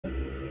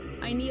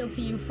I kneel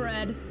to you,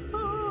 Fred.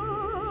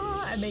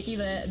 I'm making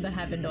the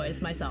heaven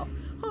noise myself.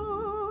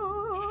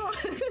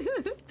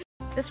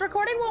 This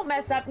recording won't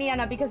mess up,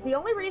 Niana, because the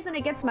only reason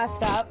it gets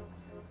messed up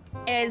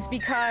is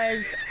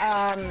because,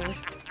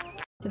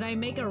 did I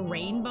make a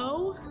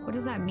rainbow? What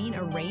does that mean,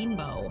 a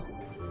rainbow?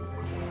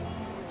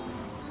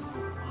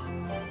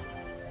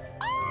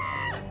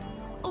 Ah!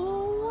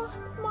 Oh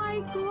my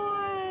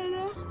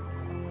god.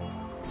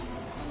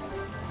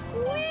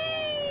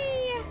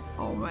 Whee!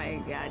 Oh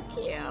my god,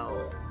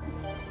 cute.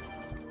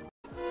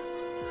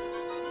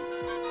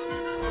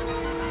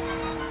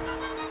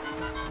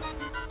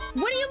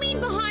 What do you mean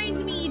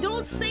behind me?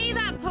 Don't say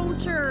that,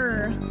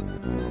 Poacher.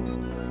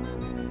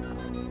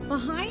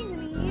 Behind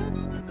me?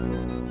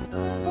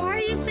 Why are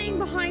you saying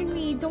behind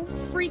me? Don't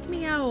freak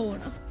me out.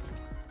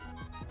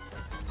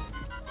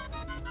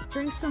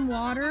 Drink some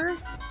water.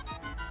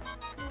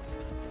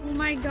 Oh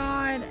my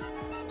god.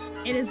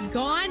 It is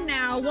gone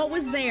now. What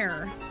was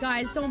there?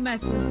 Guys, don't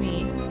mess with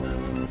me.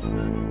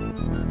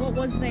 What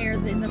was there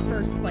in the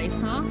first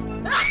place, huh?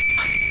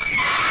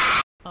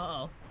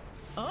 Uh-oh.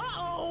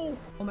 Uh-oh!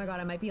 Oh my god,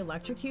 I might be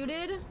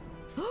electrocuted.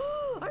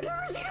 I've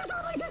never seen a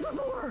storm like this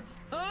before!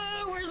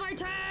 Oh, where's my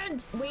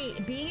tent?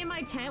 Wait, being in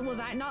my tent, will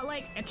that not,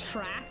 like,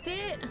 attract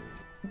it?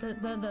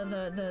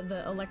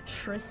 The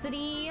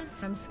electricity?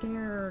 I'm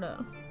scared.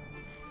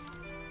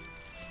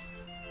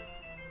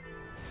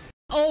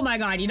 Oh my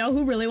god, you know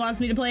who really wants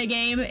me to play a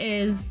game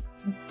is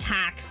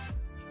Hacks.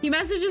 He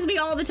messages me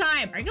all the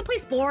time. Are you gonna play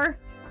Spore?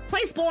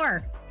 Play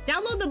Spore!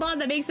 Download the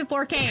mod that makes it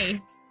 4K.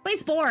 Play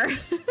Spore.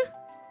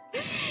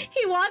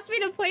 He wants me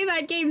to play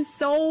that game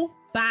so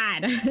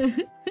bad.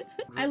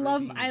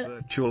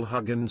 Virtual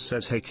Huggin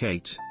says, hey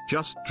Kate,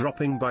 just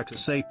dropping by to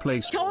say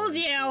place. Told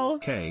you.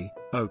 Okay,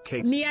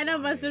 okay. Niana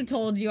must have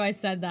told you I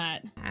said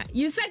that.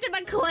 You sent him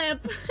a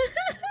clip.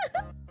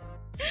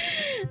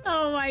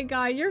 Oh my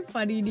god, you're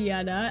funny,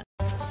 Niana.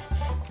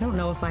 I don't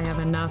know if I have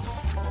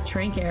enough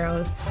trank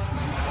arrows.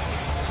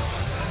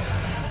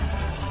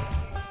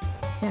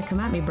 Yeah, come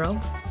at me, bro.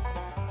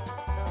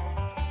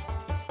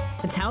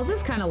 Its health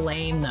is kind of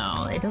lame,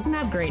 though. It doesn't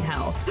have great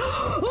health.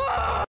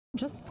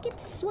 Just keep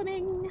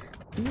swimming.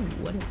 Ooh,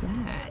 what is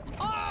that?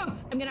 Oh,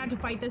 I'm gonna have to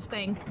fight this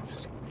thing.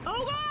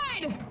 Oh,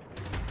 God!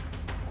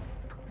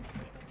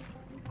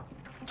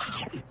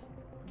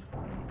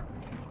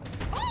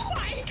 Oh,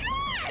 my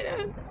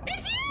God!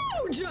 It's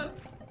huge!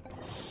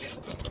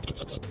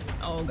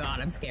 Oh, God,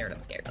 I'm scared.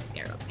 I'm scared. I'm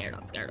scared. I'm scared.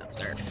 I'm scared. I'm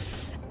scared.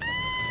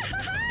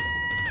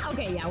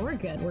 Okay, yeah, we're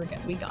good. We're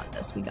good. We got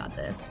this. We got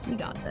this. We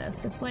got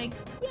this. It's like,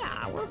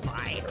 yeah, we're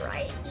fine,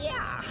 right?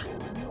 Yeah.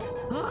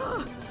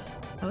 Oh,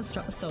 that was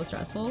so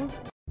stressful.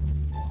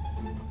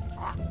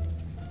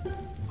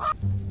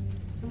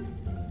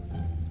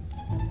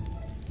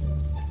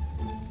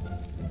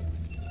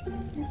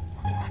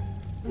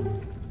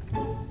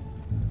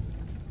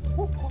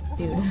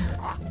 Dude.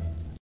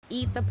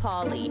 Eat the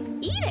poly.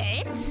 Eat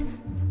it?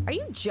 Are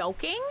you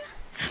joking?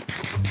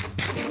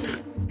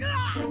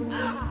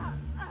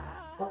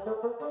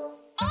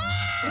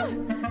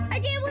 I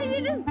can't believe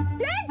you just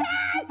did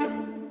that!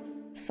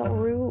 So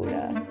rude.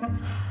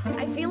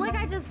 I feel like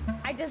I just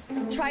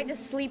tried to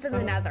sleep in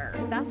the nether.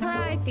 That's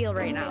how I feel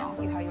right now.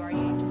 Ask you how you are,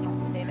 you just have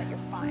to say that you're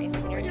fine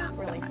when you're not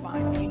really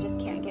fine. You just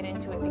can't get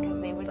into it because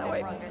they would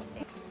never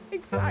understand.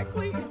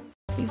 Exactly.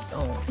 Please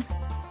don't.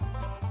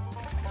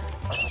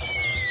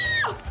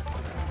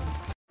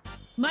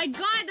 My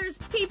god, there's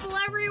people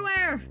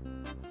everywhere!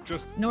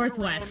 Just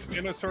northwest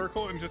in a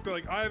circle and just be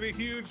like, I have a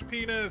huge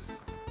penis.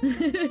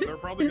 They're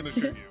probably gonna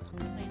shoot you.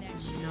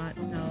 Not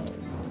no.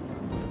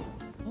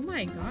 Oh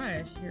my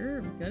gosh,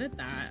 you're good at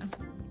that.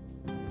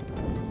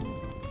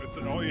 It's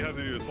all you have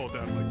to do is hold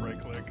down and like right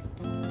click.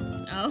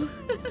 Oh.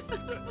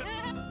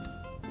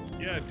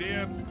 Yeah,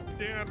 dance,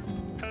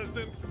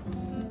 peasants,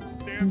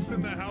 dance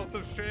in the house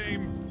of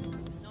shame.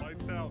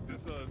 Lights out.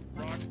 It's a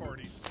rock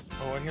party.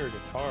 Oh, I hear a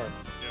guitar.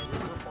 Yeah, we're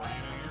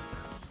partying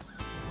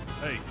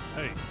in here.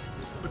 Hey,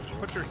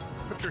 put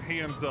your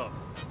hands up.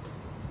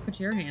 Put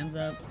your hands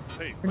up.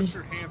 Hey, put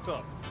your hands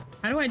up.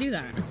 How do I do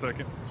that? Wait a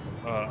second.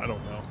 I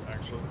don't know,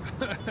 actually.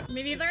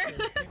 Me neither.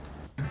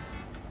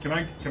 Can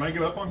I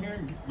get up on here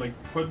and like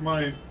put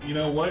my, you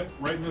know what,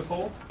 right in this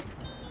hole?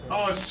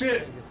 Oh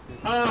shit!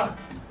 Ah,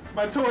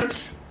 my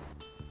torch.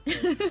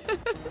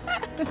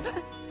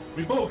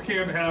 We both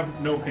can't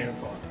have no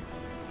pants on.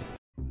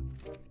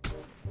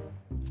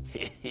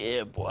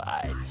 Yeah,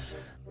 boys.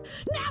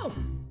 No!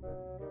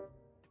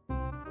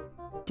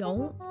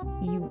 Don't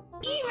you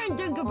even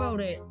think about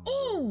it!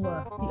 Oh!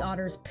 The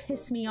otters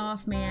piss me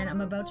off, man. I'm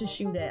about to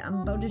shoot it.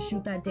 I'm about to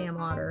shoot that damn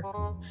otter.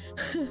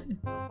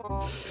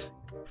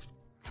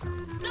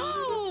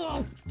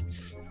 No!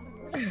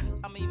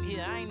 I mean,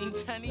 yeah, I ain't even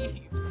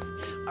Chinese.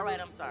 All right,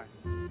 I'm sorry.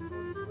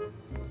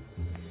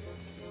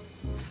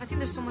 I think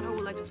there's someone who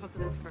would like to talk to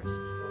them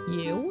first.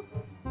 You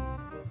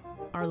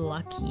are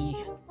lucky.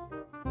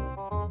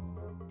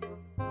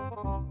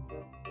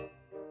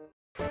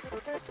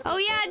 Oh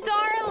yeah,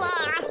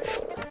 Darla!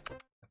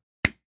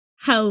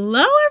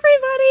 Hello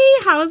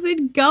everybody! How's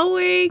it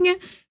going?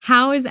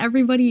 How is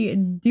everybody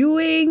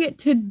doing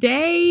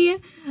today?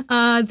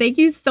 Thank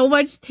you so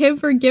much, Tim,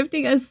 for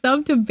gifting a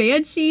sub to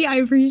Banshee. I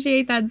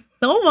appreciate that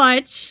so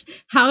much.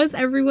 How is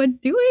everyone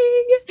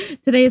doing?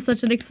 Today is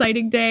such an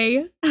exciting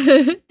day.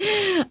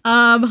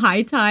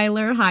 Hi,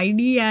 Tyler. Hi,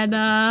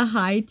 Nienna.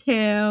 Hi,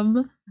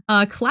 Tim.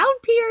 Cloud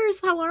Pierce,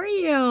 how are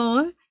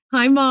you?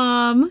 Hi,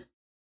 Mom.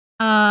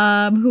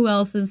 Who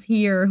else is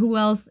here? Who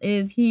else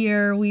is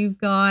here? We've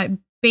got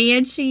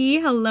Banshee.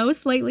 Hello,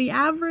 Slightly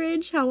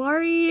Average. How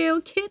are you?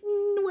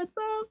 Kitten, what's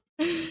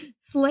up?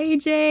 Slay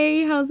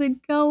J, how's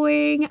it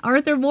going?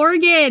 Arthur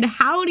Morgan,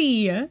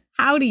 howdy.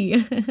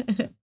 Howdy.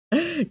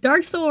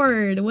 Dark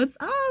Sword, what's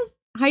up?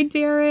 Hi,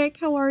 Derek,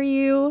 how are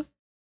you?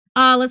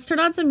 Let's turn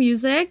on some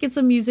music. Get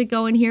some music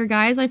going here,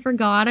 guys. I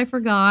forgot.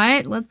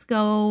 Let's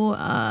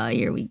go.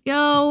 Here we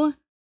go.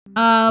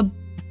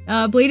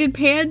 Bladed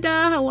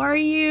Panda, how are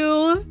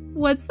you?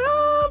 What's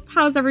up?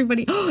 How's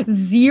everybody?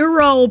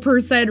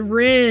 0%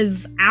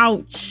 Riz.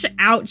 Ouch.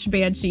 Ouch,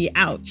 Banshee.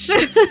 Ouch.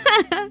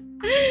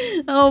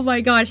 Oh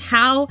my gosh.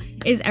 How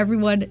is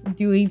everyone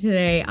doing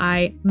today?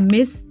 I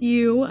missed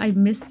you. I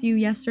missed you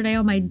yesterday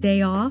on my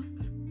day off.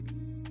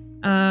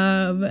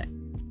 But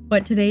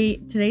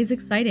today's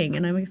exciting,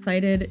 and I'm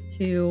excited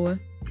to...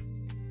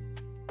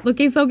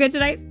 Looking so good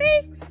tonight.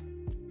 Thanks.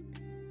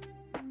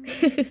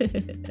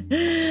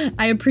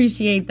 I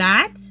appreciate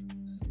that.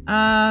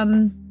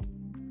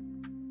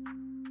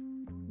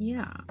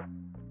 Yeah.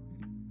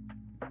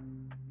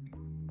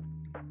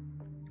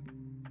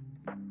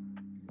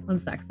 One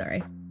sec,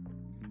 sorry.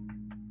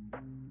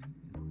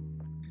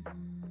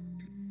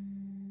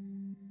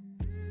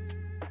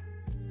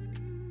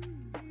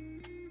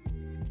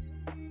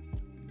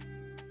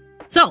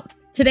 So,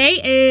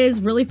 today is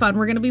really fun.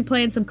 We're going to be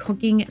playing some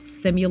Cooking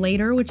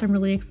Simulator, which I'm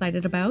really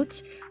excited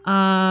about.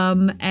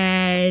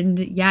 And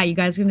yeah, you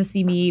guys are going to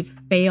see me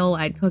fail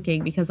at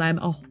cooking because I'm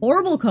a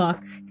horrible cook.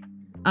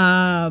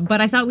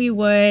 But I thought we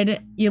would.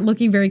 You're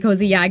looking very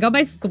cozy. Yeah, I got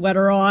my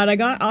sweater on. I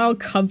got all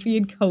comfy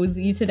and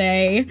cozy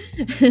today.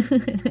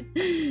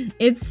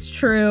 It's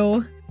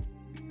true.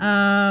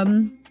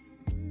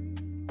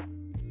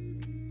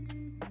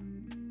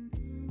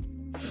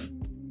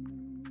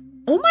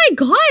 Oh my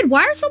god,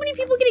 why are so many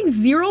people getting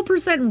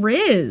 0%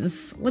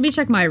 Riz? Let me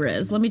check my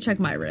Riz.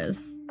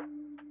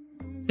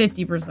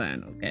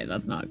 50%. Okay,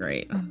 that's not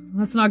great.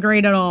 That's not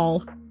great at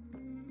all.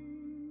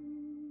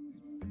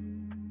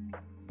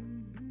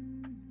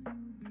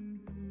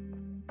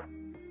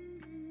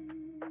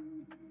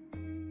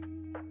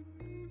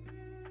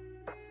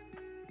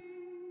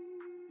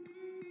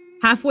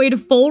 Halfway to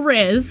full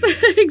Riz.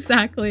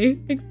 Exactly.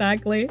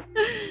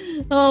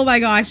 Oh my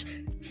gosh.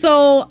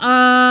 So,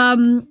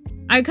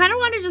 I kind of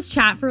want to just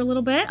chat for a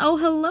little bit. Oh,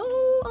 hello,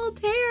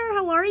 Altair.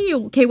 How are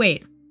you? Okay,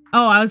 wait.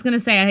 Oh, I was going to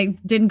say I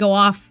didn't go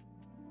off.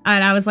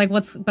 And I was like,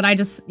 but I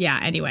just, yeah,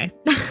 anyway.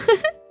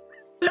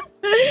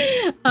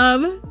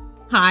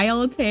 Hi,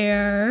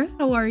 Altair.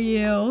 How are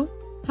you?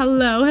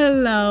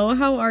 Hello.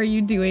 How are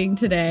you doing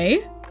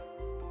today?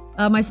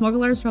 My smoke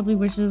alarms probably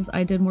wishes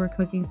I did more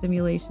cooking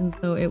simulations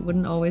so it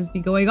wouldn't always be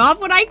going off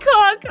when I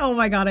cook. Oh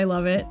my god, I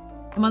love it.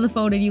 I'm on the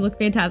phone and you look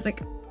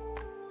fantastic.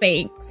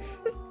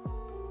 Thanks.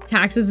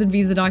 Taxes and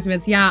visa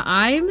documents. Yeah,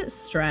 I'm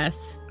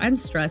stressed. I'm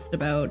stressed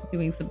about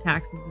doing some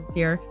taxes this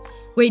year.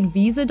 Wait,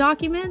 visa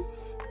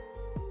documents?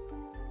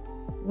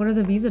 What are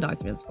the visa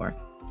documents for?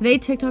 Today,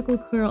 TikTok will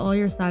clear all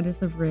your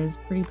sadness of Riz.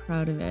 Pretty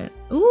proud of it.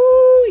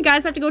 Ooh, you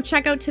guys have to go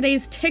check out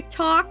today's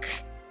TikTok.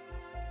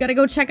 Gotta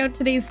go check out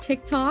today's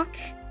TikTok.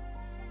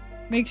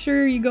 Make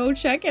sure you go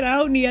check it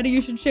out. Nieta, you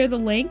should share the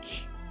link.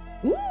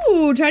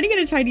 Ooh, trying to get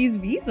a Chinese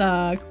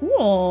visa.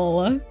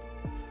 Cool.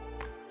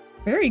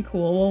 Very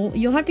cool. Well,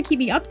 you'll have to keep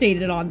me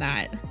updated on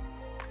that.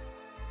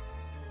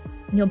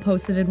 You'll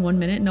post it in 1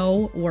 minute.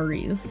 No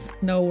worries.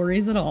 No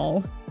worries at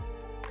all.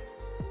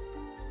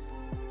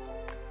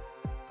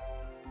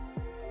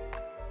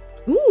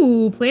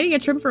 Ooh, planning a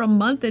trip for a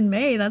month in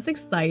May. That's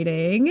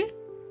exciting.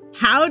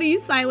 Howdy,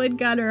 Silent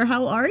Gunner.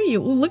 How are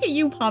you? Ooh, look at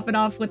you popping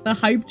off with the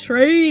hype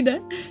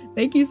train.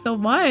 Thank you so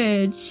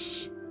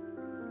much.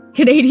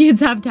 Canadians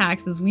have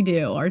taxes. We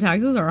do. Our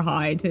taxes are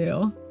high,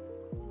 too.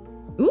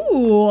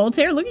 Ooh,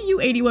 Altair, look at you,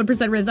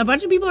 81% Riz. A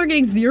bunch of people are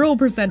getting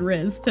 0%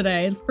 Riz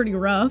today. It's pretty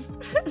rough.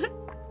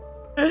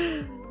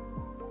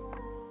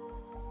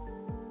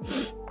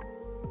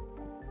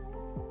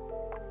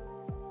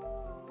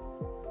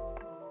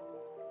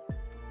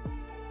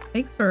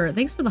 Thanks for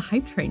the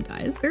hype train,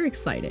 guys. Very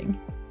exciting.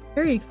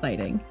 Very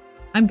exciting.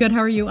 I'm good. How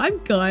are you? I'm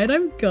good.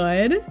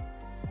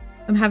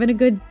 I'm having a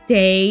good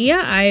day.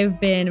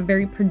 I've been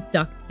very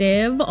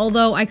productive.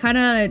 Although I kind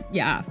of,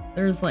 yeah,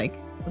 there's like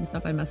some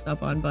stuff I messed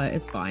up on, but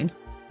it's fine.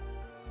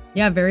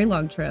 Yeah, very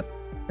long trip.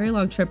 Very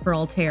long trip for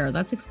Altair.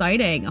 That's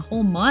exciting. A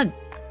whole month.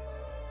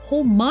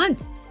 Whole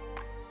month.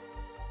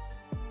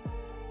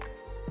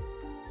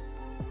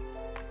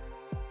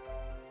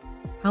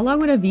 How long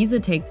would a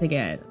visa take to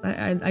get?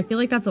 I feel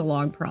like that's a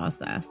long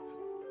process.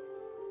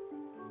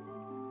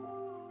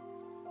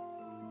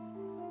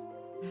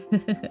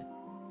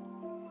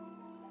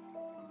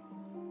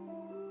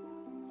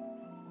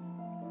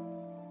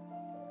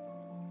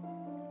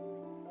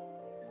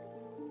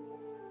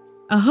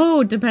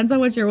 Oh, depends on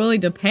what you're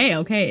willing to pay.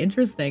 Okay,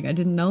 interesting. I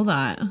didn't know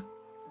that.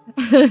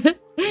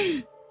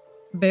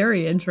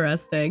 Very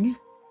interesting.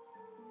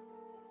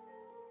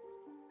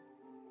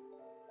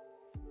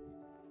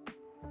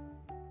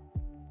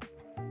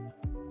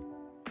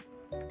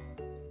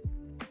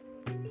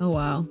 Oh,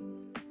 wow.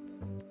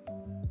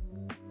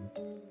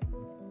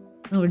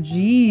 Oh,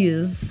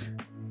 geez.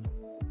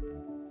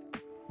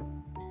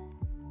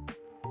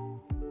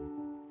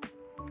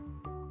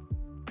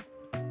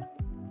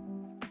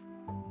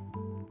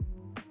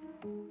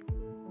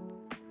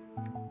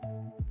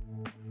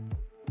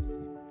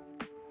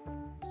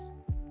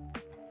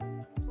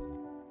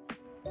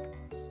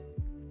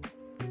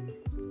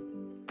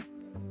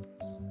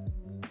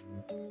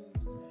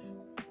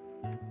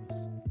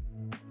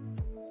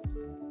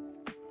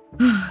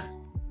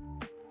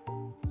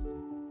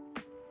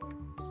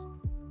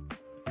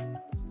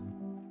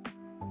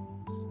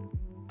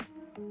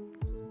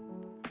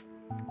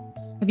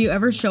 Have you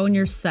ever shown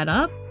your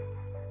setup?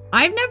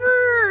 I've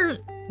never,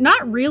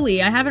 not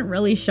really. I haven't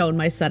really shown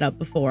my setup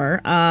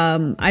before.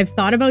 I've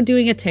thought about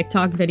doing a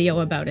TikTok video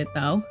about it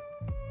though.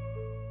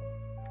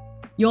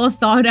 You all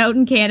thawed out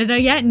in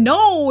Canada yet?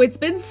 No, it's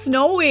been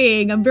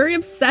snowing. I'm very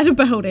upset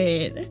about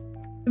it.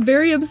 I'm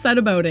very upset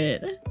about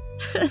it.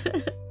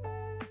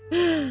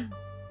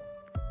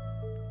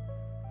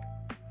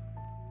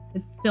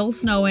 It's still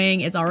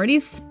snowing. It's already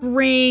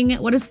spring.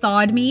 What does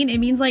thawed mean? It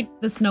means like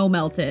the snow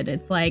melted.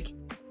 It's like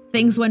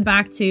things went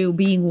back to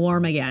being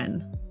warm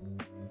again.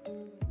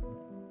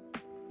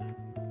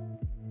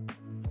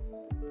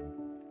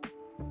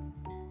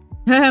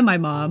 My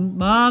mom.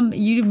 Mom,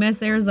 you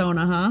miss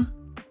Arizona, huh?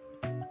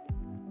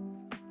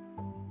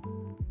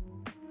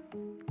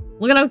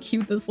 Look at how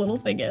cute this little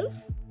thing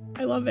is.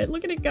 I love it.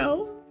 Look at it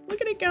go. Look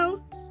at it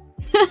go.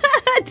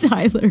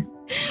 Tyler,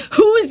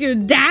 who's your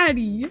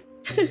daddy?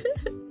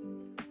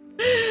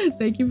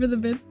 Thank you for the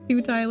bits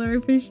too, Tyler.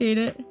 Appreciate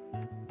it.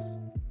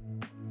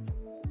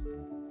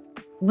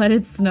 Let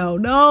it snow.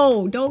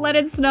 No, don't let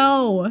it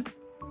snow.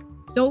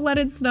 Don't let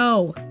it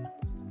snow.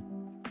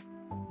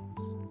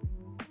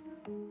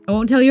 I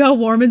won't tell you how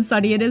warm and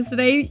sunny it is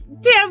today.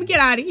 Tim,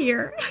 get out of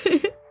here.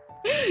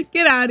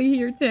 Get out of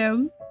here,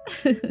 Tim.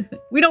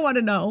 We don't want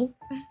to know.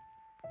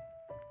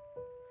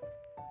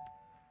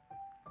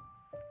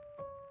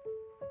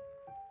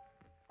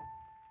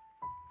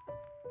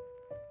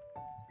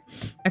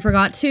 I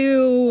forgot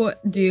to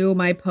do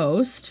my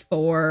post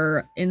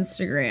for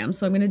Instagram,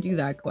 so I'm gonna do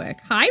that quick.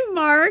 Hi,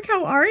 Mark.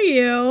 How are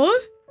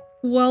you?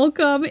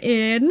 Welcome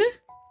in.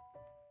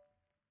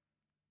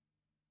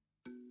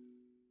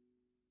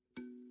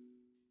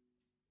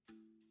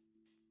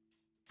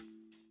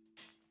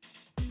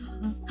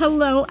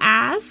 Hello,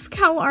 Ask.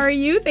 How are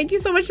you? Thank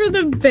you so much for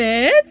the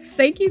bits.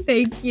 Thank you,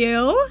 thank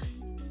you.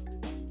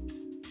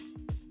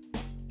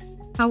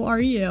 How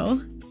are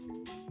you?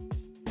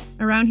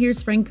 Around here,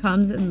 spring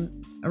comes in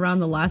around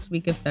the last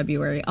week of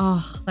February.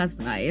 Oh, that's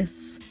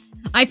nice.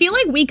 I feel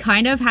like we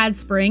kind of had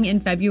spring in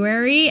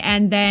February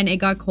and then it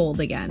got cold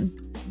again.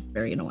 It's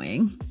very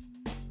annoying.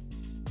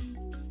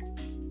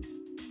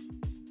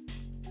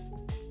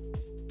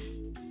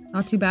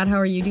 Not too bad. How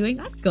are you doing?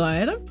 I'm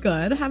good. I'm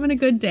good. Having a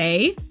good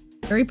day.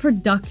 Very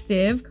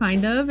productive,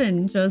 kind of,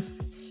 and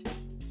just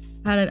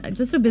had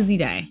a busy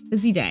day.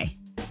 Busy day.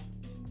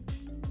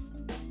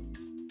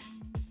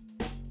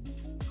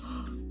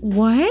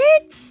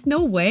 What?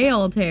 No way,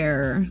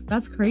 Altair.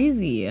 That's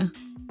crazy.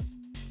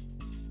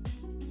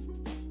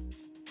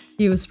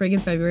 It was spring in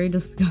February.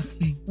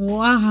 Disgusting.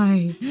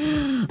 Why?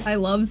 I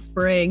love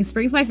spring.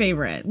 Spring's my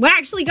favorite. Well,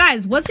 actually,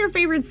 guys, what's your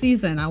favorite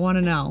season? I want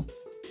to know.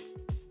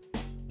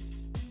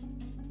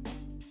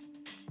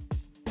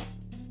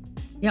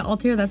 Yeah,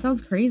 Altair, that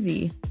sounds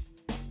crazy.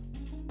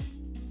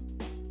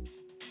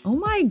 Oh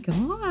my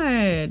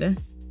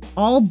god.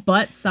 All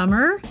but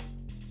summer?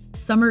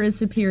 Summer is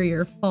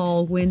superior.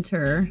 Fall,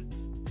 winter.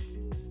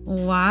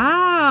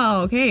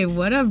 Wow. Okay,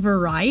 what a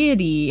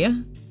variety.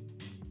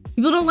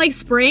 People don't like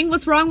spring?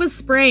 What's wrong with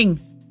spring?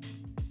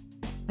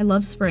 I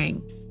love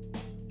spring.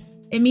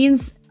 It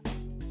means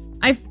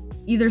I've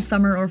either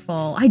summer or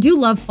fall. I do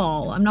love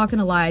fall. I'm not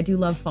gonna lie, I do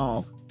love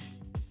fall.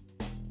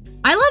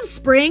 I love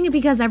spring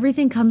because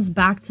everything comes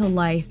back to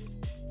life.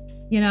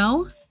 You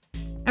know?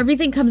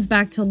 Everything comes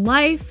back to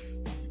life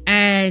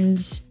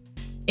and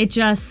it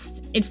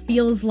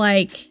feels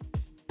like,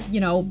 you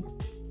know,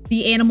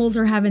 the animals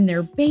are having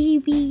their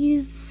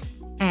babies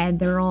and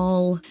they're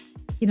all,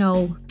 you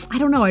know, I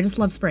don't know. I just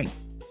love spring.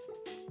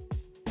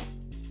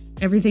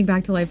 Everything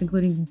back to life,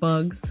 including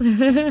bugs.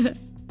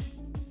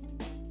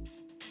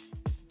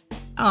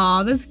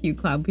 Aw, that's cute,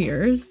 Cloud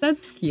Pierce.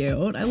 That's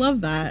cute. I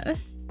love that.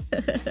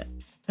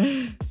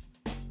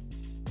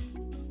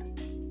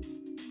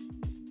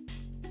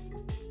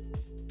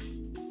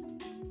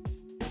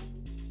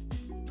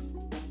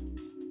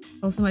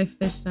 Also, my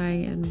fish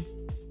dying and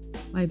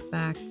my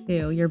back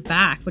too. Your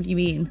back? What do you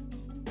mean?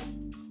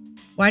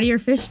 Why do your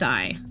fish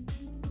die?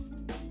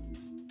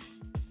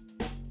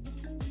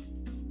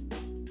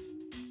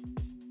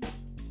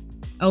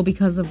 Oh,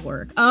 because of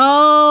work.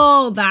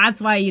 Oh,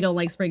 that's why you don't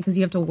like spring, because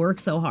you have to work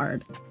so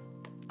hard.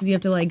 Because you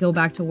have to like go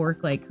back to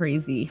work like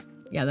crazy.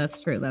 Yeah, that's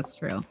true. That's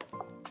true.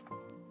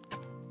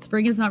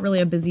 Spring is not really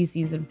a busy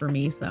season for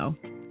me, so.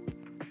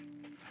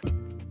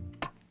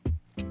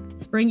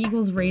 Spring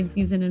equals rain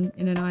season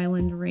in an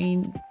island.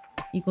 Rain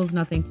equals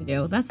nothing to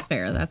do. That's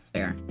fair. That's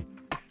fair.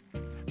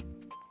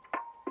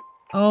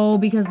 Oh,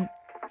 because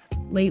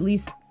lately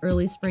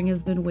early spring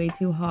has been way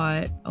too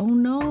hot. Oh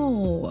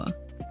no.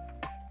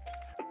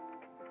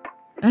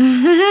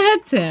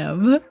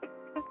 Tim.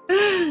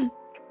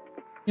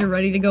 You're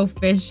ready to go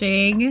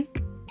fishing?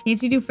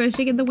 Can't you do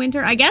fishing in the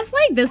winter? I guess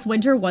like this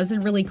winter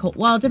wasn't really cold.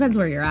 Well, it depends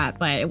where you're at,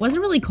 but it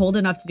wasn't really cold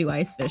enough to do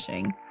ice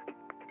fishing.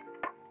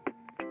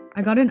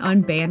 I got an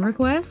unban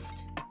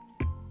request.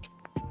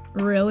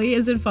 Really?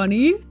 Is it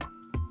funny?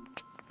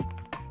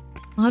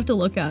 I'll have to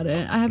look at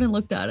it. I haven't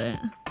looked at it.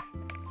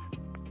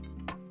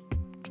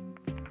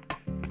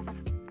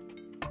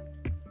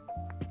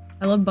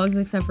 I love bugs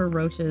except for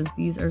roaches.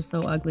 These are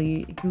so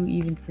ugly. Who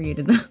even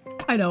created them?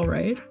 I know,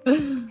 right?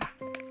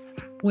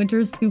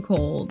 Winter's too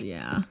cold.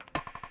 Yeah.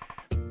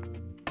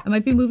 I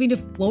might be moving to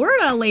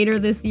Florida later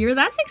this year.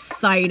 That's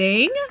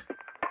exciting.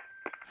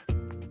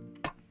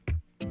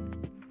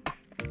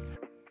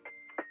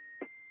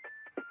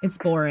 It's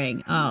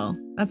boring. Oh,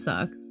 that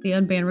sucks. The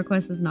unban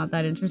request is not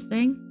that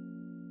interesting.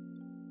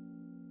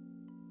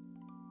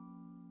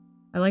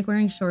 I like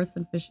wearing shorts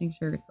and fishing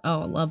shirts.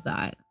 Oh, I love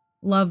that.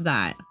 Love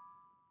that.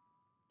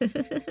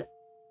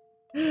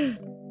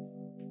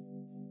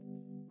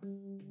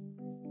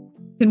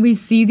 Can we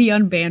see the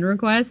unban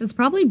request? It's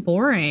probably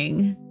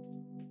boring.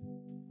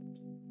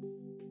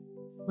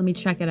 Let me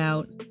check it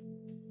out.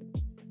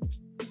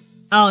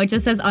 Oh, it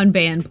just says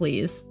unban,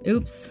 please.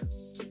 Oops.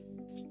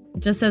 It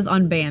just says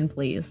unban,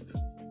 please.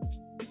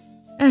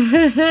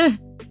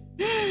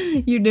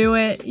 You knew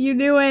it. You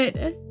knew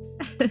it.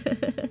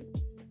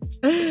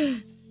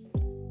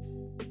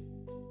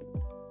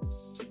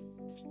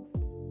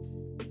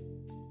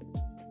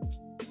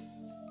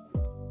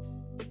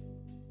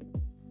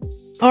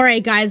 All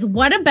right, guys,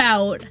 what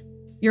about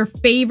your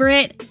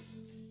favorite?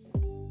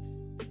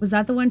 Was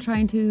that the one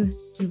trying to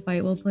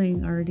fight while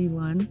playing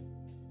RD1?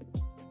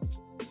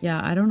 Yeah,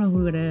 I don't know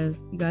who it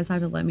is. You guys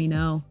have to let me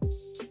know.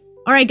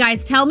 All right,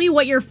 guys, tell me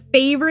what your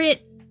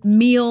favorite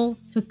meal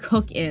to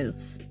cook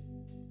is.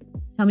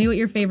 Tell me what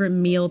your favorite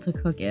meal to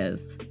cook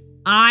is.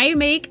 I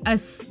make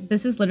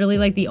this is literally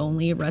like the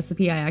only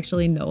recipe I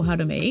actually know how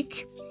to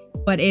make.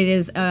 But it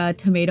is a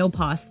tomato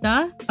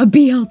pasta, a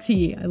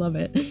BLT. I love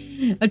it.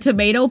 A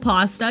tomato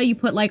pasta. You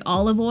put like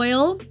olive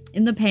oil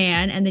in the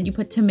pan and then you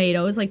put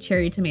tomatoes, like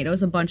cherry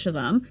tomatoes, a bunch of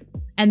them.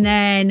 And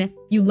then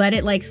you let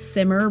it like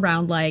simmer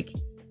around like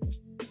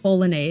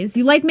bolognese.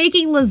 You like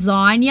making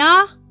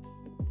lasagna?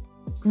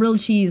 Grilled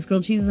cheese.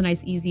 Grilled cheese is a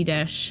nice easy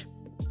dish.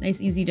 Nice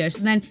easy dish.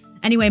 And then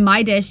anyway,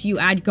 my dish, you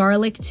add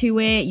garlic to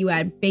it. You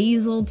add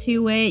basil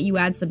to it. You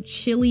add some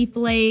chili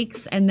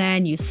flakes and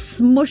then you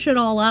smush it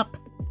all up.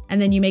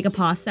 And then you make a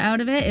pasta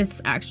out of it.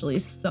 It's actually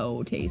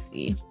so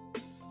tasty.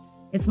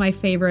 It's my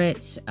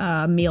favorite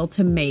meal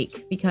to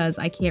make because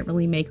I can't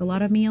really make a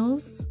lot of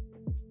meals.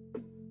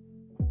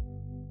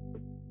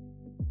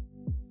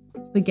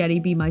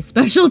 Spaghetti be my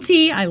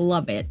specialty. I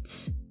love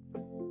it.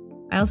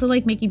 I also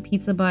like making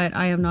pizza, but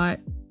I am not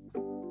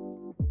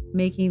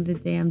making the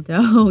damn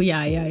dough.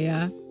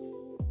 Yeah.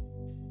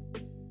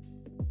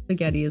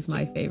 Spaghetti is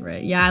my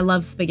favorite. Yeah, I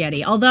love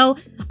spaghetti. Although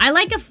I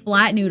like a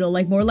flat noodle,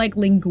 like more like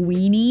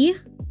linguine.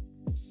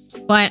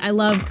 But I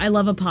love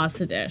a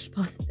pasta dish.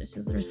 Pasta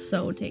dishes are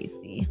so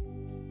tasty.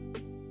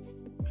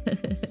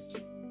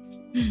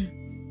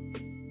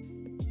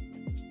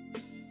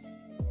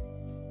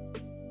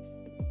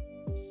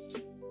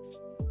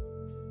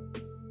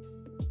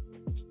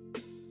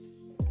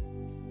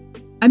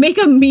 I make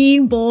a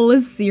mean bowl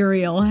of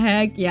cereal.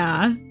 Heck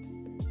yeah.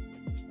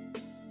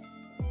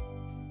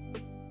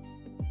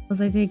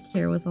 Plus I take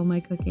care with all my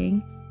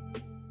cooking.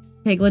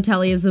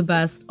 Tagliatelle is the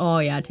best. Oh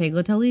yeah,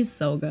 tagliatelle is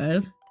so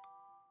good.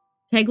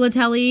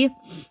 Tagliatelle.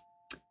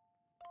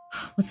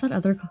 What's that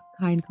other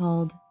kind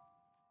called?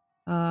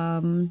 They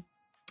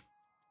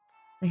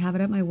have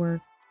it at my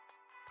work.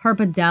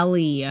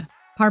 Parpadelli.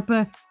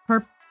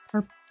 Parpadelli?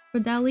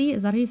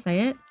 Is that how you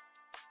say it?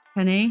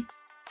 Penne?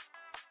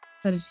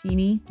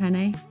 Fettuccine?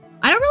 Penne?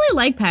 I don't really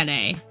like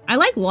penne. I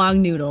like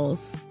long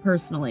noodles,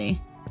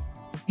 personally.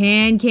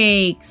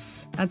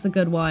 Pancakes. That's a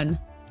good one.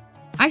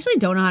 I actually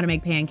don't know how to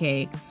make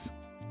pancakes.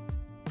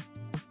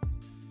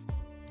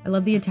 I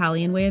love the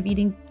Italian way of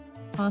eating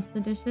pasta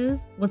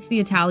dishes. What's the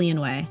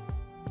Italian way?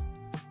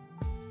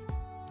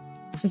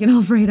 Chicken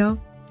Alfredo.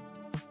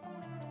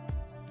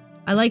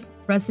 I like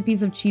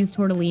recipes of cheese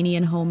tortellini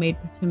and homemade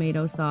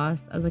tomato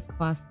sauce as a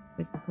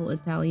classical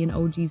Italian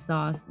OG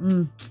sauce.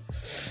 You're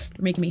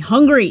making me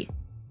hungry.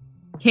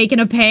 Cake in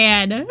a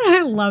pan.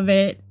 I love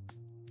it.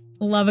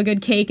 Love a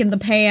good cake in the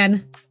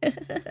pan.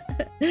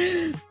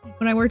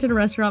 When I worked at a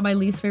restaurant, my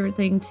least favorite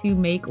thing to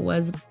make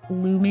was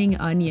blooming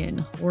onion.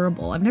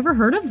 Horrible. I've never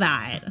heard of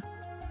that.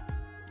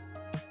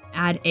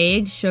 Add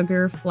egg,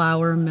 sugar,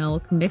 flour,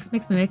 milk, mix,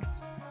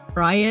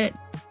 fry it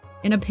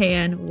in a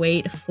pan,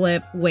 wait,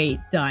 flip, wait,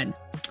 done.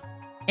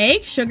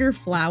 Egg, sugar,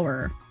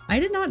 flour. I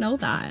did not know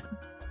that.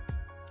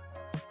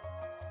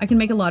 I can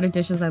make a lot of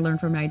dishes I learned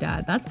from my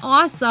dad. That's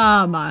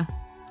awesome.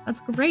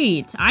 That's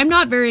great. I'm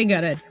not very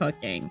good at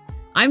cooking.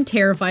 I'm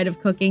terrified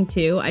of cooking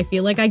too. I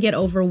feel like I get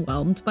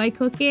overwhelmed by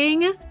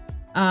cooking.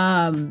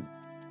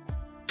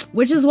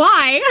 Which is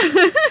why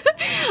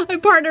I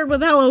partnered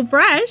with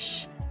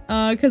HelloFresh,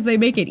 because they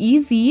make it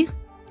easy.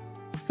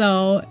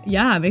 So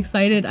yeah, I'm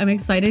excited. I'm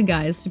excited,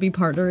 guys, to be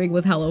partnering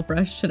with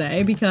HelloFresh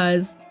today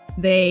because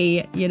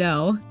they, you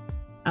know,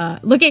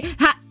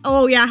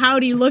 oh yeah,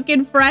 howdy,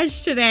 looking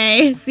fresh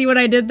today. See what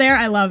I did there?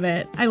 I love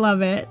it. I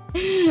love it.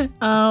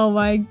 Oh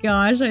my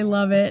gosh, I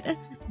love it.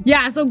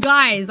 Yeah, so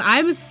guys,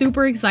 I'm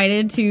super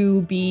excited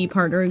to be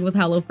partnering with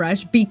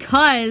HelloFresh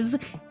because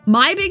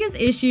my biggest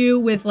issue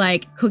with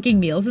like cooking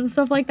meals and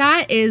stuff like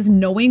that is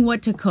knowing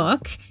what to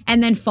cook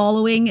and then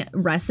following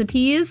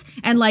recipes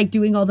and like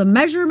doing all the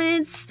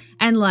measurements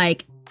and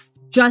like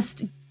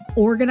just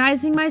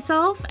organizing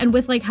myself. And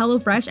with like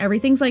HelloFresh,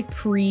 everything's like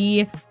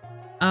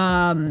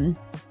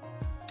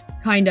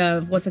kind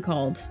of, what's it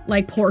called?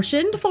 Like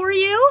portioned for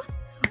you,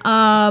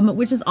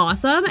 which is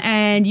awesome.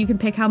 And you can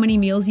pick how many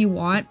meals you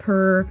want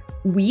per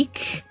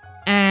week.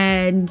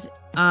 And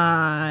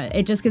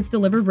it just gets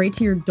delivered right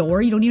to your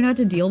door. You don't even have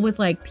to deal with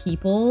like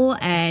people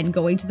and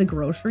going to the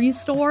grocery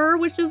store,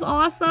 which is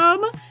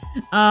awesome.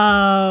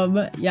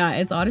 Yeah,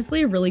 it's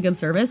honestly a really good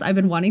service. I've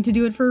been wanting to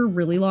do it for a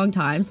really long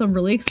time. So I'm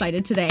really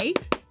excited today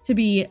to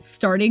be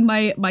starting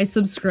my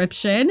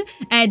subscription,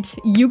 and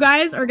you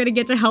guys are gonna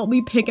get to help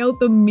me pick out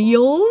the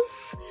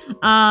meals.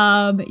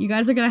 You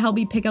guys are gonna help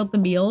me pick out the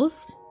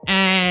meals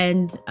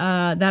and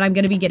that I'm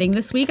gonna be getting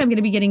this week. I'm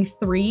gonna be getting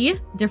 3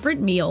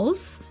 different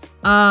meals.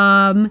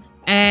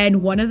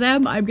 And one of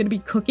them I'm gonna be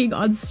cooking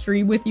on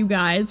stream with you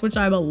guys, which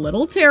I'm a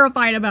little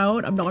terrified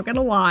about. I'm not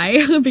gonna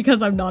lie,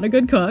 because I'm not a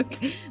good cook,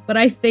 but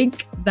I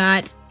think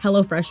that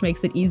HelloFresh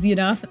makes it easy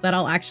enough that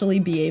I'll actually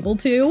be able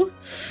to.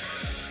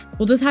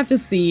 We'll just have to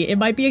see. It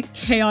might be a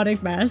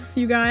chaotic mess,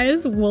 you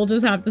guys. We'll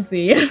just have to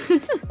see.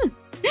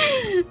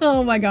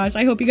 Oh my gosh.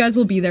 I hope you guys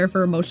will be there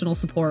for emotional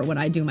support when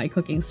I do my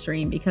cooking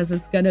stream, because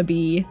it's gonna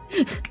be...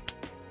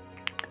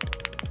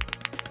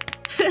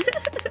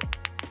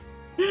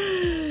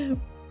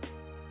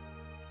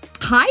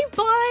 Hi,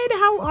 bud.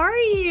 How are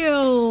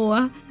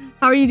you?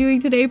 How are you doing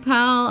today,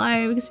 pal?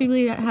 I'm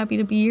extremely happy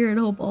to be here and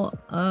hope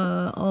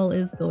all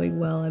is going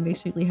well. I'm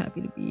extremely happy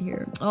to be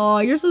here. Oh,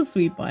 you're so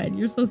sweet, bud.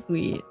 You're so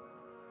sweet.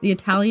 The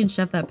Italian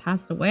chef that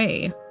passed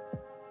away.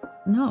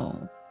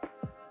 No,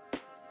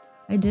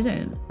 I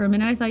didn't. For a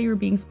minute, I thought you were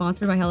being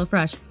sponsored by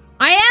HelloFresh.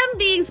 I am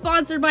being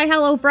sponsored by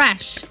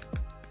HelloFresh.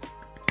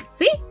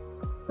 See?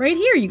 Right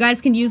here. You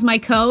guys can use my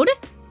code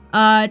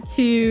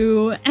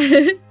to...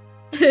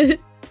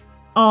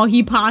 Oh,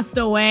 he passed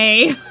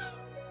away.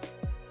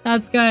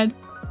 That's good.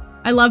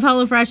 I love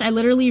HelloFresh. I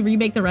literally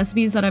remake the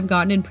recipes that I've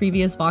gotten in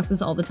previous boxes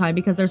all the time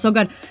because they're so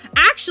good.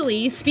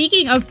 Actually,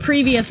 speaking of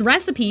previous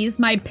recipes,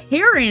 my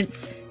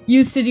parents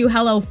used to do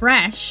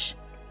HelloFresh.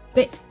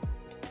 I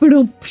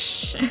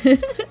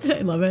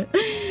love it.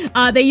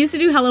 They used to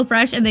do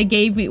HelloFresh and they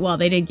gave me, well,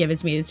 they didn't give it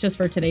to me. It's just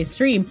for today's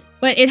stream,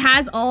 but it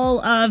has all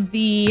of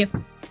the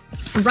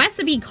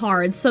recipe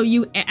cards. So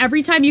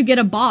every time you get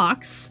a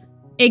box,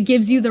 it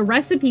gives you the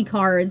recipe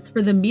cards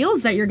for the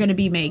meals that you're going to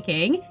be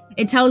making.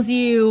 It tells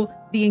you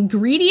the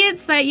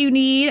ingredients that you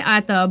need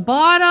at the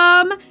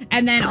bottom.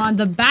 And then on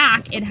the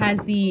back, it has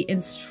the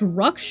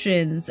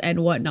instructions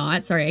and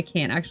whatnot. Sorry, I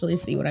can't actually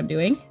see what I'm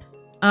doing.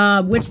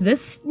 Which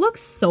this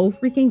looks so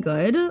freaking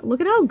good. Look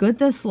at how good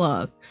this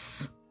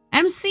looks.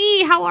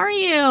 MC, how are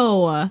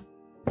you?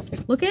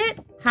 Look at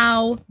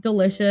how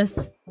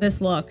delicious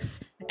this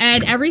looks.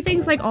 And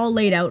everything's like all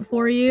laid out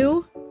for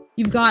you.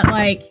 You've got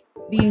like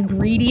the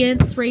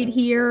ingredients right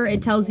here.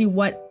 It tells you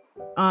what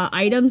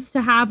items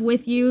to have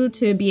with you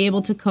to be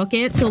able to cook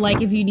it. So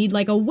like if you need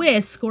like a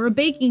whisk or a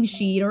baking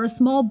sheet or a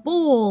small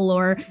bowl,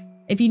 or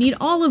if you need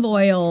olive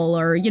oil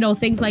or, you know,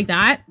 things like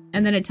that.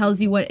 And then it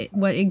tells you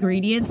what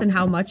ingredients and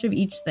how much of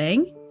each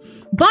thing.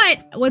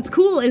 But what's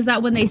cool is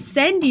that when they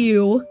send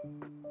you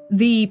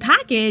the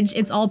package,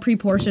 it's all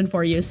pre-portioned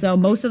for you. So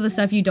most of the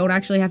stuff you don't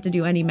actually have to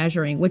do any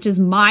measuring, which is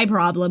my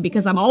problem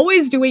because I'm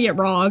always doing it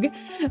wrong.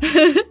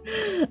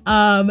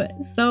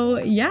 So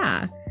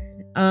yeah.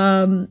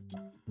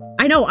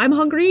 I know I'm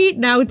hungry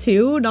now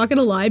too, not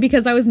gonna lie,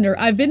 because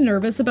I've been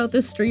nervous about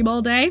this stream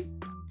all day.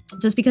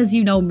 Just because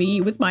you know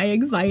me with my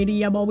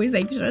anxiety, I'm always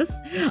anxious.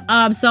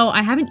 So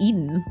I haven't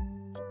eaten.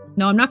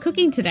 No, I'm not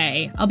cooking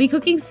today. I'll be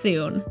cooking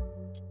soon.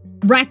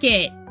 Wreck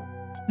it.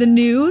 The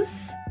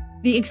news,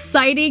 the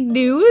exciting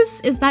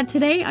news is that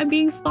today I'm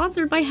being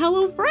sponsored by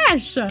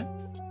HelloFresh.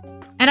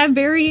 And I'm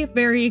very,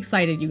 very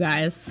excited, you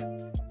guys.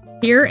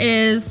 Here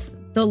is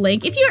the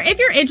link. If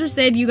you're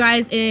interested, you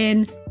guys,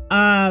 in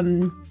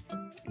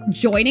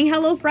joining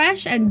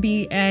HelloFresh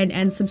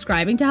and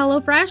subscribing to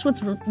HelloFresh,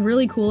 what's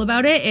really cool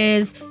about it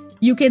is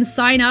you can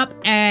sign up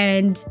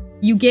and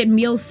you get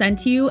meals sent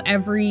to you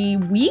every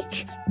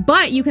week,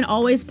 but you can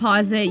always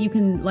pause it. You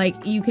can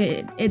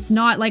it's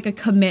not like a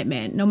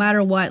commitment. No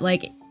matter what,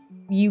 like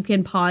you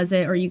can pause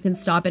it or you can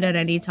stop it at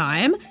any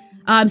time.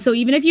 So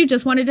even if you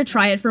just wanted to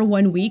try it for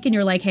 1 week and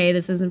you're like, hey,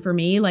 this isn't for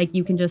me, like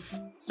you can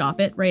just stop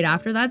it right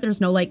after that.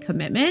 There's no like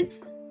commitment,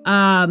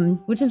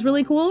 which is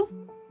really cool.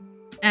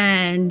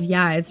 And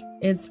yeah,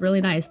 it's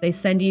really nice. They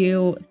send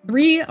you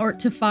 3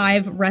 to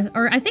 5,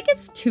 or I think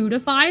it's 2 to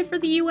 5 for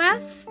the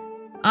US.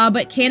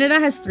 But Canada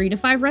has 3 to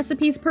 5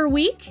 recipes per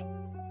week.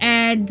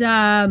 And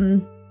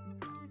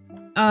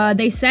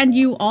they send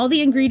you all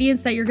the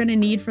ingredients that you're gonna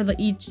need for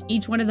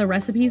each one of the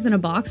recipes in a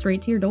box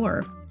right to your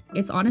door.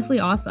 It's honestly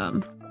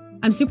awesome.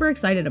 I'm super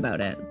excited about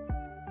it.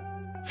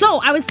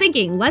 So I was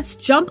thinking, let's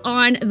jump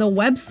on the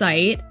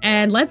website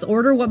and let's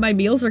order what my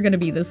meals are gonna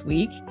be this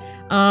week.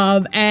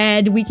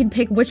 And we can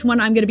pick which one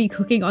I'm gonna be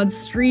cooking on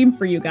stream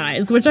for you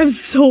guys, which I'm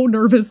so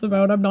nervous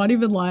about. I'm not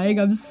even lying.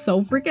 I'm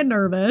so freaking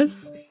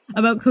nervous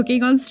about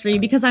cooking on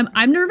stream because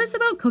I'm nervous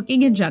about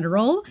cooking in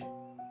general.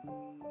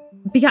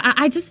 Because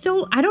I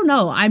don't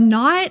know. I'm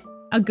not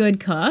a good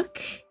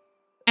cook.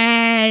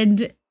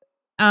 And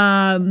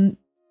I'm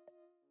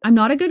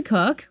not a good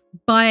cook,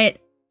 but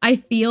I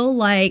feel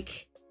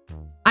like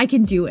I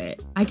can do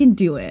it. I can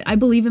do it. I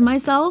believe in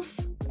myself.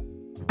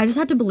 I just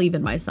have to believe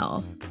in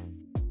myself.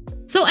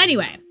 So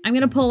anyway, I'm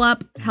gonna pull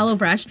up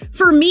HelloFresh.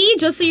 For me,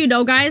 just so you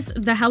know, guys,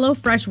 the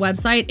HelloFresh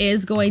website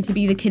is going to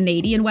be the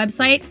Canadian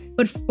website.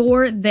 But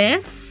for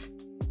this,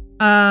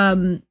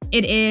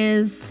 it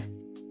is...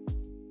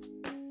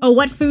 Oh,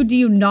 what food do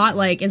you not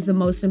like is the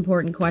most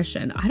important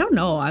question. I don't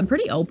know. I'm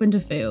pretty open to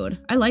food.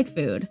 I like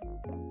food.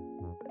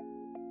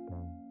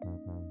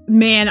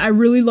 Man, I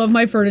really love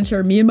my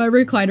furniture. Me and my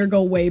recliner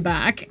go way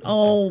back.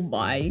 Oh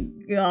my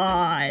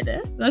god.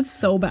 That's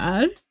so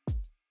bad.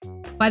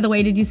 By the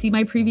way, did you see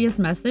my previous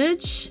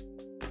message?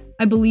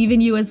 I believe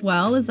in you as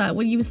well. Is that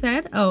what you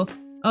said? Oh,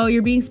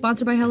 you're being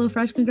sponsored by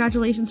HelloFresh.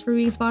 Congratulations for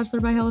being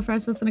sponsored by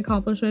HelloFresh. That's an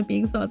accomplishment,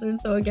 being sponsored.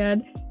 So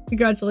again,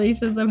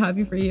 congratulations. I'm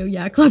happy for you.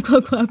 Yeah, clap,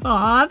 clap, clap.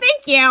 Aw,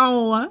 thank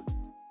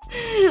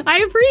you.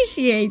 I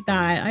appreciate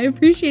that. I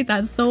appreciate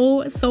that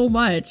so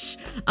much.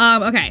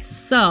 Okay,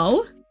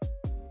 so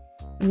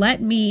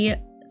let me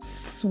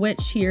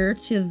switch here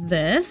to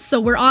this. So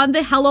we're on the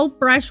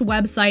HelloFresh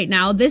website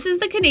now. This is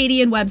the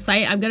Canadian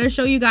website. I'm going to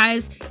show you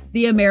guys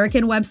the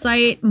American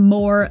website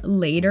more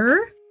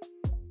later.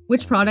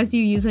 Which product do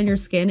you use on your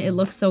skin? It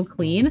looks so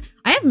clean.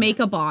 I have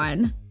makeup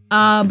on,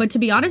 but to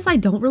be honest, I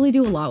don't really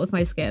do a lot with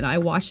my skin. I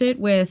wash it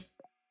with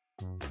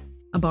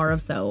a bar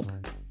of soap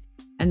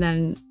and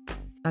then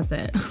that's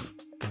it.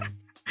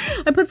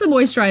 I put some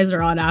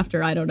moisturizer on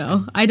after. I don't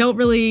know. I don't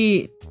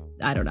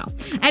know.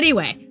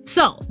 Anyway,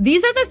 so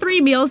these are the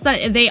 3 meals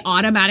that they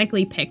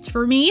automatically picked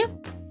for me.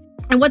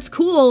 And what's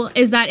cool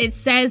is that it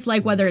says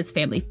like whether it's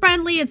family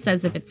friendly, it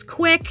says if it's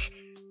quick.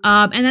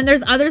 And then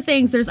there's other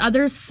things, there's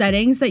other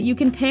settings that you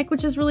can pick,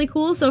 which is really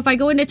cool. So if I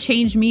go into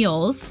change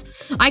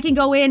meals, I can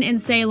go in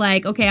and say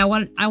like, okay, I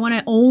want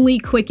to only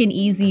quick and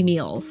easy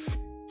meals.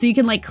 So you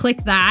can like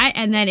click that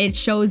and then it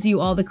shows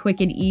you all the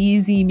quick and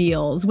easy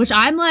meals, which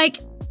I'm like,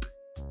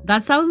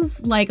 that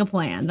sounds like a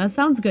plan. That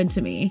sounds good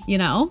to me, you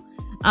know?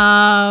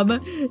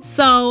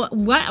 So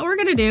what we're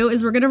gonna do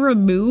is we're gonna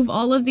remove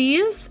all of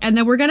these and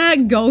then we're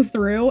gonna go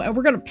through and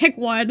we're gonna pick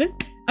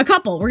a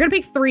couple. We're gonna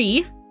pick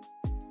 3.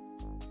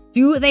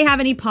 Do they have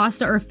any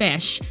pasta or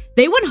fish?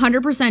 They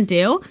 100%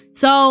 do.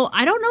 So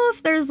I don't know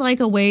if there's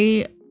like a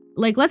way,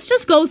 like let's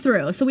just go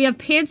through. So we have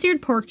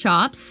pan-seared pork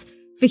chops,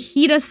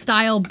 fajita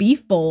style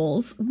beef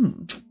bowls.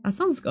 That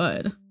sounds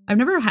good. I've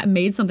never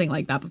made something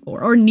like that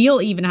before, or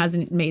Neil even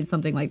hasn't made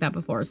something like that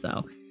before.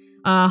 So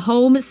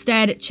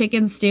homestead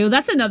chicken stew.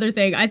 That's another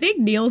thing. I think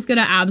Neil's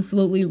gonna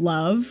absolutely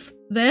love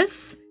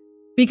this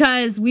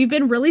because we've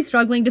been really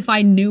struggling to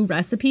find new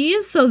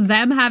recipes. So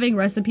them having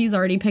recipes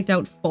already picked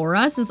out for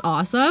us is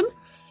awesome.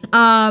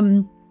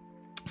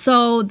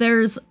 So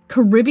there's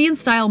Caribbean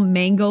style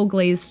mango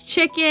glazed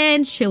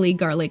chicken, chili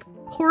garlic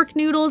pork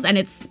noodles, and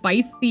it's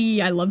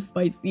spicy. I love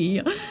spicy.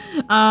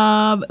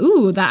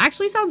 Ooh, that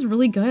actually sounds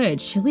really good.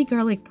 Chili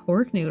garlic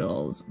pork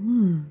noodles.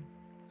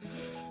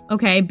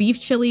 Okay, beef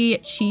chili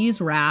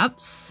cheese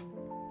wraps.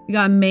 We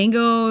got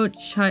mango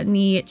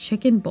chutney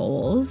chicken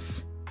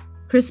bowls.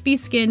 Crispy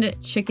skinned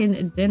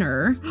chicken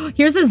dinner.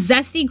 Here's a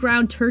zesty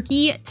ground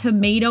turkey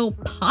tomato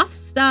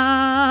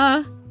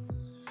pasta.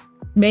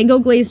 Mango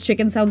glazed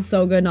chicken sounds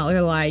so good, not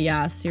gonna lie.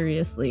 Yeah,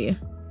 seriously.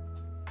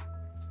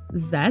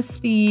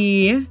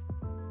 Zesty.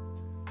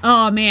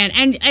 Oh man,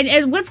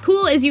 and what's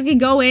cool is you can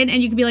go in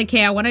and you can be like,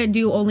 okay, I want to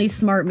do only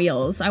smart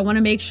meals. I want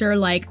to make sure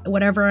like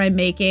whatever I'm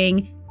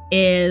making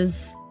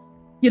is,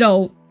 you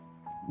know,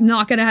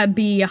 not gonna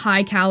be a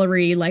high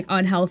calorie, like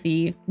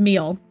unhealthy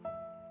meal.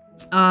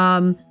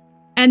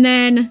 And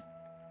then,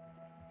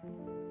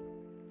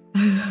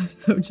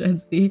 so Gen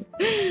Z.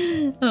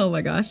 Oh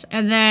my gosh.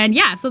 And then,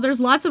 yeah, so there's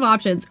lots of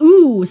options.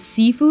 Ooh,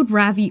 seafood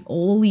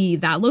ravioli.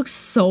 That looks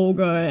so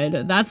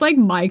good. That's like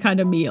my kind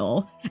of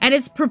meal. And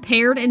it's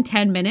prepared in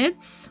 10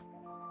 minutes.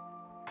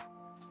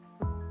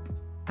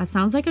 That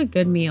sounds like a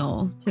good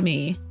meal to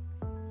me.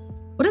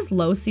 What does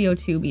low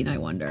CO2 mean, I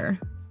wonder?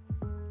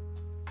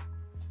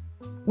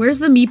 Where's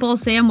the meatball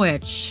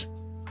sandwich?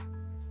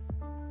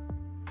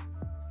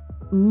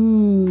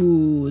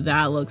 Ooh,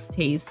 that looks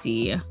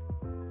tasty.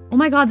 Oh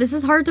my god, this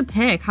is hard to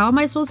pick. How am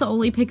I supposed to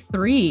only pick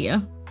 3?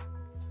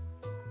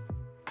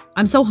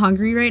 I'm so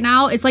hungry right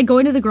now. It's like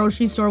going to the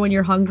grocery store when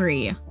you're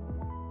hungry.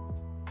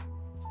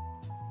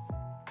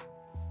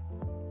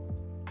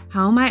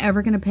 How am I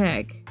ever gonna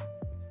pick?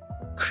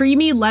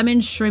 Creamy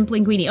lemon shrimp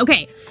linguine.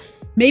 Okay,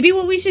 maybe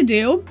what we should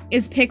do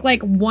is pick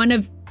like one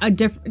of a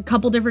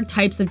couple different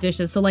types of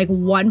dishes. So like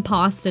one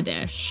pasta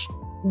dish,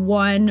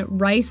 one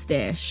rice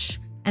dish,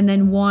 and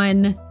then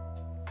one...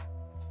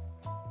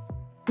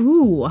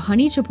 Ooh,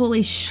 honey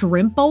chipotle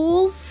shrimp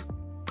bowls?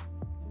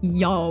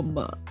 Yum.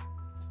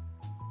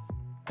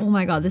 Oh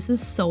my god, this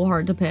is so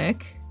hard to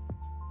pick.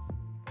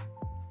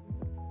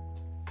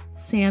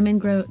 Salmon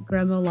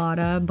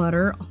gremolata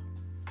butter.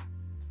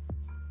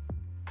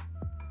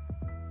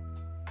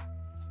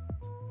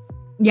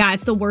 Yeah,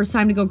 it's the worst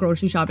time to go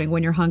grocery shopping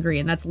when you're hungry,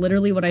 and that's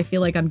literally what I feel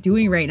like I'm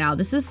doing right now.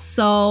 This is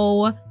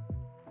so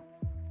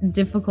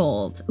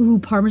difficult. Ooh,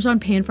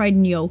 Parmesan pan-fried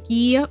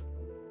gnocchi.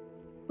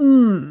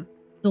 Mmm,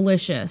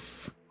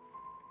 delicious.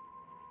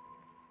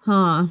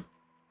 Huh.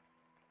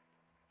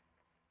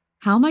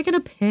 How am I gonna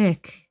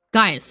pick?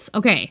 Guys,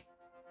 okay.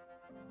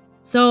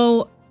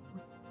 So,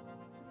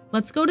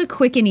 let's go to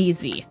quick and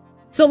easy.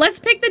 So let's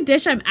pick the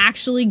dish I'm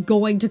actually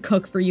going to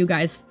cook for you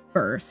guys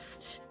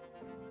first.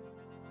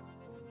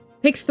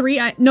 Pick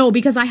 3. No,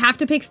 because I have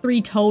to pick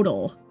 3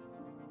 total.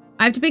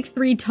 I have to pick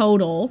 3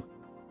 total.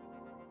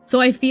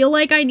 So I feel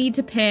like I need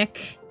to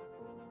pick...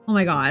 Oh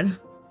my god.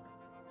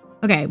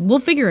 Okay, we'll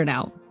figure it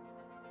out.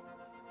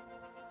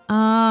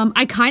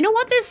 I kind of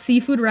want this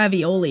seafood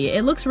ravioli.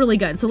 It looks really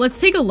good. So let's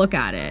take a look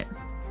at it.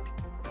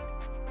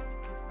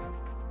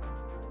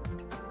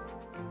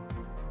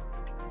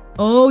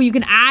 Oh, you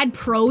can add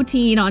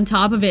protein on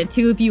top of it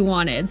too if you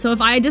wanted. So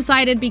if I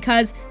decided,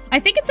 because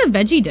I think it's a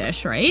veggie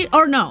dish, right?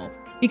 Or no,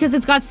 because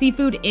it's got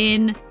seafood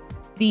in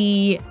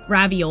the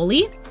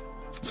ravioli.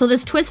 So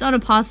this twist on a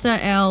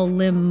pasta al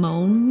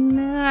limone,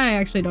 I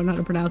actually don't know how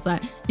to pronounce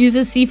that,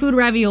 uses seafood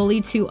ravioli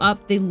to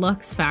up the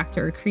lux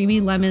factor.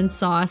 Creamy lemon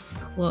sauce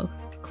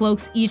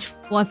cloaks each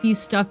fluffy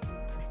stuffed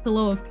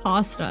pillow of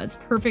pasta. It's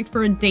perfect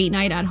for a date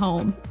night at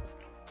home.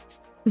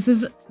 This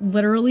is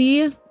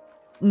literally,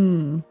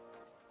 yum.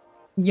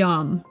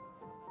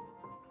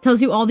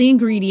 Tells you all the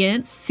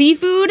ingredients.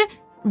 Seafood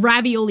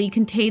ravioli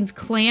contains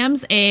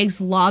clams, eggs,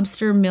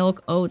 lobster,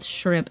 milk, oats,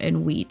 shrimp,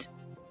 and wheat.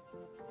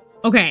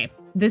 Okay.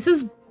 This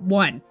is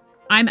 1.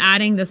 I'm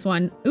adding this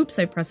one. Oops,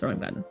 I pressed the wrong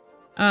button.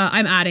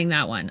 I'm adding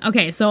that one.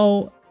 Okay,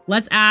 so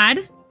let's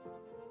add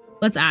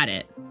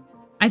it.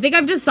 I think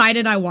I've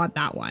decided I want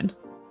that one.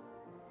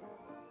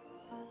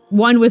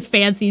 One with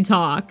fancy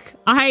talk.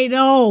 I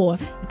know.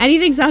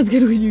 Anything sounds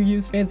good when you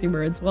use fancy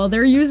words. Well,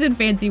 they're using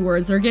fancy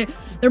words.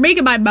 They're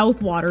making my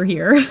mouth water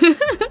here.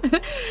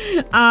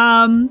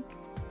 And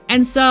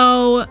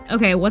so,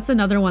 okay, what's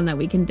another one that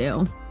we can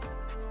do?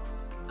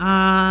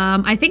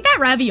 I think that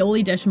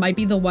ravioli dish might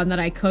be the one that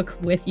I cook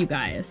with you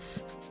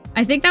guys.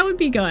 I think that would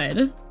be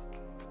good.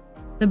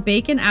 The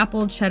bacon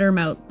apple cheddar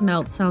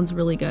melt sounds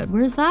really good.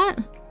 Where's that?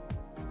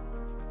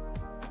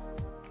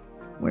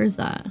 Where's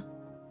that?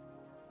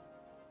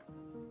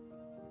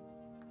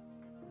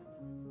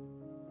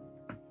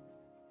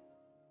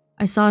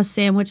 I saw a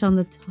sandwich on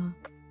the top.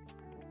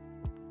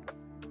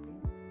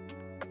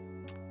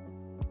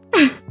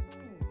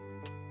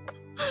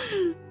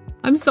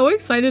 I'm so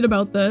excited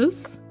about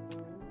this.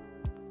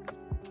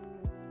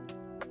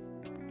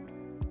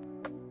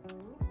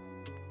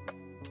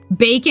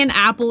 Bacon,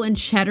 apple, and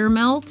cheddar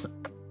melt.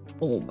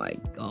 Oh my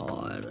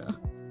god.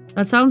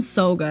 That sounds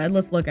so good.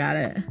 Let's look at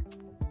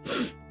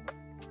it.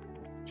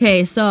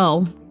 Okay,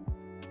 so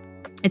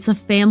it's a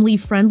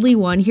family-friendly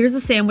one. Here's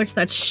a sandwich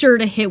that's sure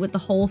to hit with the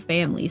whole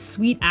family.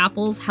 Sweet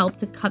apples help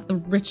to cut the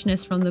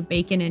richness from the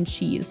bacon and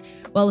cheese,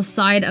 while a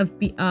side of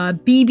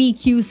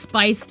BBQ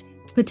spiced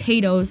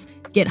potatoes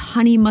get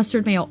honey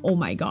mustard mayo. Oh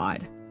my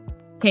god.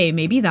 Okay,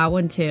 maybe that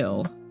one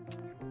too.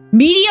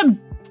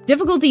 Medium.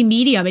 Difficulty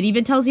medium. It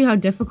even tells you how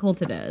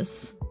difficult it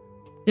is.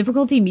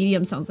 Difficulty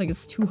medium sounds like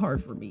it's too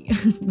hard for me.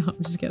 No,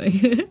 I'm just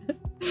kidding.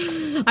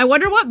 I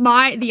wonder what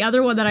the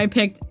other one that I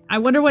picked, I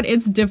wonder what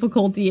its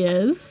difficulty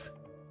is.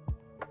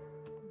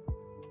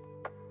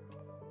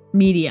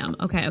 Medium.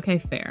 Okay,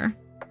 fair.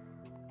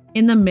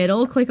 In the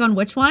middle, click on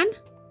which one?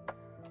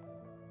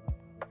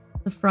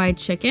 The fried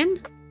chicken?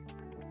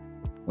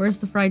 Where's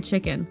the fried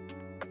chicken?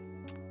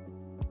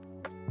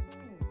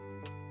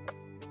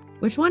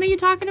 Which one are you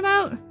talking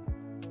about?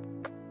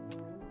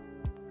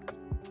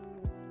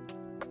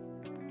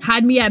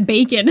 Had me at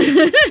bacon.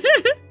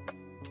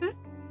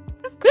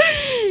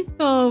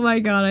 Oh my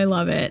god, I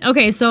love it.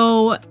 Okay,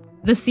 so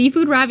the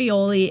seafood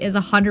ravioli is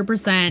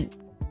 100%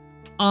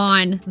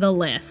 on the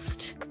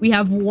list. We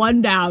have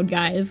 1 down,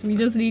 guys. We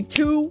just need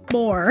 2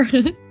 more.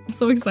 I'm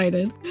so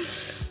excited.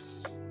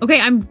 Okay,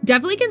 I'm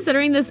definitely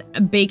considering this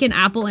bacon,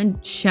 apple,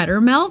 and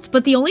cheddar melt,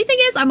 but the only thing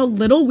is I'm a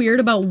little weird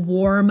about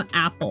warm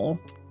apple.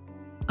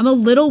 I'm a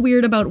little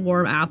weird about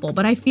warm apple,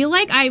 but I feel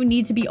like I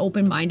need to be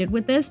open-minded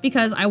with this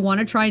because I want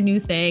to try new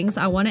things.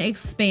 I want to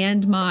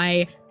expand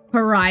my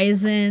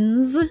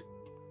horizons.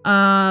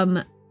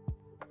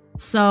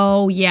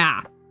 So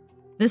yeah.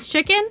 This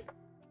chicken?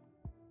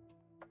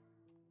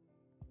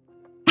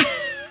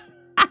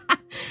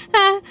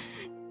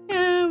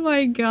 Oh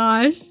my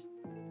gosh.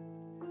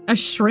 A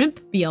shrimp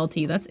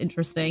BLT, that's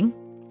interesting.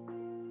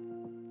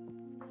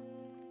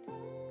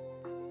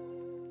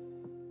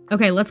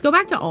 Okay, let's go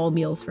back to all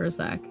meals for a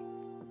sec.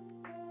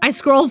 I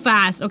scroll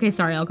fast. Okay,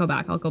 sorry, I'll go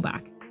back. I'll go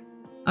back.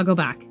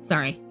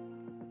 Sorry.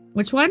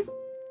 Which one?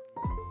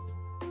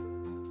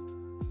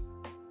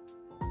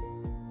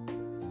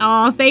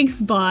 Oh,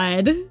 thanks,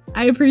 bud.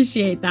 I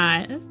appreciate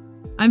that.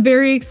 I'm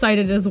very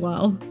excited as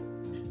well.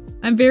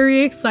 I'm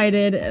very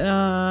excited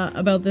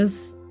about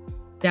this.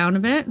 Down a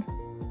bit.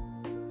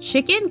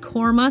 Chicken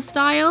korma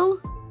style?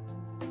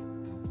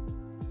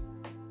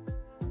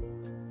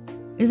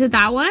 Is it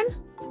that one?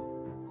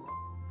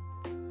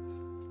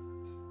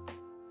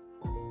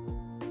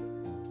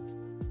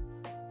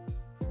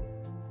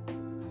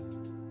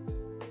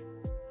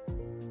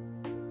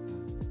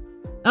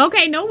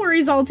 Okay, no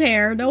worries,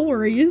 Altair. No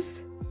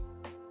worries.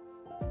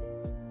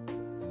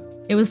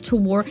 It was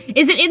toward...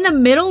 Is it in the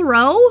middle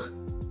row?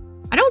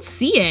 I don't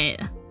see it.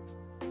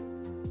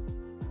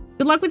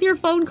 Good luck with your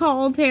phone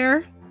call,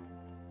 Altair.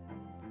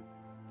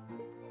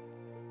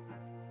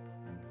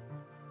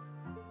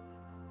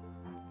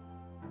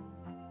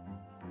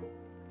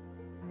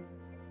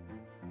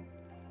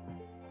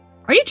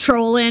 Are you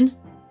trolling?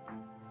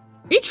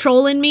 Are you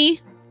trolling me?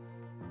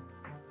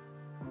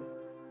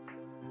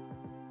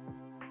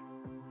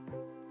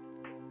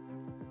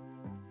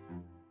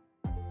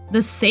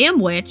 The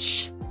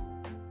sandwich?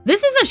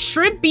 This is a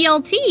shrimp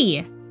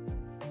BLT.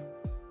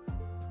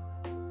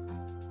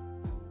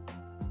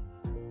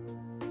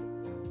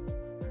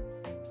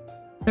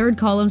 Third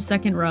column,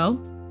 second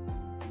row.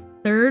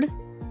 Third.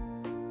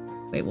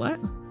 Wait, what?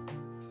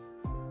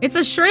 It's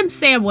a shrimp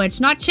sandwich,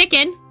 not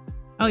chicken.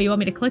 Oh, you want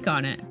me to click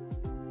on it?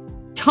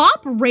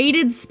 Top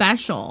rated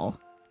special.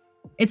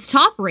 It's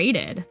top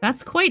rated.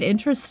 That's quite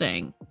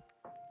interesting.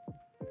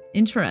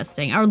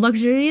 Interesting. Our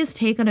luxurious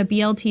take on a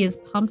BLT is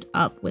pumped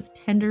up with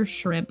tender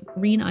shrimp,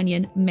 green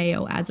onion,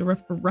 mayo, adds a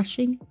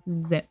refreshing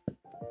zip.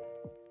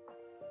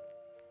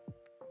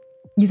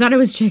 You thought it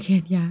was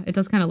chicken. Yeah, it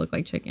does kind of look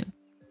like chicken.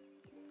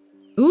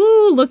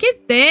 Ooh, look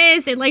at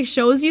this. It like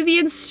shows you the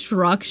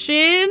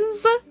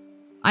instructions.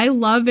 I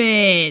love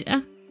it.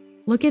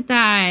 Look at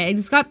that.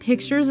 It's got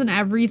pictures and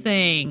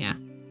everything.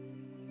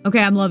 Okay,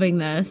 I'm loving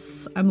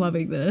this. I'm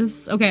loving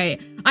this. Okay,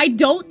 I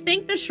don't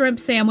think the shrimp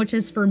sandwich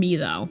is for me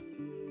though.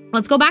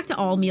 Let's go back to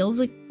all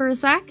meals for a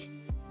sec.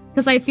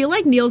 Because I feel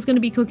like Neil's going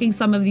to be cooking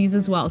some of these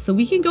as well. So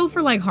we can go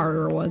for like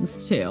harder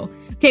ones too.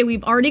 Okay,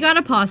 we've already got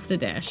a pasta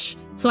dish.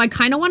 So I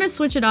kind of want to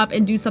switch it up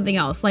and do something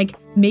else. Like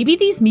maybe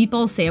these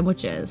meatball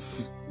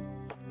sandwiches.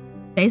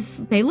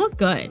 They look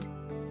good.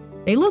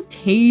 They look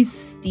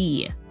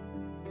tasty.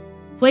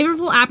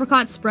 Flavorful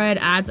apricot spread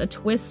adds a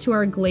twist to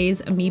our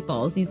glazed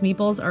meatballs. These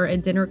meatballs are a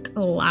dinner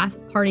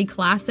party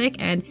classic,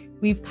 and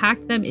we've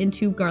packed them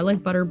into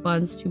garlic butter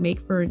buns to make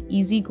for an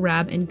easy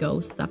grab and go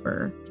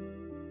supper.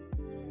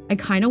 I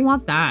kind of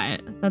want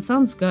that. That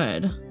sounds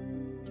good.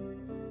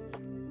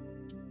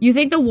 You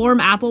think the warm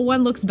apple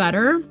one looks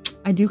better?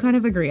 I do kind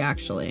of agree,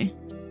 actually.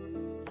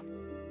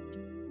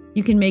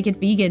 You can make it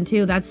vegan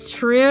too. That's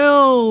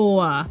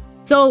true.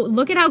 So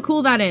look at how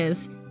cool that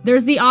is.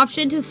 There's the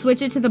option to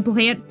switch it to the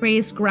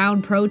plant-based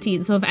ground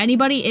protein. So if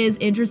anybody is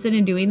interested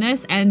in doing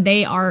this and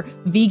they are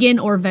vegan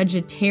or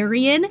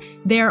vegetarian,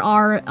 there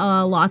are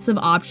lots of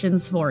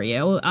options for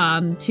you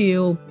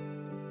to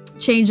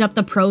change up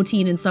the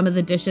protein in some of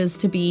the dishes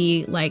to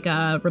be like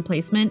a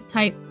replacement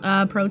type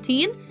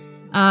protein.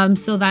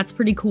 So that's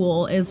pretty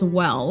cool as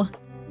well.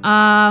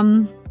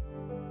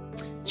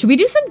 Should we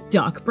do some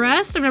duck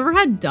breast? I've never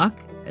had duck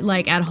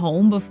like at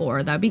home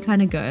before. That'd be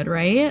kind of good,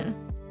 right?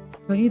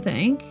 Don't you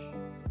think?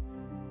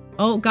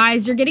 Oh,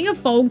 guys, you're getting a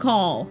phone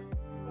call.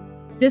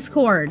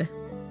 Discord.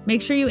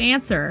 Make sure you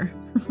answer.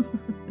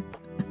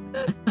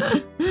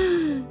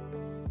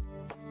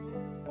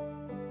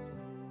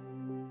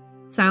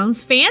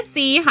 Sounds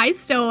fancy. Hi,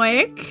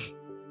 Stoic.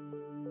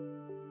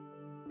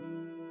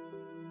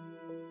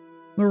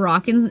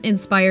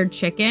 Moroccan-inspired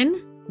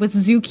chicken with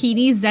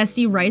zucchini,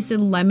 zesty rice,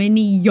 and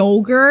lemony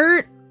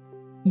yogurt.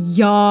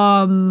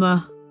 Yum.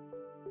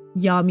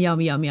 Yum,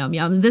 yum, yum, yum,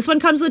 yum. This one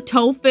comes with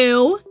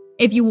tofu.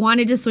 If you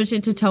wanted to switch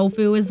it to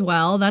tofu as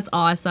well, that's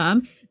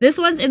awesome. This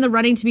one's in the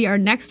running to be our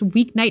next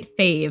weeknight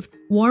fave.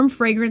 Warm,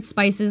 fragrant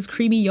spices,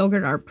 creamy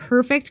yogurt are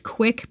perfect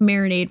quick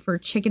marinade for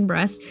chicken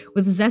breast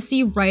with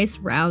zesty rice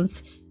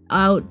rounds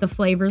out the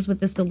flavors with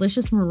this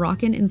delicious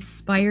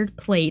Moroccan-inspired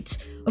plate.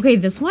 Okay,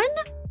 this one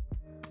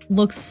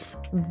looks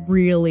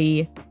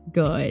really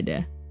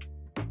good.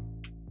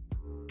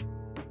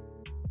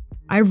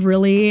 I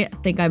really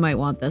think I might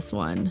want this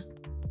one.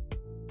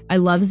 I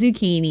love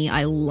zucchini.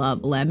 I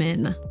love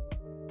lemon.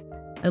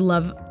 I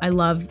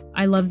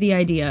love the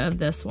idea of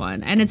this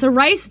one. And it's a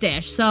rice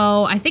dish,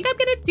 so I think I'm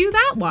gonna do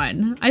that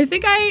one. I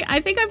think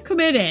I'm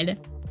committed.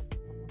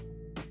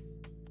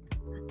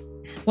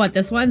 What,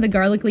 this one? The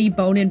garlicly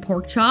bone-in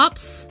pork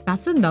chops?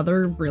 That's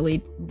another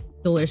really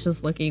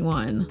delicious looking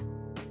one.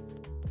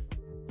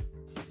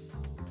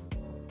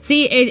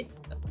 See, it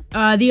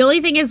the only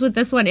thing is with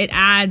this one, it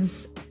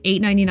adds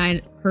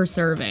 $8.99 per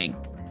serving.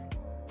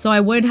 So I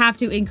would have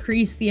to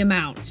increase the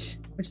amount,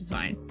 which is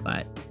fine,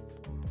 but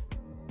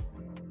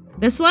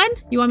this one?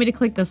 You want me to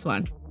click this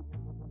one?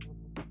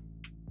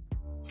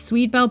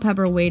 Sweet bell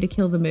pepper, way to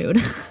kill the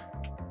mood.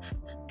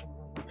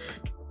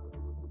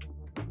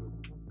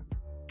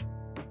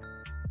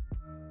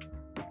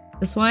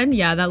 This one?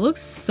 Yeah, that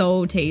looks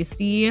so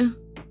tasty.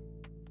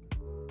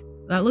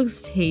 That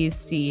looks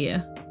tasty.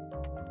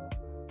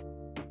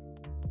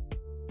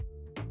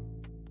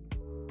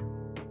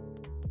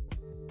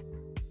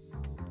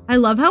 I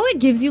love how it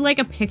gives you like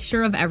a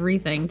picture of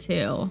everything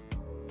too.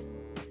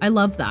 I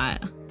love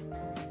that.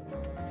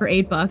 For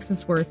 $8,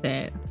 it's worth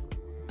it.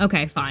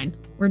 Okay, fine.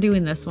 We're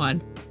doing this one.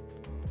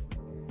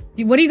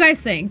 What do you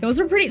guys think? Those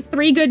are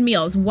three good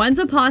meals. One's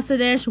a pasta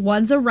dish,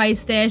 one's a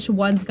rice dish,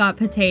 one's got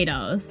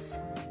potatoes.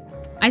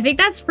 I think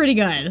that's pretty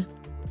good.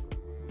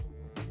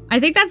 I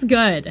think that's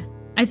good.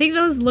 I think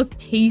those look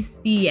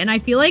tasty, and I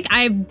feel like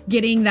I'm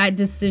getting that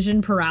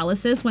decision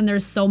paralysis when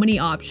there's so many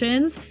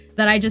options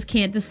that I just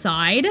can't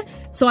decide.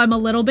 So I'm a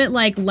little bit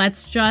like,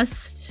 let's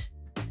just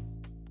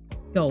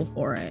go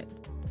for it.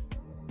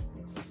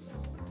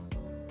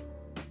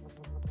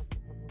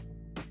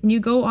 Can you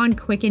go on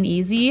quick and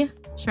easy?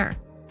 Sure.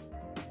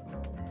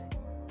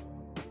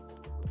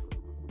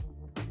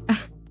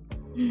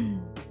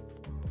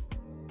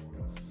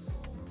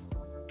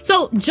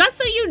 So just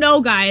so you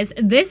know, guys,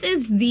 this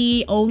is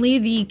only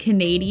the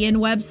Canadian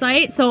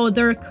website. So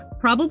there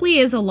probably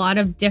is a lot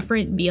of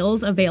different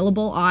meals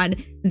available on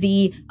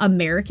the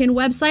American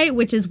website,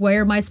 which is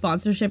where my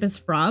sponsorship is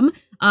from.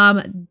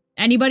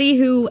 Anybody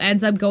who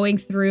ends up going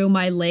through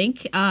my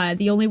link,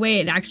 the only way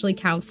it actually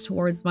counts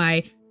towards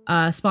my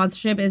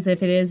sponsorship is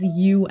if it is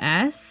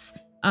US,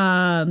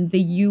 the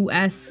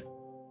US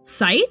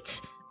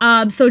site.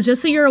 So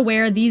just so you're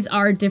aware, these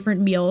are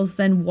different meals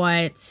than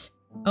what...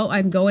 Oh,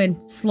 I'm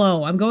going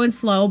slow. I'm going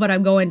slow, but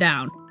I'm going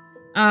down.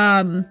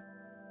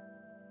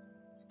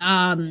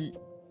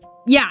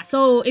 Yeah,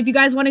 so if you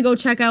guys want to go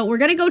check out, we're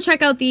going to go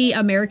check out the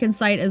American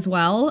site as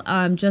well,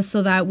 just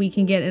so that we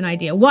can get an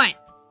idea. What?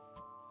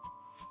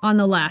 On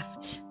the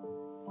left.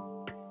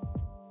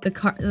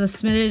 The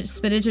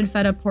spinach and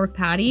feta pork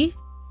patty.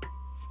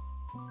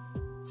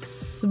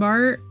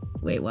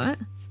 Wait, what?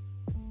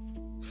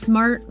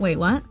 Wait,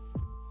 what?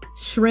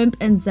 Shrimp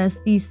and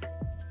zesty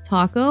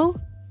taco?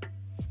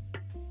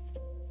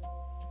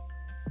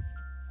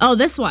 Oh,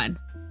 this one.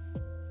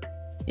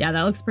 Yeah,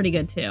 that looks pretty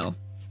good too.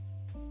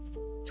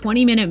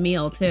 20-minute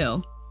meal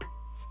too.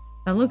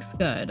 That looks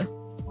good.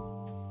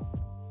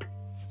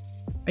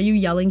 Are you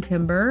yelling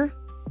timber?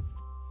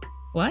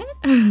 What?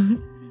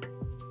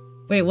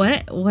 Wait,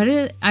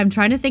 what? I'm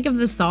trying to think of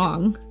the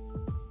song.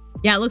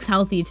 Yeah, it looks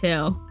healthy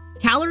too.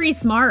 Calorie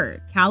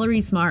smart.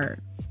 Calorie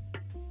smart.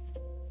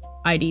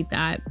 I'd eat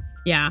that.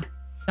 Yeah,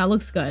 that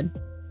looks good.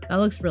 That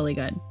looks really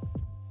good.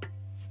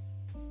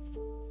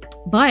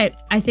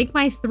 But I think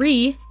my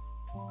 3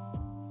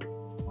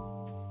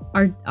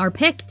 are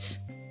picked.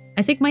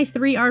 I think my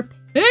 3 are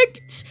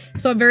picked.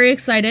 So I'm very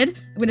excited.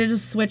 I'm going to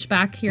just switch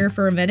back here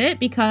for a minute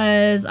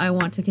because I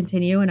want to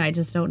continue and I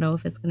just don't know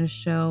if it's going to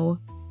show.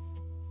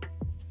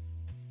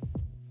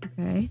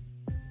 Okay.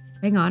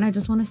 Hang on. I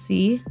just want to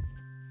see.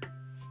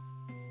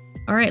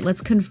 All right.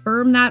 Let's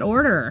confirm that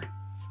order.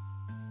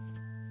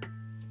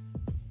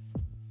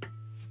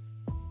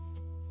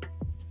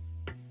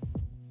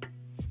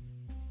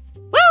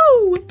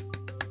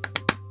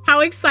 How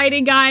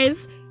exciting,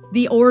 guys.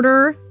 The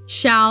order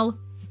shall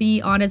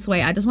be on its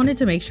way. I just wanted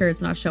to make sure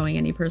it's not showing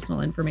any personal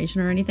information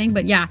or anything,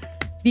 but yeah,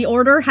 the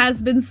order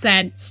has been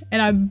sent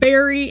and I'm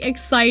very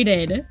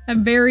excited.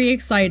 I'm very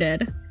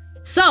excited.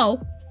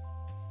 So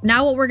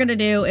now what we're going to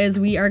do is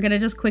we are going to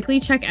just quickly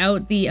check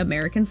out the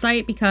American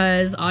site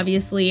because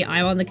obviously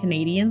I'm on the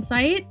Canadian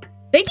site.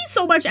 Thank you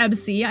so much,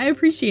 MC. I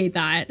appreciate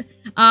that.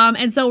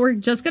 And so we're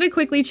just going to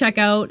quickly check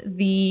out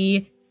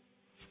the...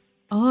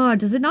 Oh,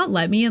 does it not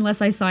let me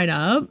unless I sign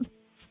up?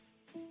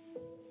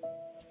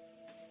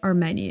 Our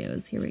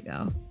menus. Here we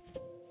go.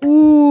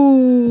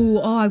 Ooh.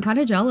 Oh, I'm kind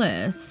of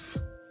jealous.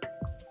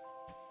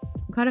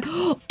 I'm kind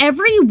of...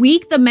 Every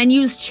week the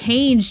menus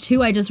change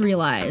too, I just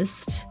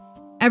realized.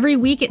 Every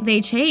week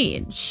they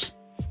change.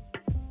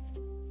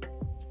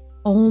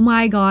 Oh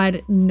my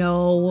god.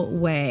 No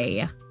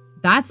way.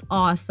 That's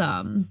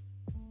awesome.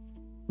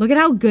 Look at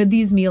how good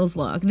these meals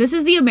look. This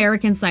is the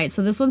American site,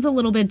 so this one's a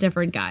little bit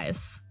different,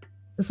 guys.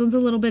 This one's a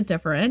little bit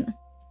different.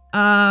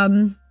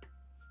 So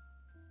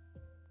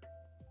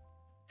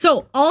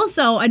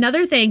also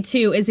another thing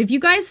too is if you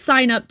guys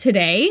sign up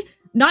today,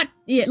 not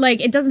like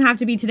it doesn't have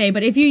to be today,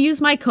 but if you use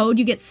my code,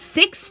 you get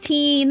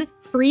 16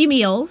 free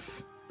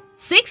meals.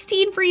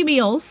 16 free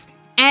meals,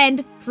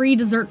 and free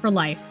dessert for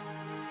life.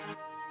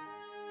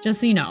 Just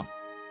so you know.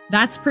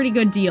 That's a pretty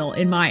good deal,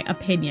 in my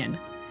opinion.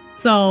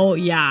 So,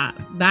 yeah,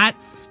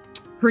 that's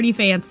pretty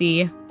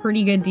fancy.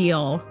 Pretty good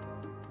deal.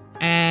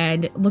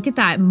 And look at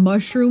that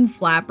mushroom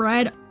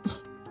flatbread.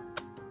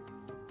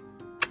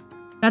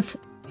 That's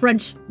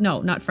French.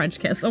 No, not French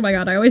kiss. Oh my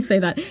god, I always say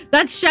that.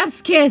 That's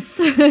chef's kiss.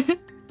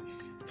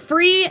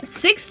 Free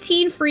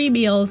 16 free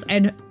meals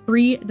and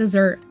free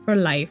dessert for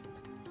life.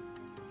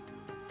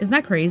 Isn't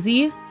that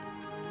crazy?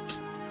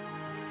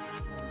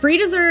 Free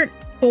dessert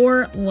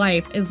for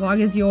life as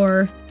long as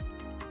you're...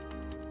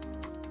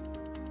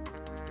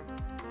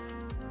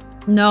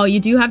 No, you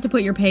do have to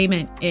put your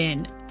payment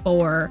in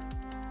for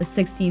the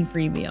 16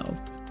 free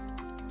meals.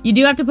 You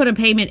do have to put a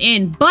payment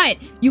in, but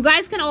you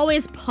guys can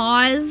always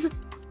pause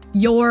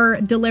your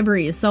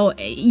deliveries. So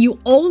you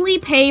only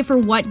pay for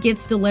what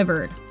gets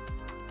delivered.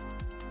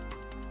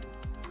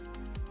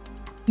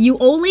 You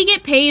only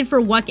get paid for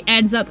what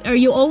ends up, or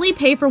you only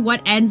pay for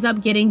what ends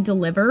up getting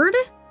delivered.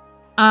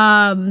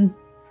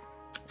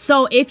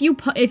 So if you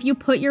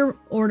put your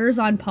orders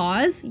on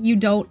pause, you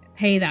don't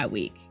pay that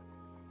week.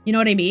 You know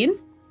what I mean?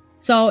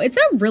 So it's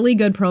a really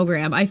good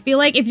program. I feel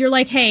like if you're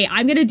like, hey,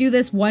 I'm gonna do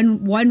this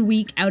one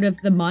week out of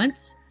the month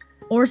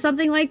or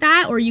something like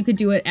that, or you could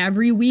do it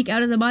every week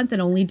out of the month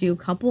and only do a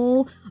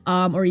couple,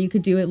 or you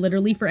could do it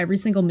literally for every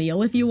single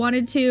meal if you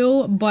wanted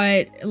to.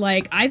 But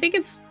like, I think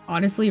it's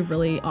honestly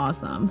really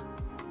awesome.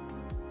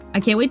 I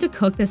can't wait to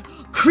cook this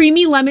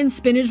creamy lemon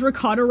spinach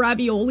ricotta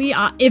ravioli.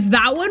 If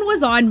that one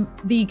was on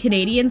the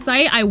Canadian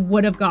site, I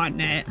would have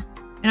gotten it.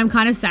 And I'm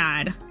kind of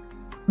sad.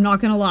 I'm not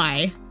gonna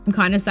lie. I'm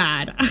kind of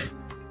sad.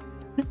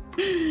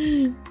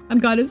 I'm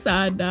kind of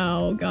sad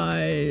now,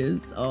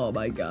 guys. Oh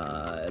my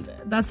god.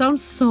 That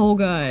sounds so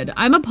good.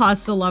 I'm a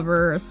pasta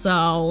lover,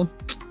 so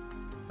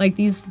like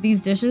these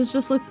dishes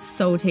just look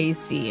so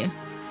tasty.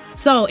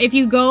 So if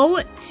you go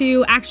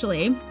to,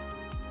 actually,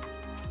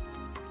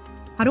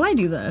 how do I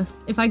do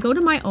this? If I go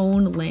to my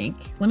own link,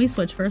 let me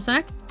switch for a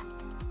sec.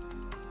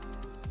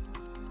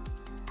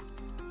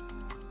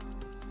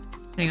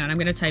 Hang on, I'm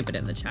gonna type it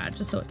in the chat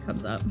just so it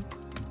comes up.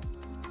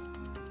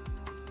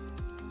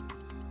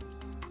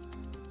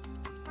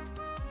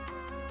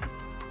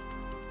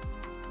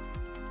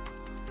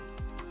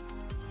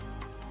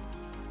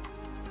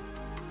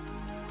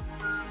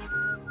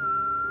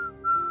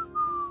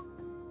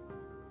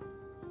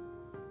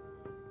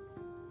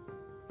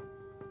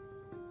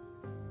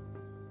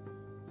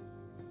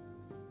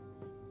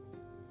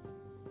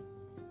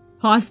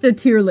 Pasta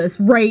tier list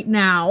right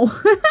now.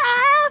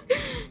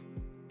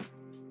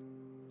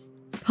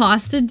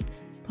 Pasta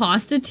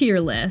tier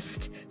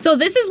list. So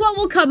this is what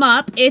will come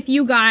up if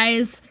you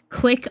guys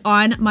click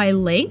on my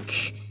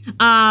link.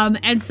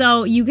 And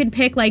so you can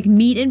pick like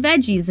meat and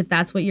veggies if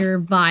that's what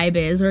your vibe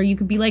is, or you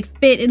could be like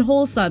fit and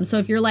wholesome. So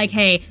if you're like,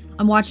 hey,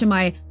 I'm watching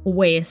my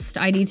waist,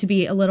 I need to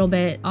be a little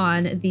bit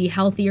on the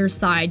healthier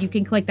side, you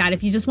can click that.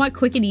 If you just want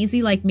quick and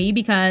easy like me,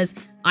 because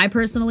I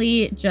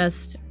personally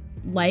just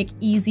like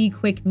easy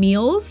quick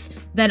meals,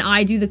 then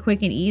I do the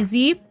quick and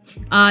easy.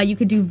 You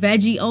could do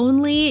veggie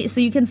only,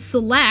 so you can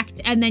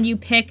select and then you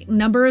pick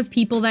number of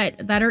people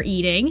that are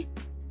eating,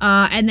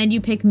 and then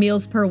you pick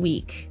meals per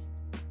week,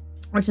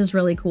 which is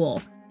really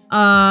cool.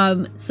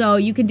 So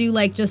you can do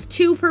like just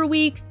 2 per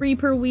week, 3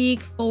 per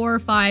week, 4,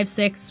 5,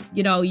 6,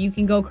 you know, you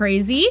can go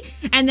crazy.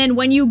 And then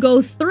when you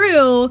go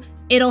through,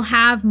 it'll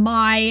have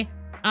my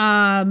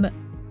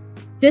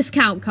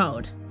discount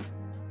code.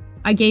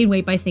 I gain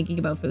weight by thinking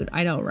about food.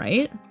 I know,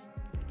 right?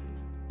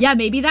 Yeah,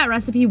 maybe that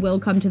recipe will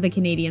come to the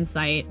Canadian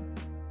site.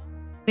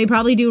 They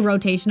probably do a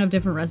rotation of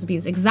different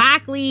recipes.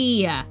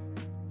 Exactly!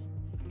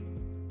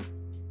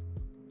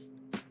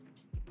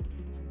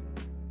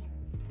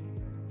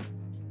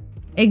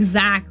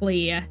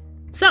 Exactly.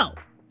 So,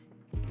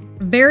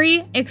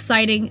 very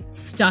exciting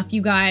stuff,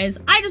 you guys.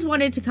 I just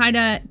wanted to kind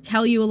of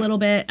tell you a little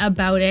bit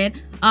about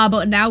it.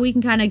 But now we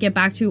can kind of get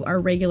back to our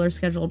regular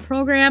scheduled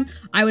program.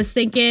 I was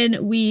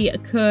thinking we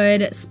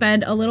could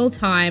spend a little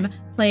time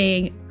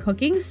playing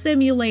Cooking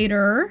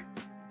Simulator.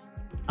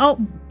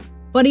 Oh,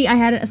 buddy, I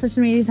had such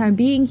an amazing time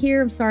being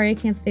here. I'm sorry I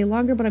can't stay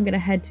longer, but I'm gonna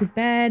head to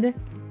bed.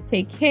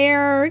 Take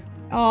care.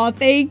 Oh,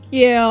 thank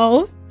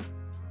you.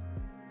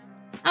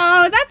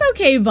 Oh, that's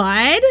okay,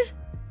 bud.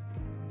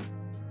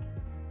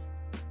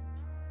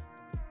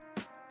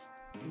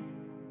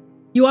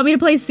 You want me to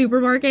play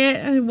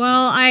Supermarket?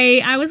 Well,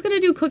 I was gonna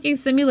do Cooking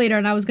Simulator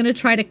and I was gonna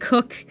try to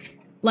cook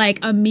like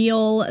a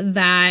meal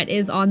that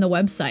is on the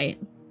website.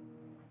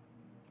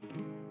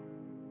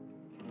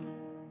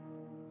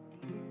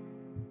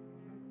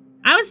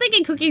 I was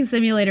thinking Cooking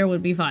Simulator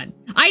would be fun.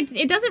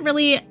 It doesn't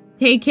really...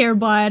 Take care,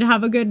 bud.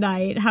 Have a good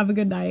night. Have a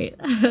good night.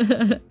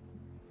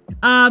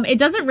 It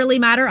doesn't really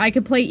matter. I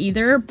could play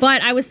either,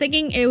 but I was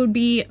thinking it would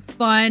be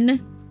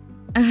fun.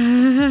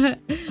 I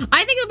think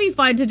it would be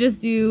fun to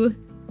just do...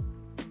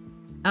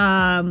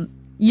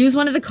 use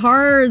one of the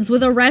cards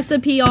with a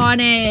recipe on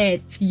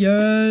it.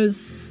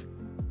 Yes.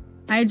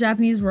 I had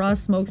Japanese raw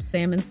smoked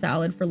salmon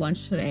salad for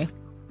lunch today.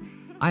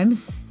 I'm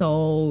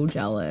so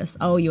jealous.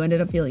 Oh, you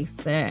ended up feeling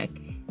sick.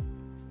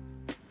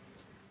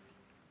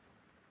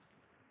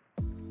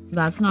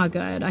 That's not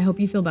good. I hope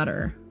you feel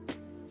better.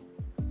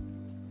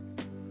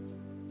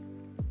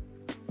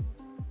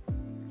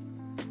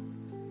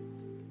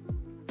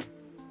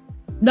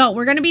 No,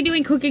 we're gonna be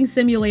doing Cooking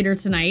Simulator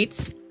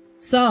tonight.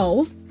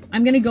 So,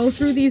 I'm gonna go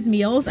through these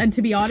meals, and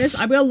to be honest,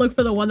 I'm gonna look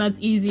for the one that's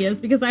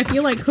easiest because I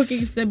feel like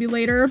Cooking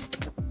Simulator...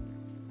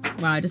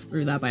 Wow, I just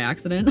threw that by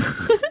accident.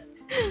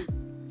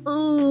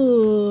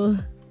 Ooh.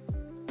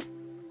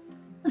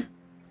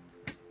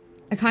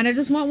 I kind of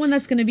just want one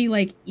that's gonna be,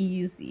 like,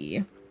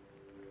 easy.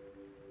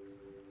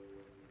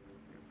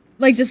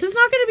 Like, this is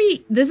not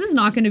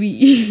gonna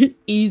be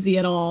easy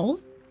at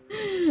all.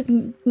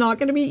 Not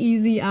gonna be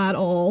easy at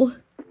all.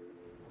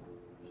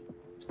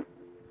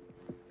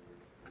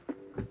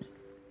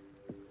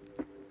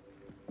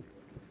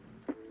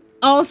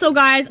 Also,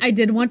 guys, I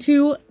did want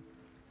to,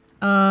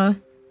 I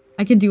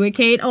can do it,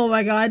 Kate. Oh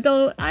my god,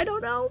 I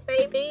don't know,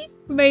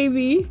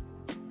 maybe.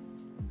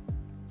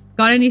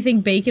 Got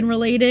anything bacon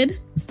related?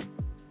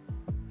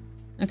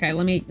 Okay,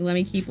 let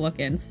me keep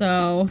looking.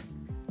 So,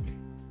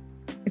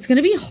 it's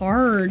gonna be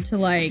hard to,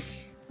 like,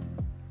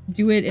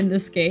 do it in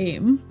this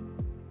game.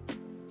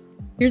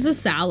 Here's a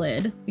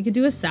salad. We could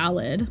do a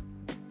salad.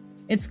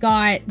 It's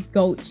got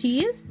goat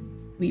cheese,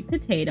 sweet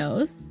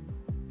potatoes,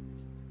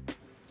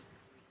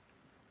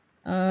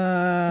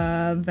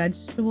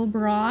 vegetable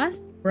broth,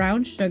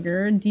 brown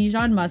sugar,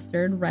 Dijon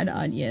mustard, red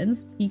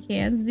onions,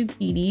 pecans,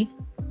 zucchini,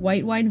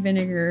 white wine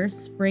vinegar,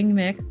 spring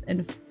mix,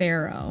 and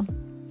farro.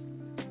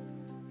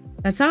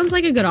 That sounds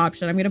like a good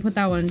option. I'm gonna put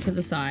that one to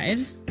the side.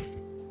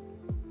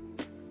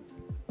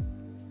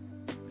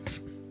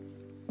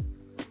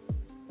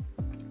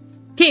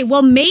 Okay,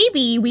 well,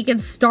 maybe we can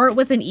start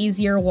with an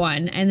easier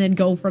one and then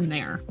go from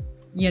there,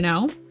 you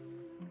know?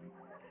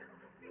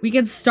 We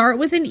can start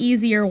with an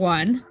easier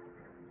one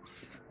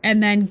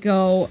and then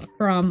go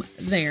from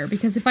there.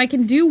 Because if I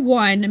can do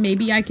one,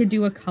 maybe I could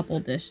do a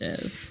couple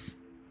dishes.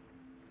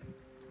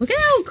 Look at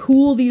how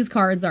cool these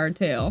cards are,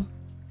 too.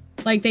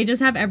 Like, they just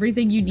have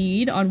everything you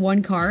need on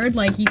one card.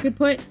 Like, you could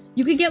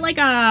get, like,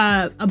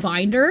 a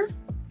binder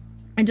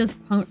and just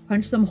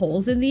punch some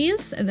holes in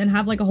these and then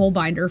have, like, a whole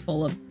binder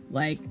full of,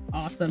 like,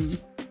 awesome,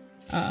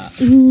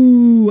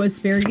 ooh,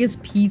 asparagus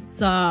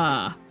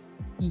pizza.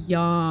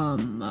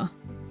 Yum.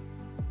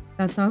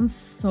 That sounds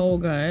so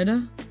good.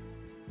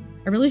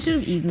 I really should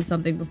have eaten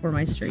something before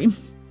my stream.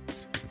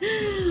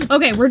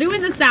 Okay, we're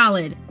doing the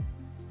salad.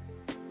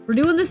 We're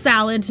doing the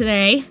salad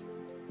today.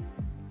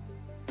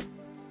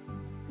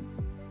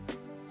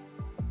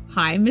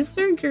 Hi,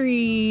 Mr.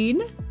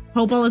 Green.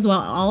 Hope all is well.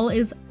 All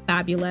is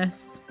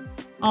fabulous.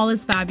 All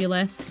is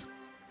fabulous.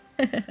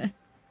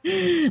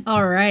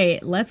 All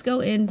right, let's go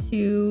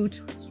into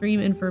stream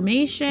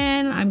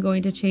information. I'm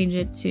going to change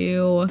it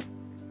to...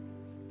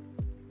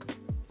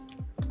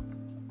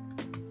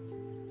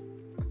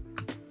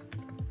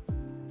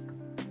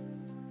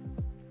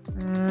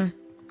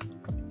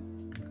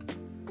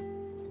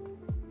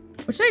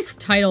 what should I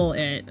title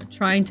it?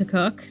 Trying to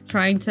cook?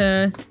 Trying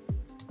to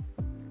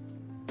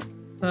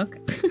cook?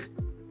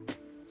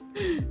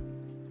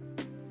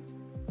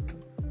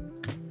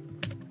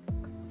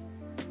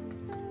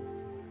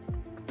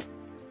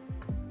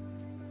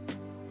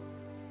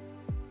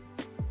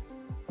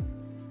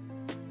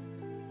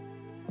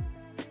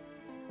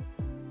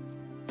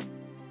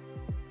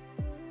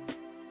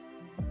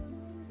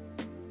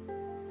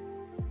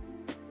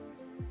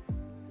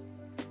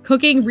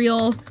 Cooking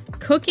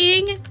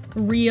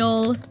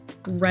real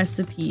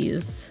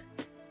recipes.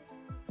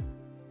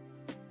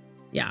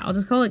 Yeah, I'll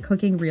just call it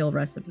cooking real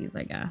recipes,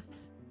 I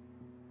guess.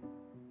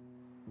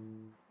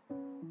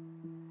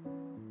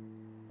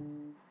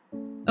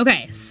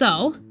 Okay,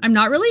 so I'm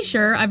not really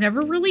sure. I've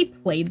never really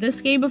played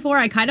this game before.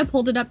 I kind of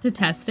pulled it up to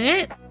test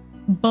it,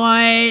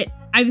 but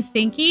I'm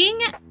thinking,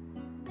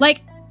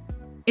 like,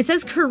 it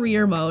says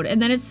career mode,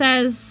 and then it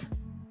says,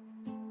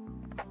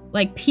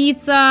 like,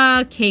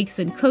 pizza, cakes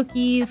and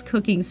cookies,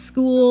 cooking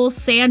school,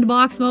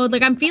 sandbox mode.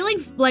 Like, I'm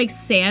feeling like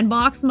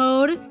sandbox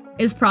mode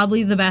is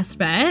probably the best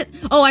bet.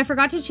 Oh, I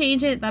forgot to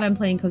change it that I'm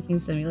playing Cooking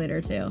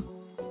Simulator too.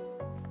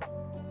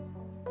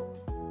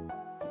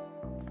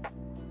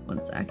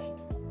 One sec.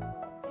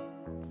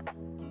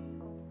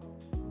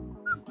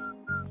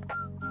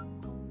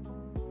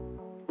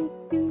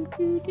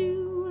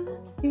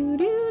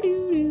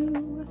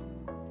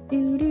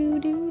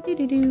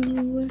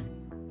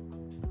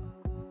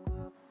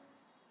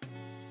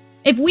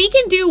 If we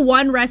can do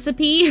one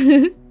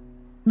recipe,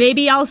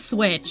 maybe I'll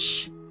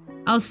switch.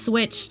 I'll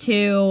switch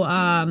to,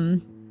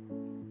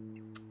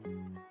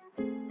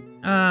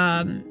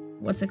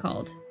 what's it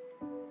called?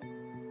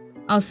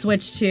 I'll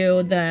switch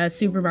to the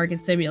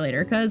supermarket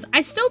simulator because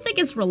I still think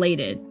it's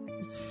related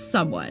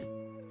somewhat.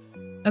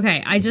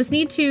 Okay, I just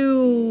need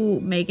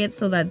to make it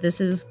so that this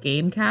is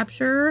game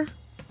capture.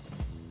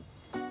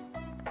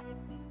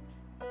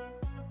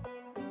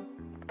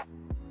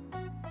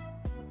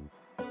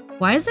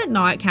 Why is it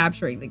not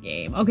capturing the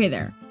game? Okay,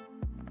 there.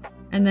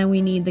 And then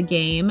we need the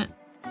game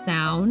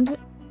sound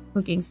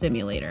Cooking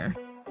simulator.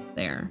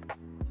 There.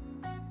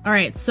 All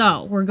right,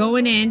 so we're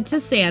going into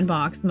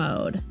sandbox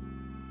mode.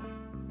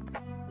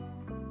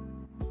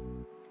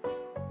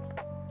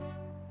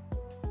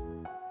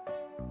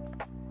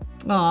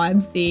 Oh,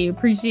 MC,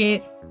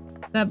 appreciate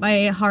that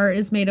my heart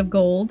is made of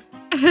gold.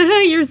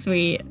 You're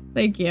sweet.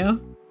 Thank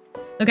you.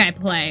 Okay,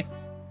 play.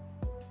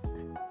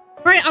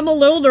 All right, I'm a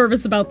little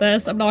nervous about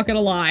this. I'm not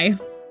gonna lie.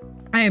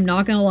 I am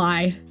not gonna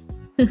lie.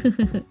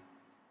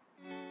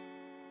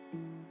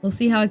 We'll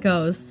see how it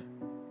goes.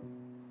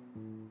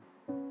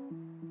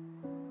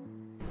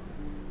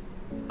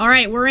 All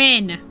right, we're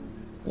in.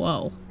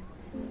 Whoa.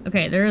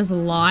 Okay, there is a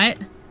lot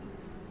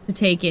to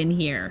take in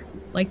here.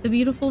 Like the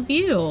beautiful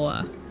view.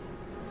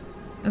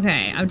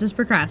 Okay, I'm just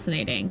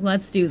procrastinating.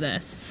 Let's do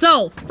this.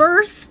 So,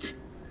 first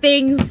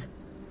things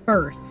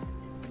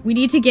first. We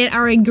need to get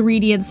our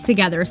ingredients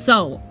together.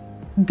 So,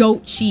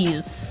 goat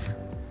cheese.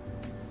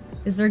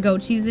 Is there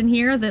goat cheese in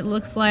here that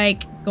looks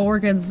like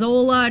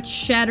gorgonzola,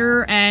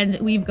 cheddar, and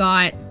we've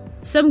got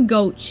some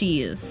goat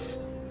cheese.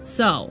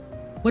 So,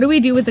 what do we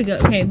do with the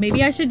goat? Okay,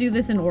 maybe I should do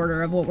this in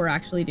order of what we're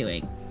actually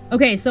doing.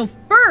 Okay, so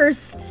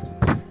first,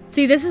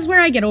 see, this is where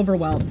I get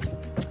overwhelmed.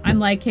 I'm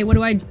like, okay, what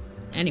do I...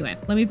 Anyway,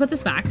 let me put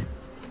this back.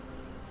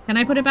 Can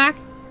I put it back?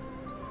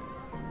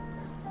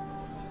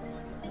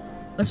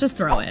 Let's just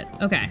throw it.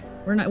 Okay,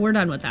 we're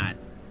done with that.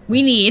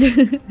 We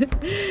need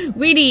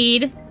we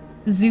need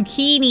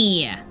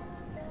zucchini.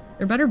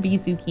 There better be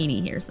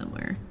zucchini here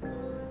somewhere.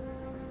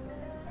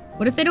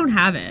 What if they don't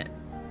have it?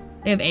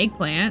 They have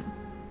eggplant.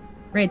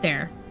 Right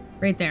there.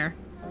 Right there.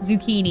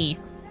 Zucchini.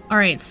 All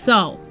right,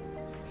 so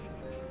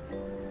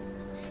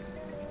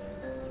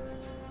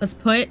let's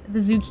put the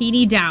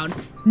zucchini down.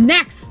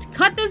 Next,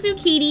 cut the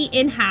zucchini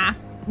in half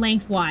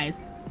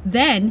lengthwise.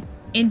 Then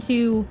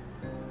into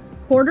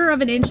 1/4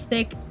 of an inch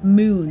thick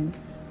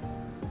moons.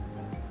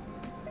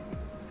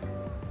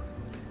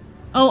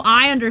 Oh,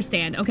 I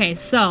understand. Okay,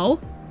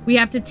 so we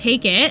have to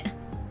take it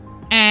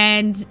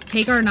and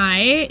take our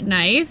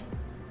knife.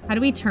 How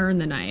do we turn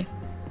the knife?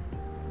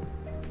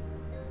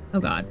 Oh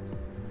god.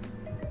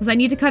 Because I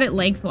need to cut it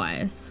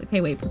lengthwise. Okay,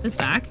 wait, put this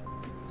back.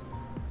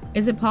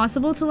 Is it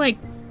possible to like...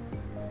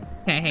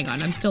 Okay, hang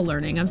on. I'm still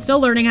learning. I'm still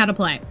learning how to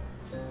play.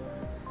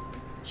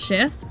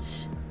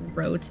 Shift,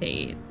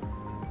 rotate.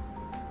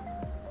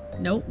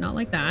 Nope, not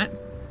like that.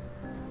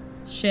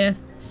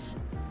 Shift,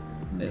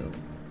 move.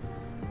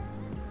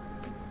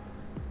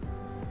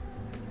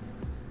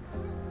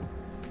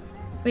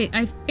 Wait,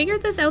 I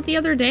figured this out the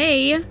other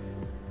day.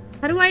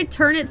 How do I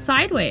turn it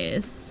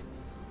sideways?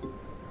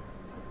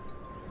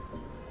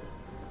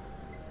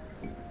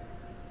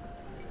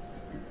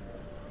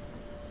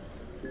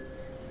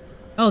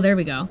 Oh, there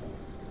we go.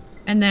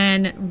 And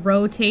then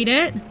rotate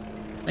it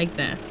like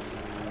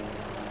this.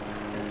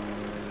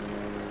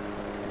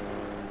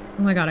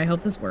 Oh my god, I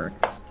hope this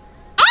works.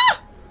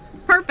 Ah!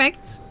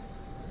 Perfect!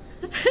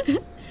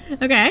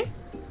 Okay.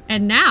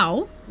 And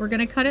now, we're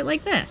gonna cut it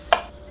like this.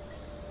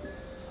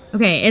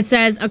 Okay, it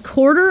says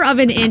 1/4 of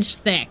an inch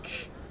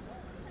thick.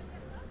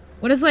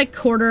 What does like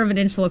 1/4 of an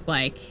inch look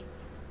like?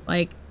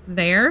 Like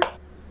there?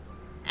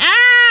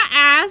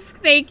 Ah!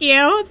 Ask! Thank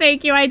you.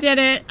 Thank you, I did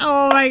it.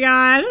 Oh my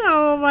god.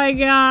 Oh my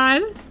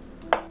god.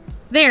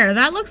 There,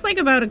 that looks like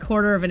about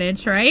 1/4 of an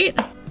inch, right?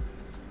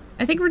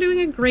 I think we're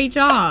doing a great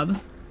job.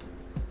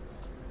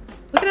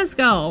 Look at us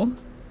go.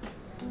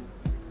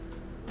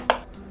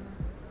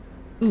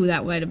 Ooh,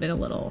 that might have been a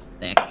little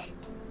thick.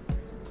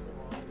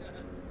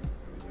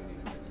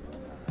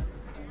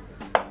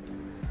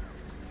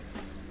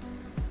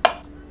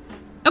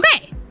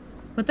 Okay.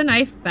 Put the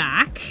knife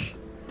back.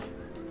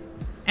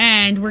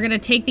 And we're gonna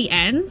take the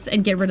ends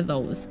and get rid of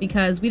those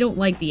because we don't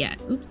like the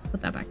end. Oops,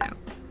 put that back down.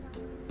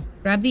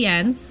 Grab the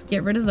ends,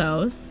 get rid of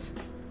those.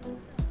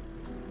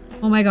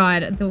 Oh my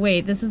god,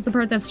 wait, this is the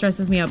part that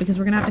stresses me out because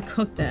we're gonna have to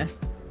cook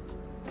this.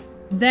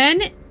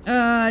 Then,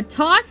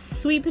 toss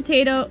sweet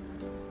potatoes,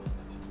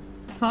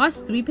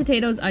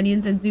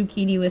 onions, and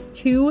zucchini with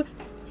 2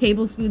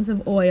 tablespoons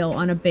of oil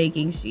on a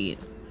baking sheet.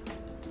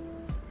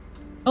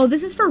 Oh,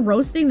 this is for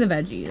roasting the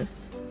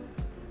veggies.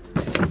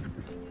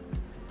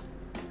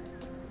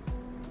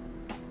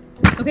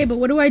 Okay, but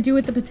what do I do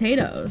with the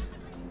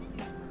potatoes?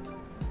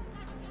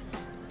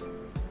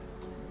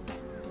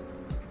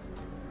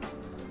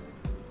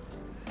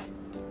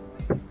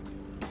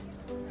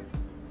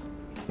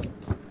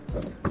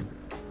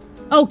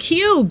 Oh,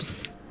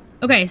 cubes!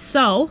 Okay,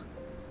 so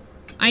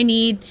I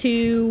need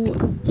to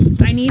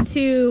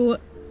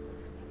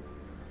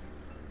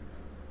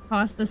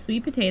toss the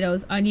sweet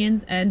potatoes,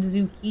 onions, and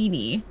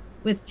zucchini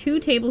with 2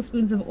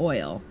 tablespoons of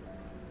oil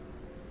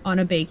on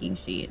a baking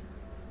sheet.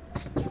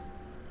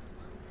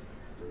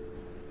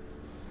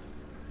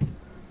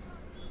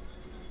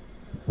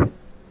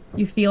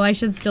 You feel I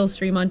should still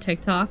stream on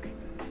TikTok?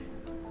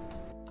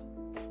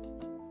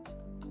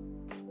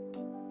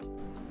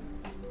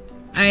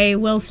 I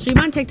will stream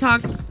on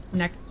TikTok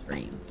next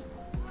stream.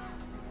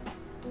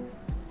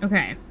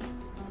 Okay.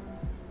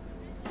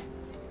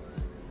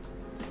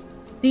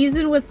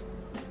 Season with...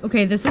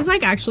 Okay, this is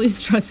like actually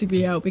stressing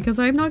me out because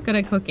I'm not good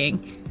at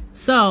cooking.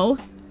 So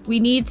we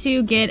need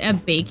to get a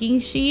baking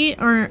sheet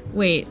or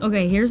wait.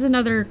 Okay, here's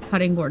another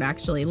cutting board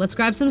actually. Let's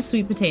grab some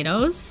sweet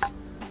potatoes.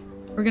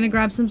 We're gonna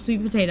grab some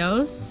sweet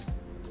potatoes.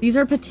 These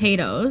are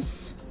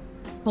potatoes.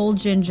 Whole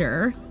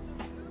ginger.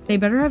 They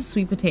better have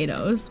sweet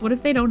potatoes. What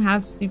if they don't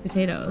have sweet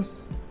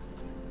potatoes?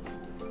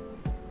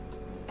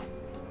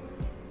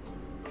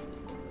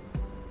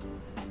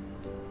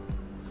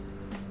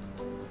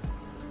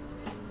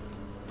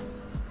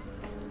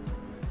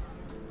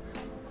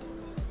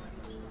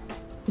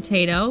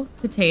 Potato,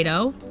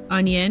 potato,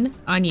 onion,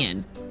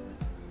 onion.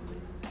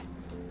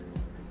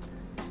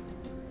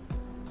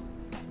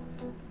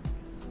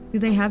 Do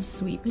they have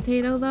sweet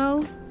potato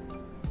though?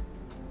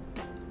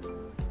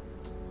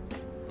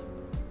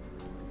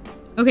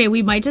 Okay,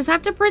 we might just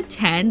have to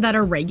pretend that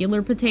a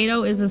regular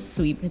potato is a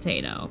sweet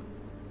potato.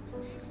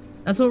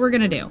 That's what we're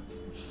gonna do.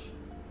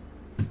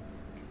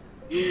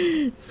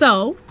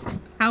 So,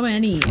 how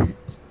many?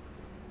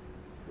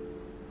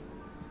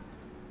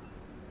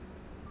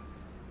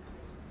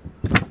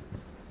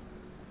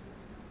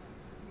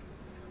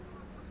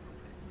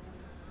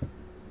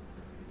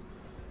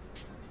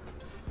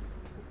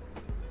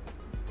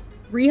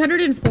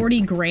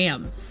 $340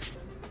 grams.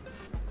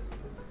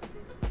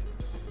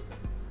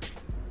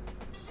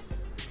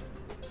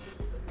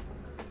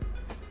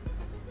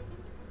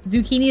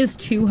 Zucchini is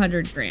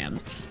 200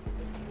 grams.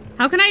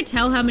 How can I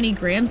tell how many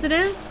grams it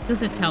is?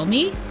 Does it tell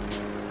me?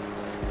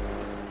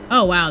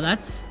 Oh, wow,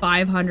 that's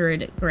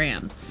 500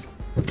 grams.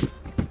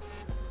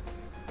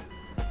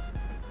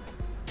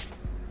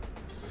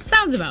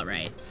 Sounds about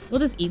right. We'll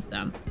just eat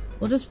some.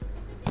 We'll just...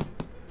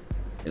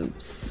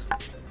 Oops. I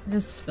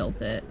just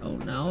spilt it. Oh,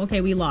 no.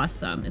 Okay, we lost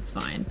some. It's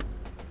fine.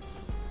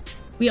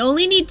 We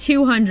only need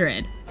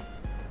 200.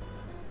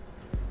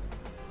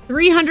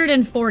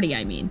 340,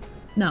 I mean.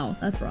 No,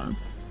 that's wrong.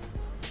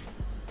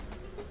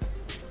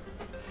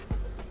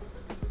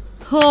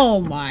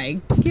 Oh my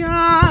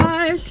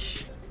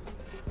gosh.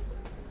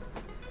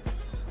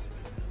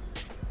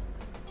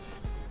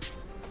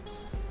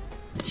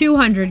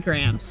 $200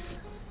 grams.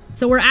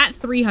 So we're at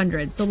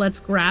 300. So let's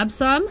grab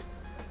some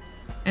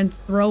and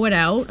throw it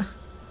out.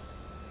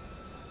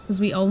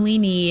 Because we only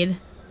need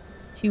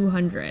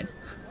 200.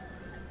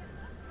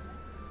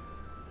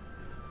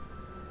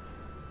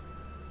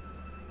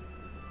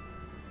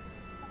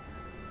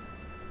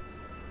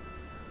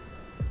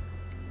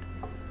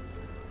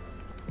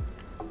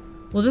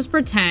 We'll just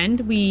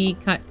pretend we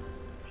cut...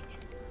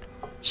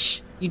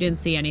 Shh! You didn't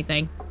see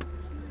anything.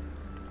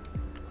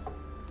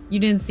 You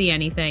didn't see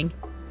anything.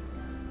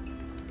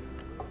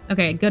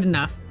 Okay, good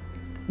enough.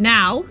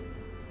 Now,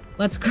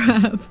 let's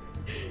grab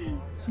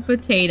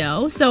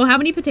potato. So how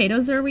many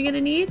potatoes are we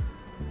gonna need?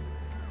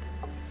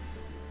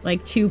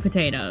 Like 2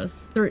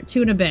 potatoes.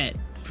 2 and a bit.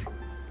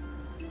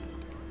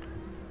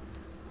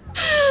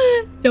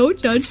 Don't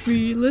judge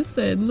me.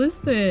 Listen,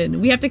 listen.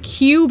 We have to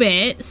cube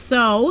it,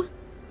 so...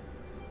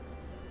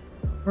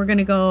 We're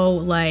gonna go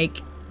like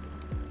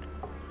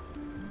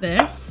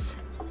this.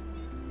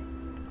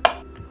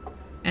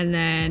 And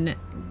then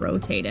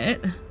rotate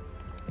it.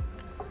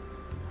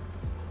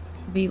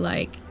 Be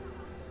like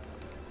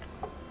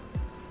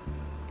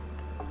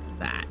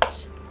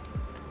that.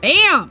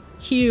 Bam!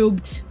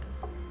 Cubed.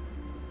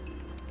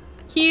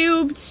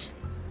 Cubed.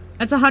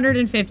 That's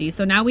 150.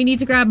 So now we need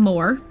to grab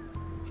more.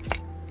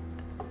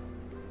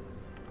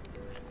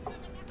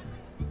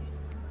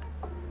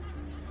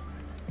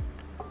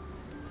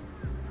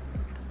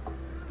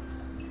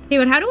 Okay,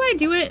 but how do I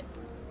do it?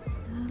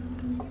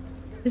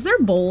 Is there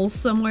bowls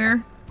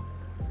somewhere?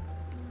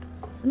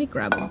 Let me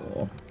grab a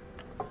bowl.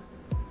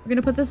 We're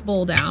gonna put this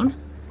bowl down.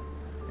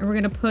 And we're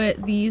gonna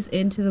put these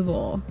into the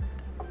bowl.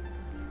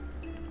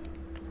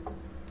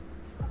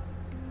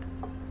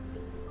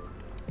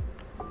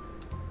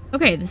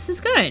 Okay, this is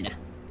good.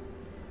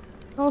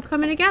 All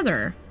coming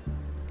together.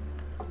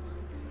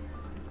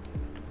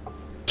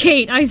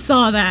 Kate, I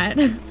saw that.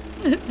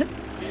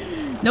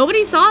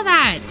 Nobody saw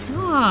that.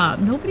 Stop.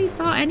 Nobody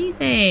saw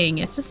anything.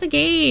 It's just a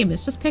game.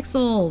 It's just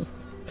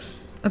pixels.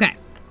 Okay.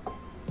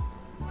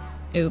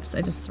 Oops,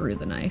 I just threw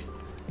the knife.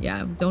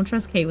 Yeah, don't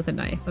trust Kate with a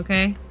knife,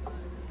 okay?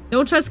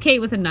 Don't trust Kate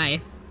with a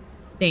knife.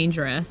 It's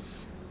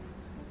dangerous.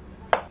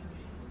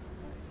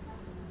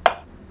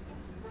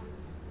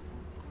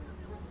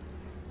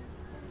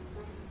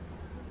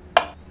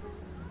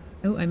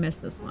 Oh, I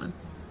missed this one.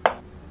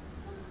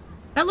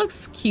 That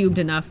looks cubed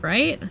enough,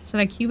 right? Should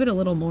I cube it a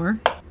little more?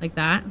 Like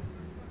that?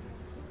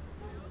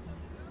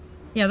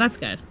 Yeah, that's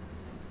good.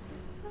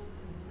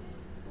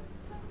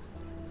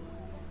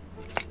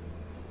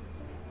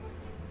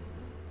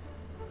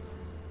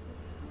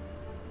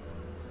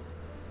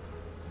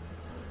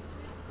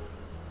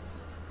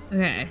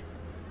 Okay.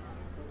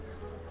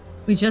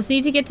 We just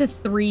need to get to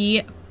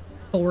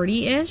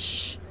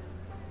 340-ish.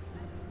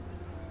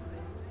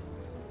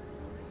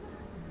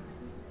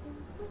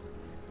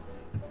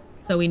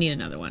 So we need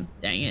another one.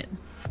 Dang it.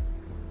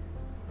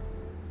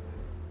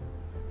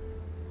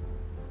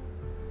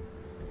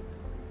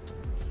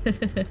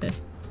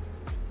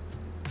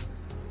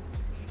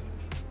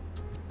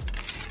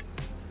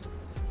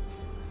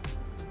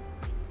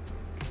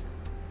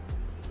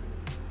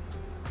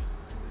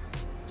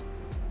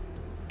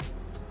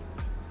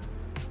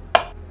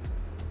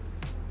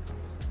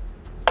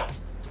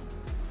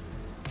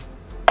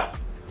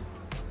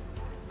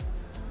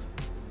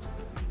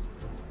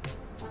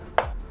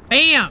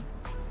 Bam!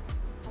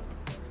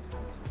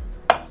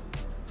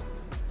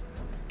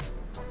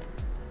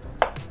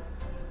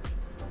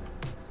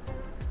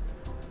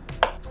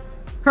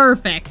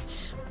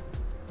 Perfect.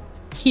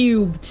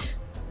 Cubed.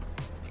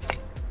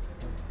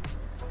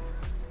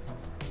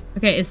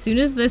 Okay, as soon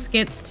as this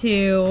gets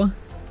to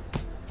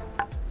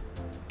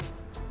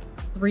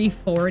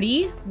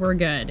 340, we're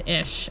good.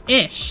 Ish.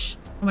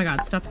 Oh my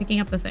god, stop picking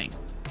up the thing.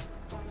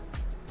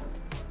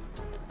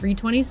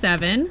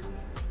 327.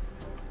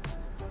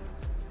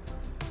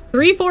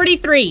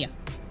 343.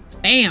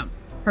 Bam.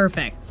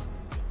 Perfect.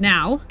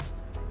 Now,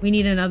 we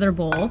need another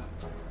bowl,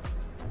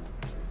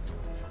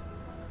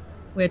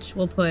 which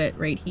we'll put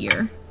right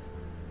here.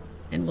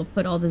 And we'll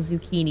put all the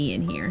zucchini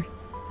in here.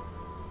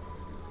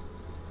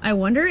 I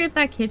wonder if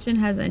that kitchen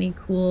has any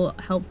cool,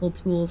 helpful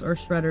tools or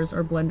shredders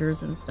or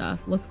blenders and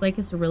stuff. Looks like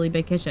it's a really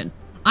big kitchen.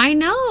 I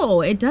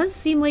know, it does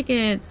seem like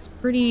it's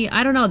pretty,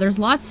 I don't know, there's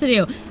lots to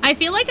do. I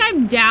feel like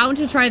I'm down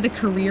to try the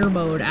career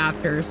mode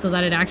after so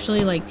that it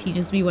actually like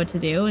teaches me what to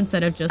do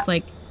instead of just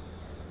like,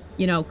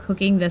 you know,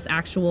 cooking this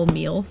actual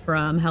meal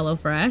from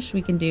HelloFresh.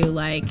 We can do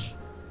like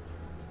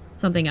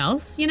something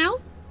else, you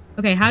know?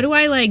 Okay, how do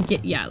I like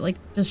get, yeah, like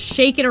just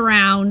shake it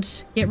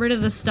around, get rid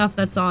of the stuff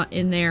that's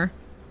in there.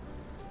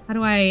 How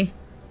do I,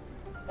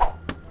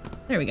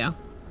 there we go.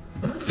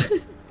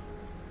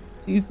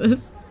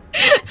 Jesus.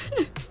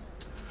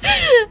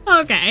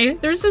 Okay,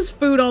 there's just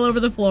food all over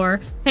the floor.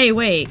 Hey,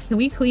 wait, can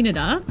we clean it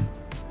up?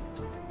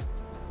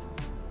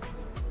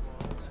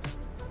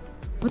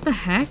 What the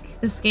heck?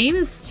 This game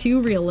is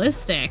too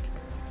realistic.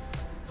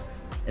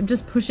 I'm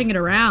just pushing it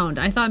around.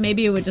 I thought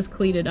maybe it would just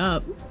clean it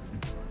up.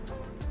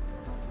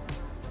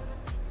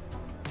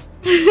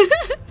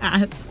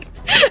 Ask.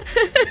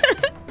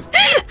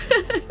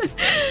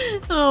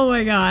 Oh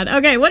my god.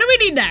 Okay, what do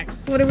we need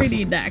next? What do we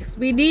need next?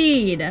 We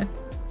need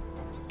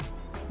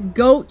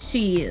goat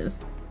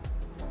cheese.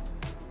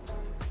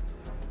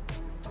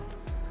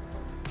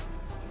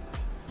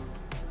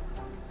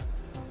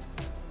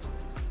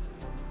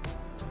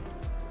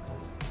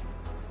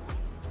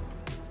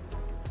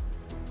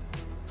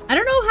 I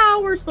don't know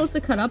how we're supposed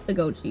to cut up the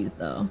goat cheese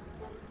though,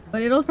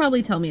 but it'll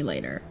probably tell me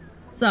later.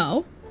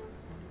 So,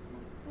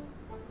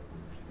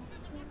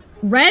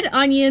 red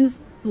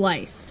onions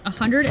sliced,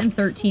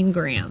 113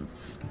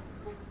 grams.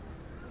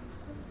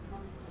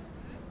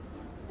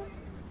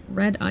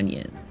 Red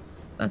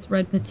onions. That's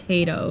red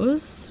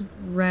potatoes.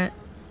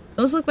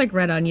 Those look like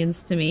red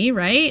onions to me,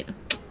 right?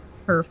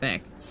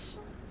 Perfect.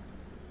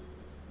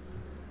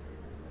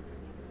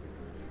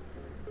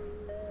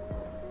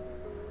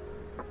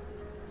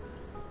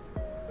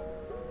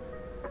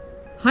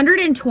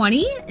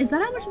 $120? Is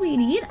that how much we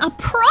need?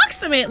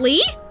 Approximately.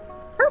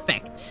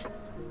 Perfect.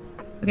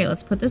 Okay,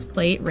 let's put this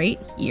plate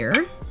right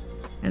here.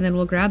 And then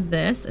we'll grab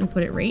this and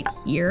put it right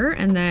here.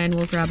 And then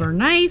we'll grab our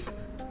knife.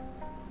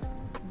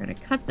 We're gonna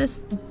cut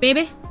this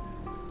baby.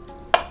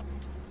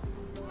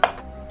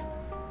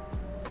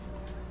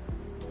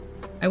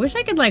 I wish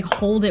I could like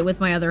hold it with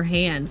my other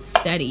hand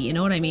steady, you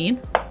know what I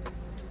mean?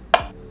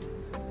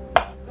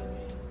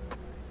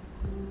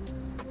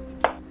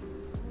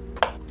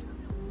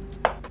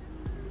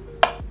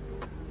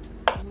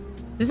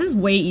 This is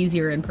way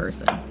easier in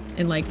person,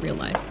 in like real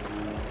life.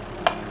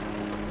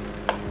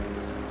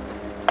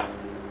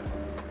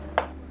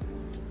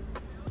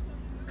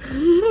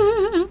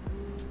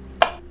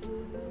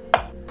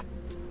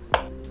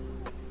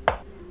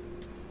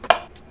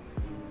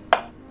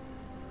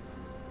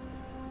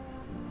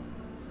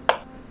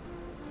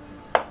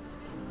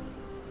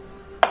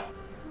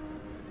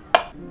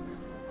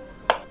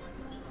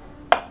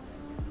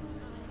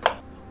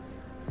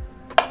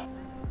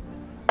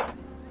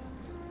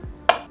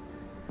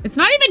 It's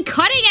not even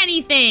cutting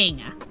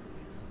anything!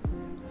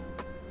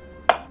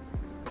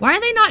 Why are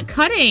they not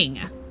cutting?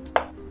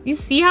 You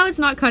see how it's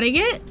not cutting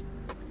it?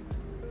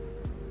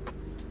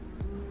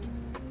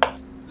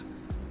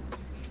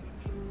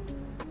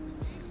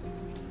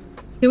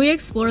 Can we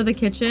explore the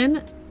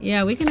kitchen?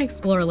 Yeah, we can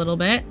explore a little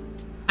bit.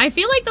 I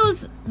feel like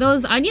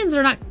those onions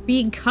are not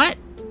being cut.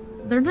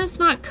 They're just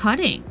not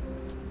cutting.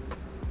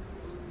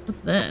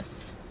 What's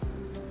this?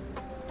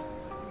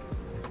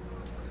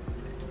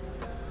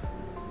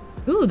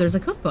 Ooh, there's a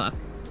cookbook.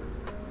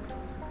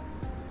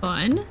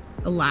 Fun.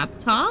 A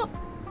laptop.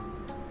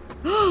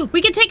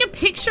 We can take a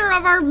picture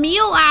of our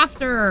meal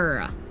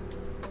after.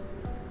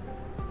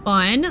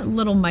 Fun.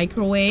 Little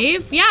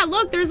microwave. Yeah,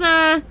 look, there's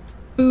a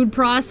food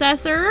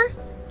processor.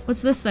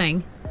 What's this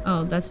thing?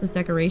 Oh, that's just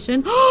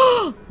decoration.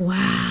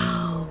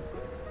 Wow.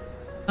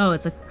 Oh,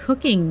 it's a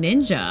cooking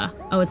ninja.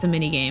 Oh, it's a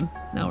mini game.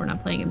 No, we're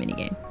not playing a mini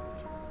game.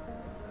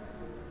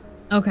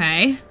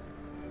 Okay.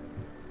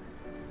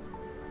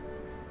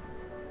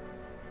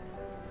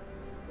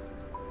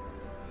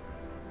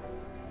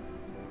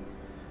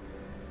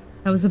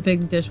 That was a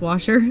big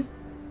dishwasher.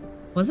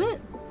 Was it?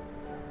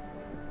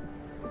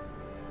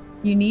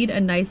 You need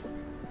a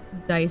nice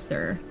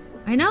dicer.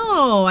 I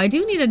know, I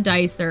do need a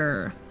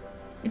dicer.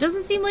 It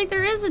doesn't seem like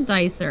there is a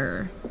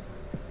dicer.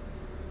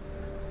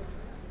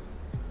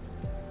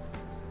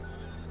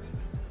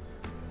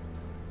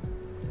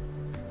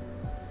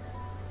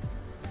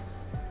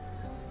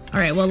 All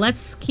right, well,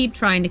 let's keep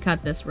trying to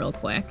cut this real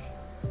quick.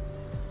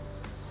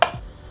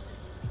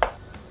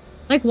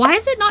 Like, why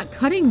is it not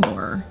cutting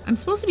more? I'm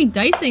supposed to be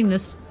dicing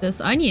this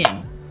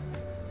onion.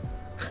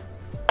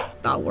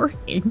 It's not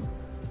working.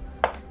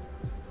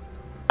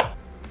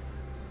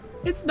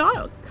 It's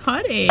not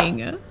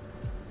cutting.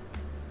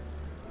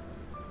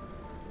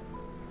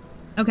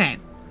 Okay.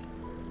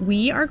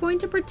 We are going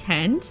to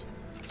pretend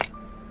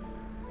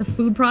the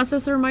food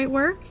processor might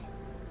work.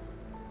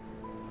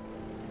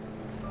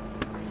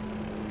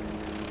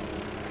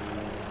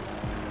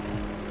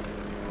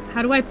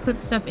 How do I put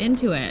stuff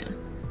into it?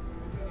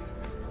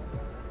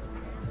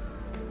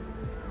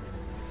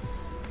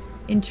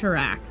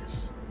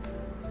 Interact.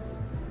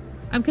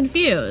 I'm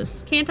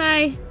confused. Can't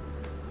I?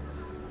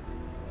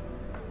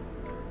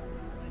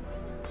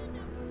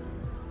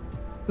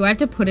 Do I have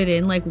to put it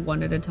in like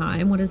one at a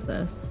time? What is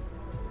this?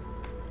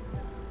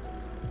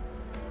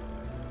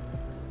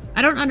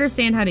 I don't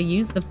understand how to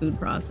use the food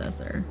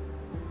processor.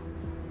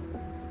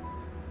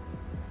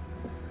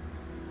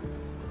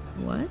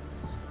 What?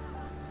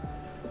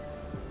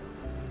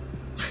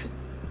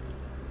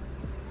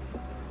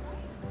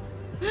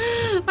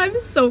 I'm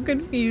so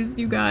confused,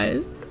 you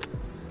guys.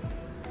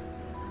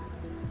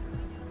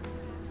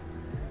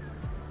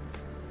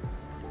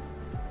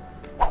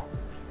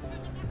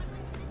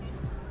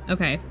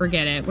 Okay,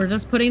 forget it. We're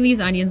just putting these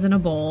onions in a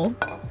bowl.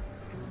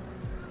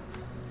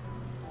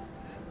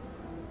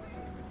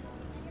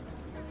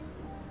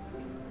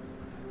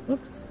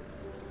 Whoops.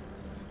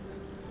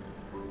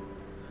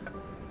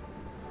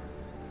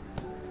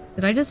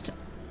 Did I just...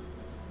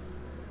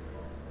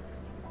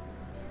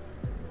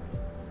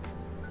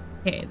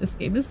 Okay, this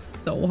game is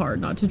so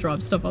hard not to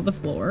drop stuff on the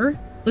floor.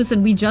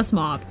 Listen, we just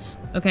mopped.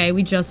 Okay,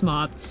 we just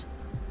mopped.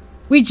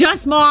 We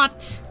just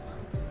mopped!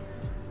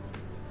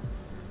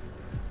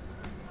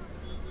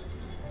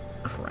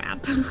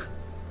 Crap.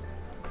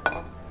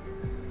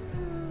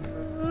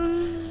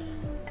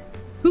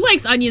 Who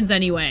likes onions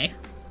anyway?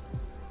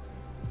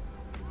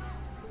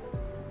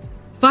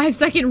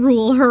 5-second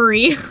rule,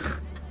 hurry.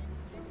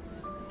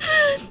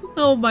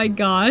 Oh my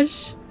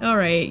gosh.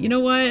 Alright, you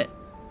know what?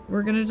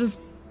 We're gonna just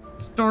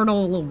start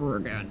all over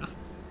again.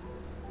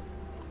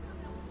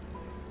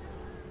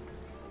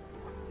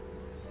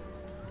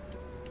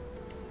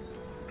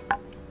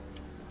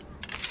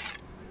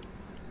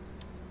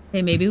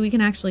 Okay, maybe we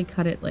can actually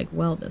cut it like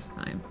well this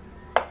time.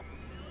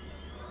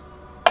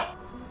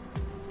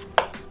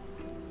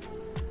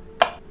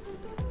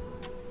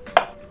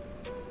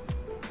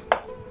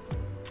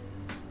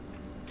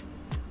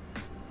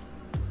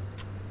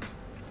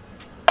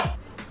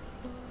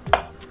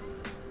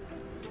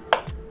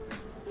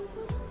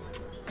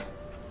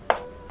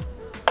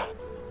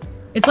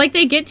 It's like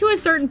they get to a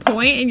certain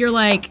point and you're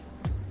like,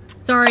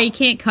 sorry, you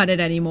can't cut it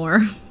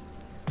anymore.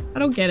 I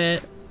don't get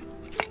it.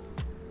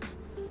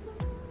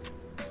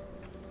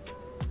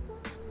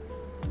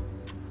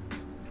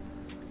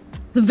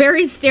 It's a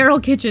very sterile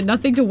kitchen,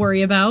 nothing to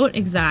worry about.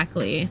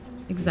 Exactly.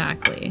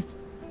 Exactly.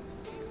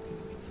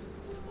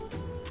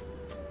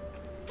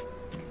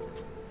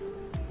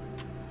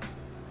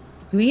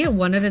 Doing it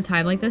one at a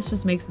time like this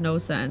just makes no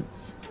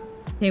sense.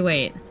 Okay,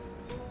 wait.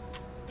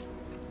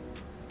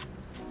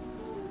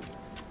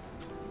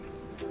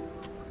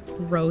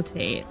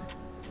 Rotate.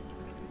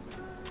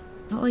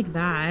 Not like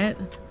that.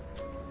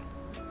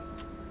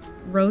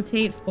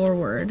 Rotate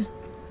forward.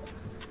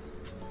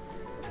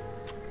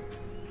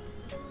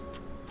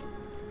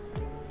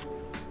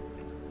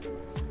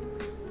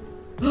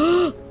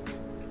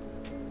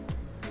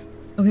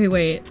 Okay,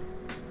 wait.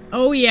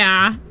 Oh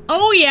yeah.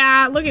 Oh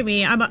yeah. Look at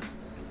me. That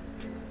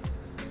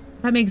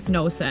makes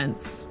no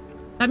sense.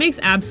 That makes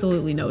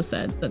absolutely no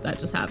sense that that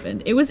just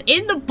happened. It was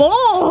in the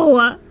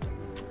bowl!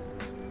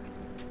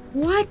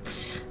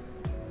 What?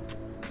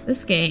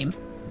 This game.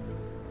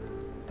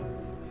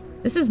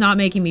 This is not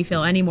making me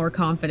feel any more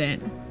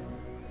confident.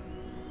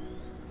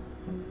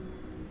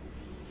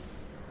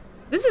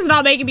 This is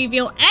not making me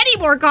feel any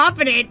more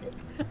confident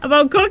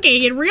about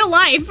cooking in real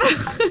life.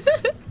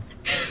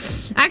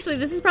 Actually,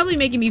 this is probably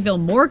making me feel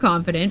more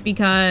confident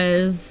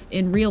because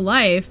in real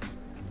life,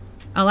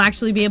 I'll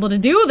actually be able to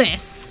do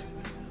this.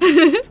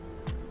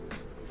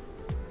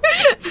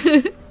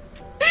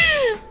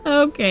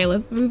 Okay,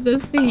 let's move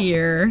this to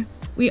here.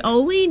 We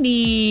only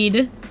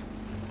need...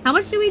 How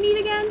much do we need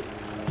again?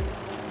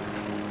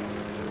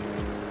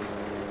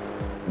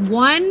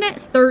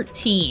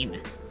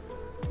 113.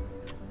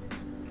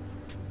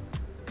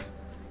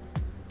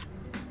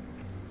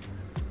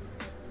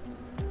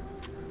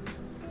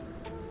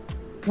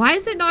 Why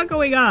is it not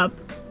going up?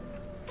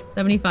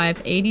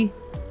 75, 80.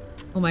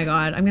 Oh my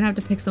god, I'm gonna have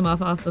to pick some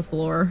up off the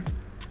floor.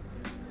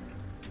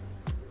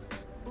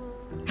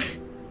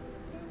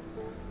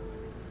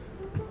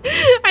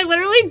 I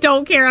literally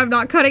don't care. I'm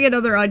not cutting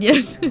another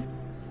onion.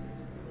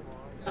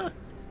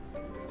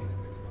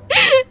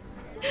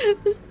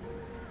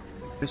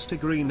 Mr.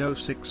 Greeno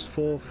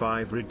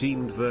 645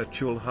 redeemed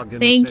virtual hug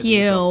and Thank says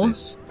he got you.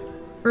 this.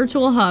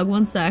 Virtual hug,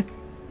 one sec.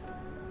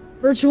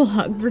 Virtual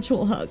hug,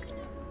 virtual hug.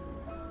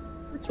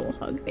 Virtual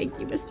hug, thank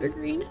you, Mr.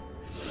 Green.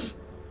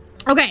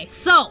 Okay,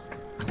 so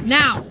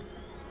now.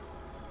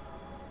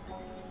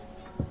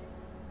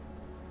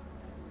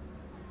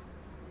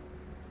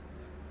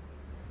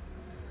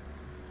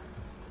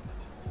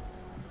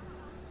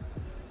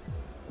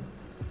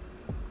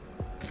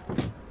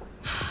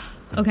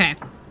 Okay,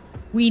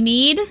 we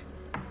need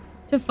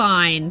to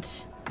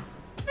find,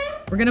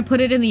 we're gonna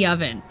put it in the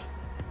oven.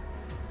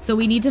 So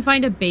we need to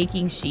find a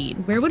baking sheet.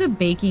 Where would a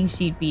baking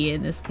sheet be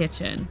in this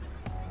kitchen?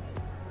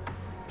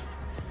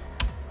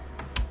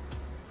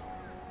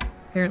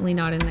 Apparently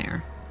not in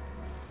there.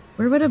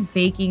 Where would a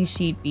baking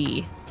sheet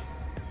be?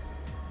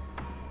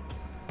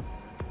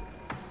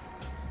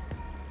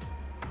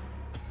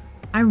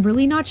 I'm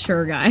really not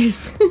sure,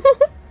 guys.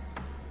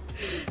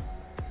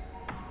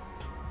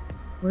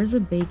 Where's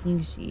a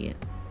baking sheet?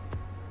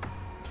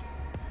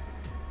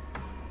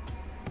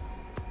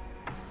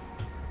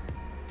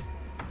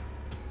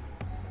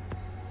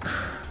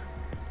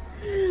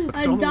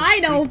 A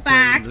dino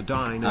fact.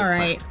 All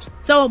right.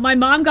 So my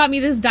mom got me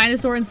this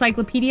dinosaur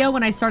encyclopedia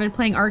when I started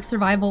playing Ark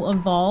Survival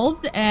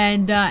Evolved,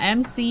 and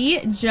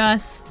MC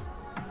just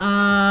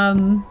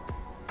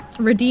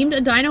redeemed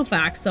a dino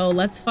fact. So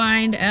let's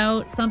find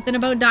out something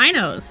about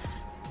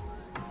dinos.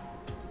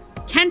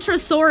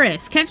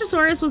 Kentrosaurus.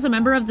 Kentrosaurus was a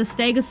member of the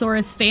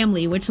Stegosaurus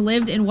family, which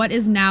lived in what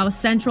is now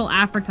Central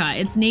Africa.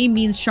 Its name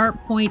means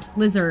sharp point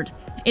lizard.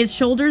 Its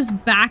shoulders,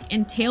 back,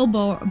 and tail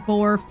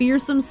bore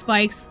fearsome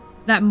spikes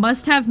that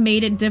must have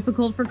made it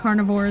difficult for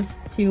carnivores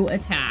to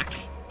attack.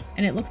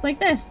 And it looks like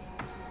this.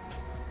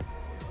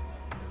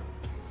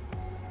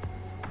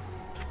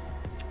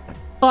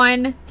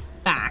 Fun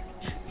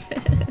fact.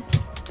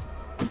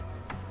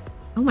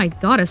 Oh my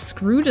god, a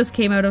screw just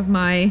came out of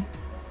my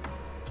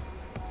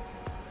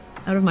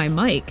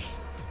mic.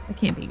 That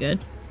can't be good.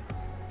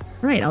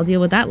 Right, I'll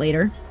deal with that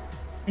later.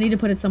 I need to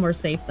put it somewhere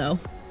safe though.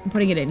 I'm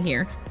putting it in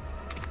here.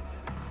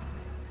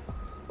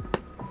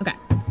 Okay.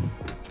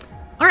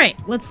 Alright,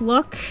 let's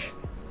look.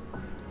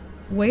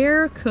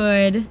 Where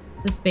could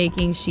this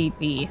baking sheet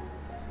be?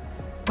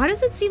 Why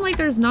does it seem like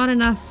there's not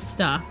enough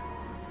stuff?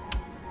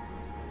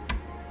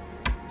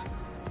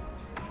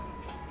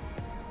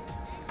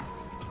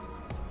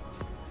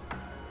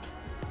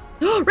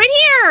 Right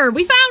here!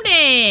 We found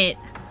it!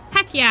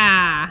 Heck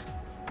yeah!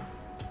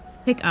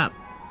 Pick up.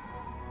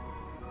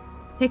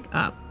 Pick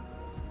up.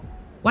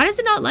 Why does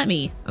it not let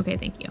me? Okay,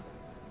 thank you.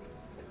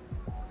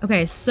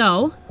 Okay,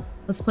 so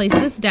let's place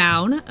this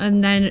down,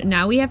 and then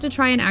now we have to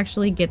try and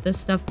actually get this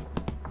stuff.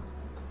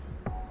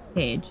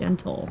 Okay,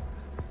 gentle.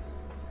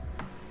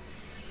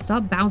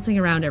 Stop bouncing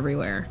around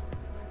everywhere.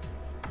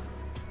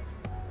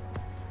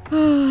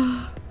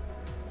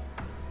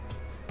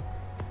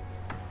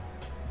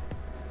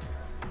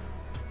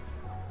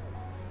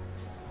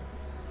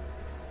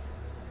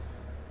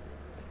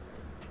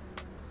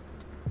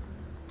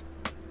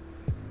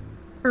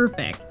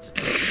 Perfect.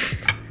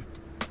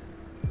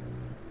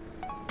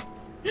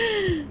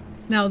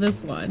 Now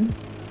this one.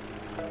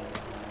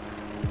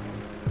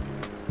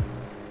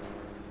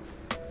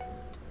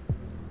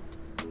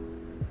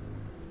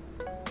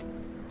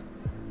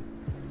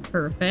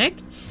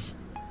 Perfect.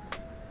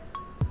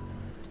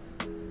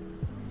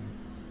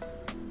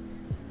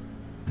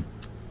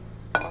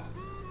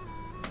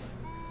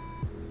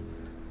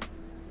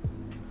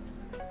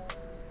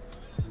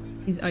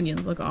 These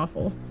onions look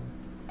awful.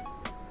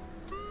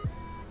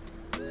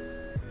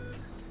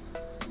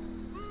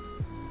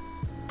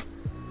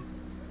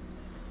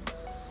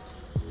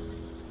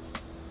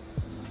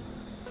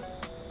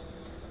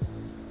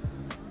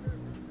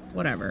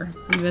 Whatever.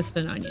 We missed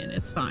an onion.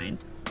 It's fine.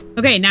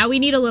 Okay, now we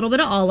need a little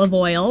bit of olive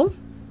oil.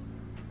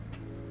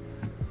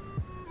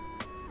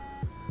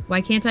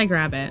 Why can't I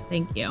grab it?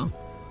 Thank you.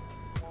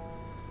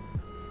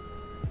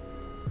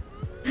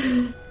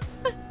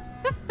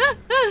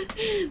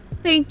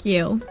 Thank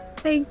you.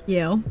 Thank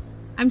you.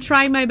 I'm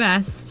trying my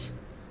best.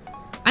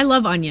 I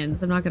love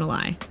onions, I'm not gonna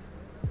lie.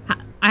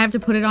 I have to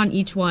put it on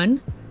each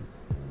one.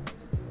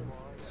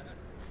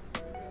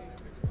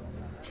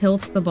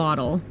 Tilt the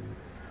bottle.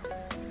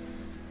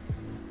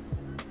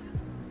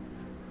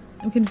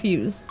 I'm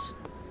confused.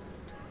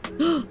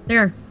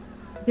 There.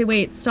 Okay,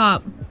 wait,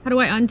 stop. How do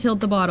I untilt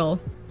the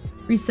bottle?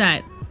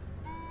 Reset.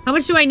 How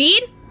much do I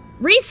need?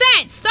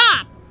 Reset!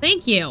 Stop!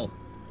 Thank you.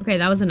 Okay,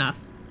 that was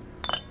enough.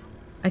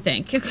 I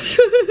think.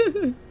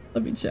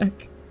 Let me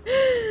check.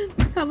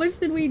 How much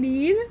did we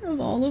need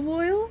of olive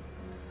oil?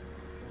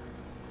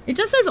 It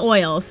just says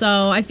oil,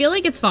 so I feel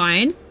like it's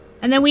fine.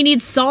 And then we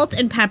need salt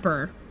and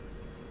pepper.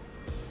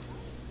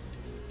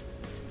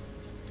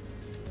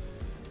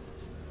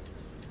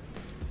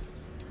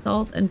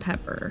 Salt and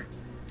pepper.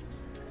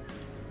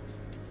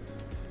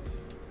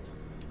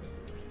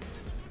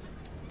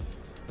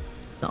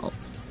 Salt.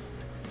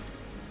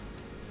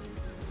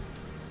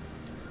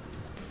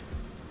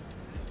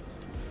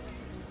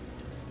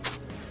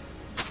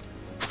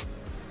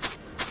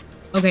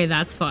 Okay,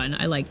 that's fun.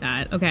 I like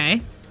that.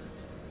 Okay.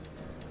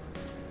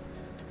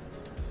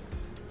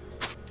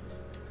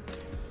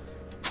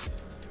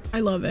 I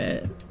love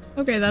it.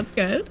 Okay, that's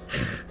good.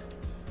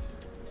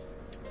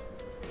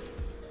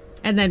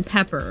 And then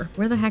pepper.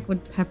 Where the heck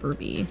would pepper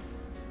be?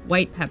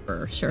 White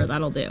pepper. Sure,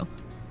 that'll do.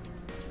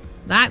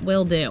 That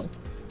will do.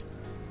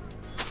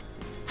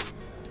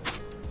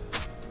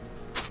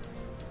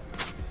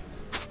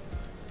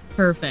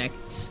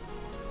 Perfect.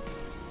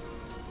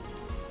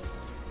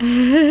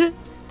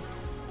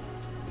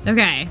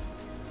 Okay.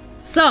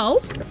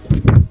 So,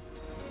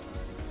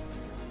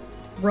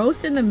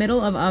 roast in the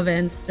middle of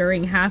oven,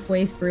 stirring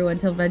halfway through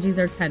until veggies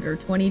are tender.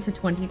 20 to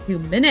 22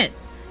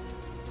 minutes.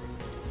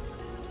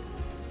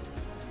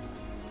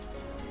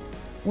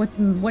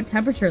 What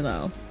temperature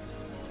though?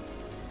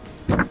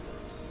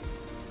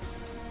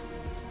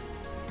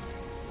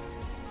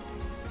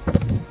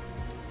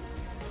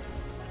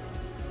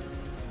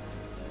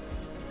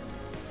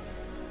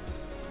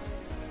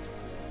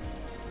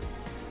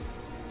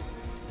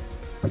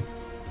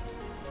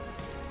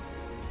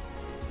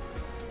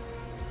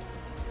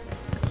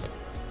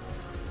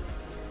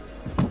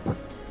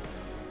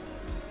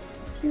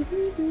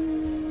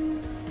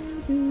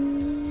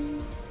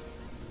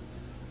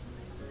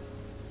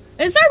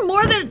 Is there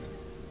more than...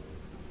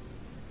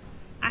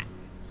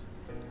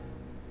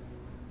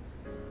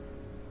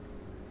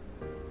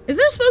 Is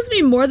there supposed to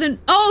be more than...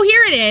 Oh,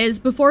 here it is.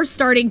 Before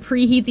starting,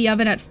 preheat the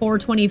oven at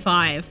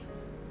 425.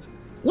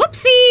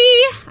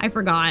 Whoopsie! I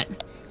forgot.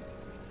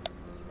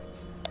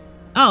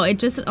 Oh, it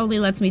just only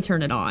lets me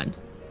turn it on.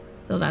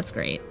 So that's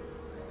great.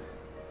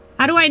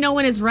 How do I know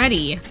when it's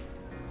ready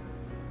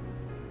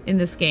in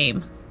this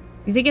game?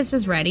 You think it's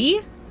just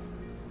ready?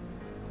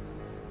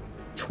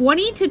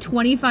 20 to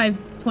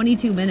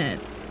 22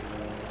 minutes.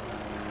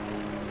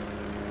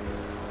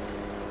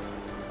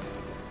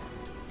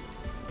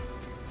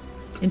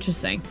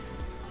 Interesting.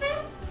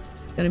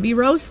 It's gonna be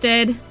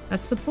roasted.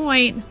 That's the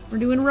point. We're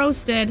doing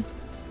roasted.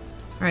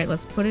 All right,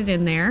 let's put it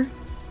in there.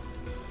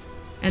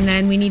 And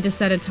then we need to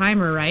set a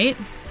timer, right?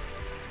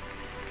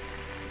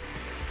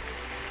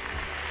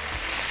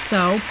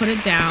 So put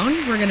it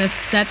down. We're gonna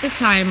set the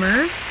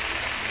timer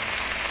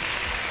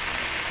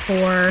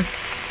for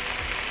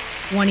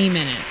 20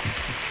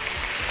 minutes.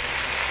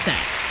 Set.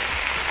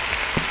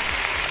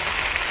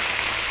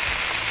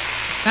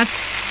 That's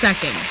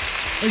seconds.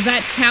 Does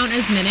that count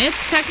as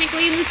minutes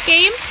technically in this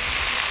game?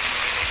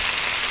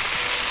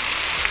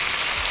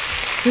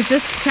 Does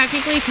this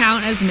technically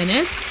count as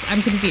minutes?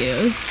 I'm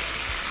confused.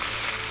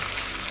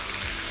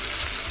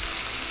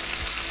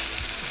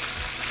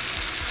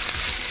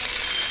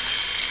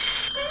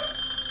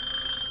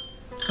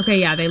 Okay,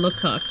 yeah, they look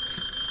cooked.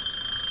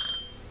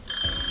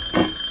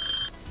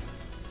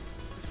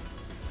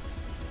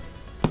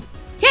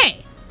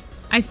 Okay.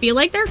 I feel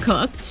like they're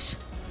cooked.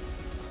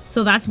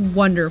 So that's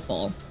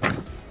wonderful.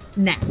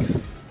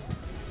 Next.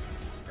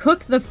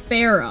 Cook the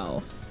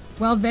farro.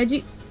 Well,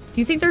 veggie... Do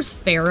you think there's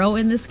farro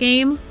in this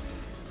game?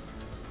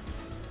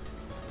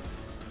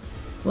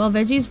 Well,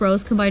 veggies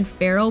roast, combine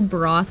farro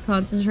broth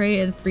concentrate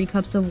and 3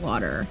 cups of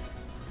water.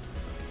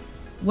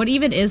 What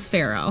even is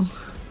farro?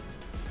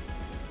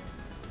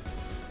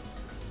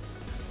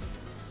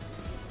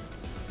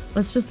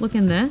 Let's just look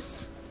in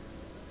this.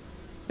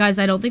 Guys,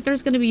 I don't think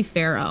there's gonna be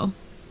farro.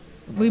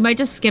 We might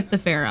just skip the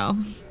farro.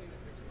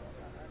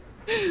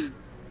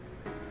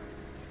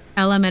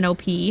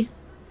 LMNOP.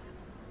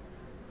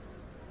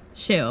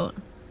 Shoot.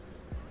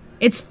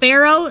 It's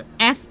farro,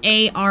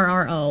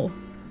 F-A-R-R-O.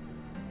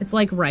 It's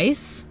like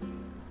rice.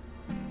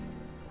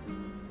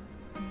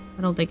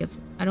 I don't think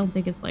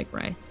it's like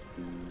rice.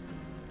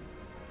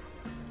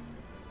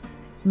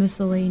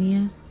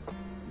 Miscellaneous.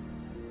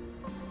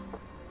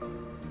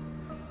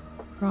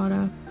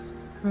 Products.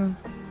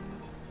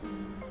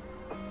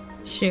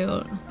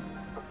 Shoot.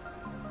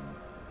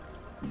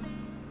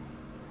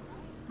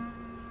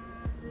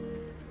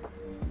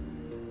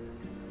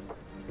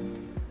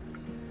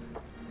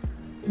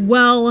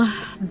 Well,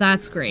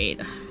 that's great.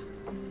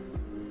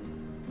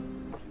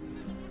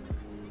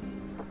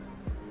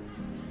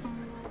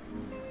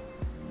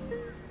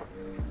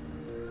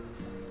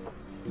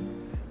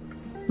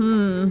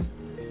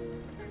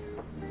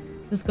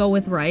 Just go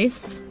with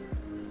rice.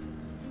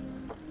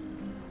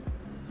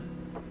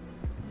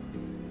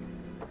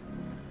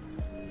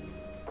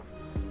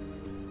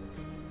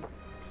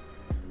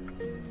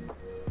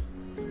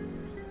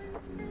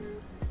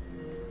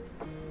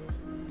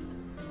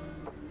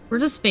 We're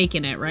just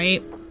faking it,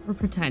 right? We're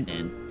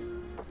pretending.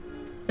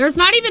 There's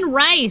not even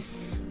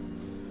rice.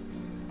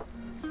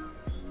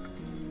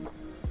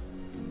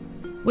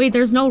 Wait,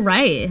 there's no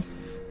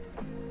rice.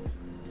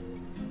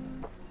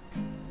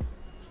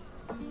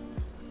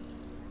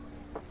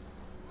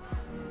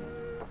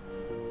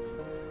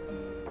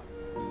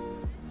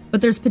 But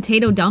there's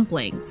potato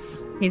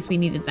dumplings, in case we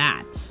needed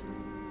that.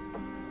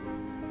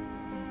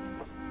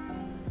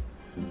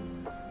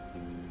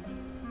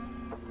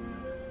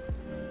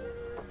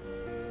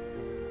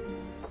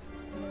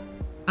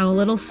 I'm a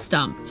little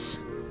stumped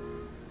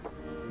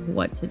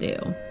what to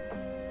do.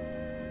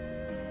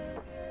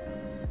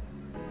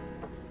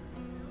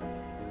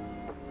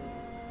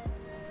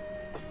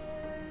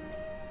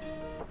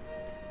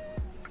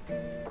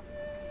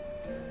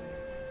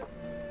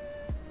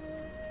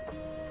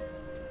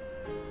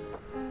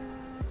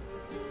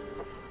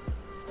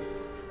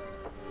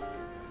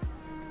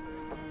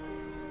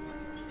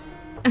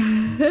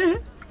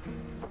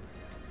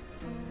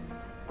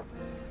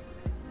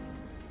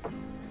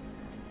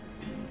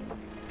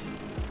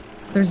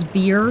 There's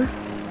beer,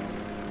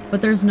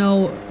 but there's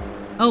no...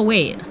 Oh,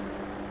 wait.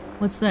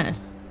 What's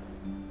this?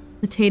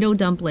 Potato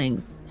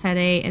dumplings, penne,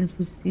 and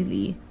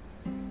fusilli.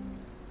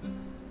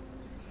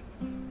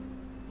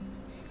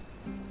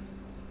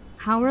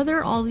 How are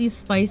there all these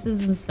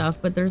spices and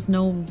stuff, but there's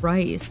no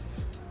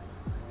rice?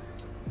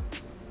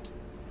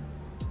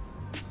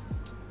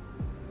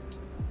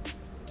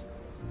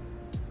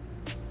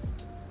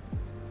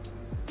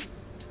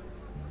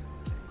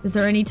 Is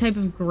there any type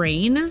of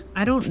grain?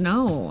 I don't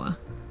know.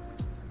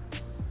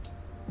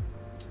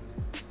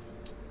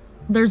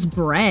 There's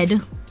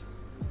bread.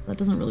 That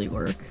doesn't really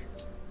work.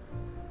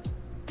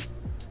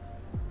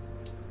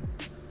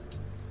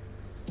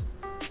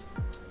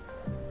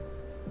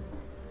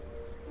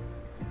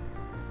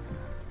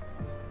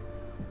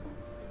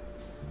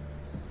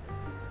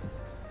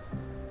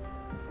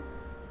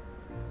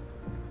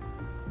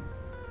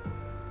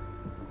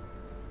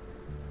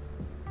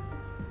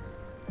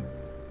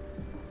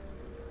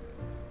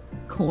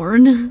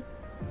 Corn.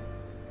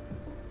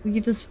 We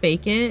could just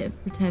fake it,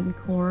 pretend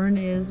corn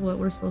is what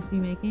we're supposed to be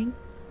making.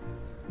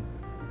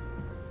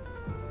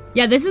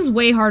 Yeah, this is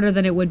way harder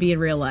than it would be in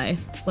real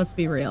life. Let's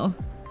be real.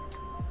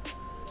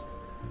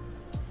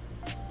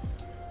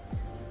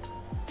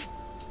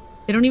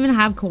 They don't even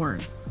have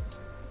corn.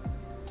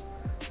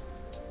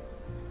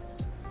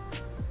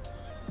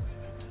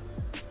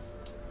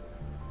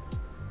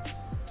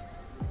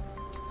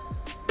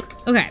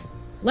 Okay,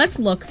 let's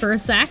look for a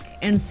sec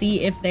and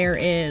see if there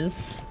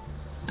is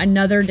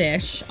another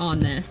dish on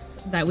this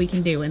that we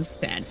can do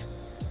instead.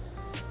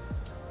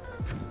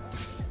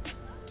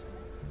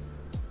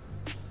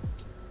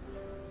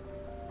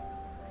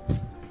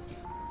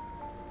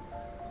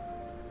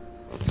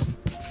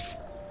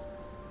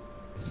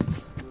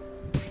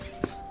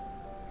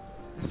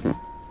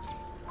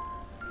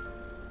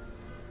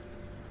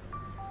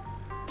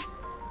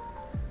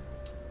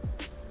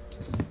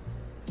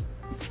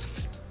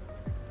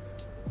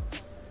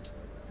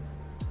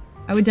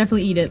 I would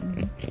definitely eat it.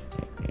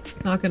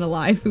 Not gonna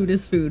lie, food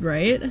is food,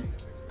 right?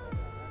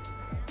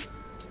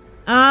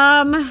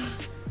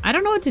 I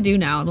don't know what to do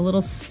now. I'm a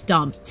little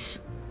stumped.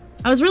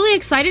 I was really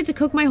excited to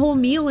cook my whole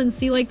meal and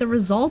see like the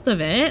result of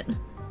it.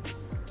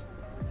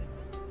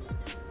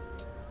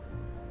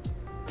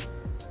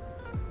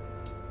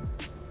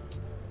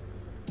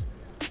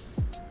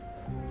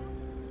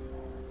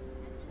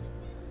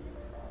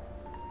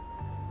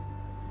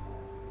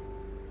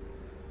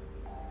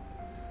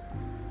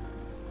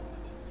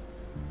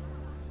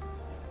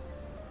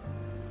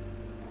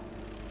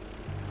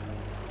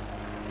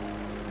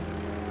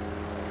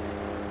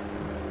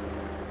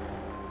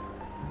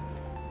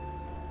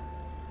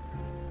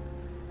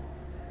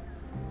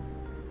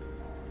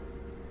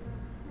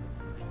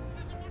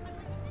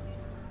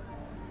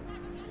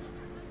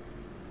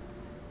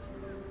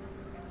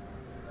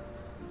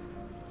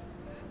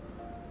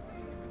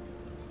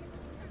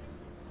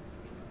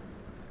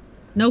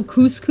 No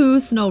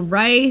couscous, no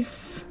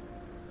rice.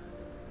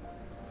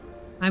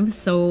 I'm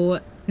so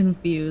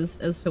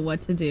confused as to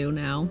what to do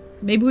now.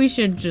 Maybe we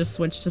should just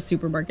switch to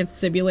Supermarket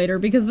Simulator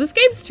because this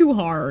game's too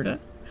hard.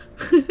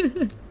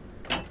 This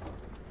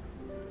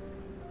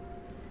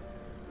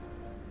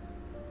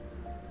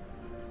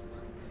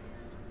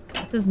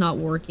is not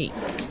working.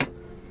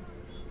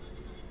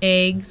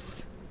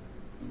 Eggs,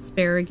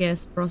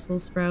 asparagus,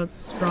 Brussels sprouts,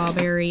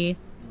 strawberry,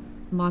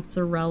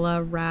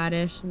 mozzarella,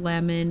 radish,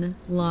 lemon,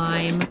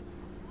 lime.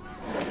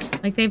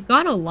 Like, they've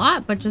got a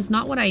lot, but just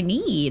not what I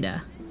need.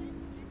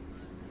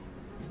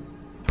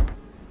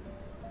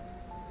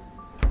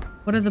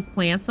 What are the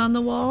plants on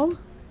the wall?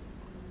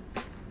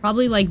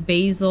 Probably like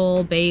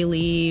basil, bay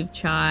leaf,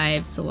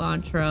 chives,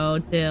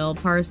 cilantro, dill,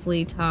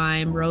 parsley,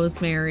 thyme,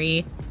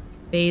 rosemary,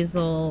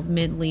 basil,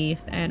 mint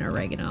leaf, and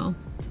oregano.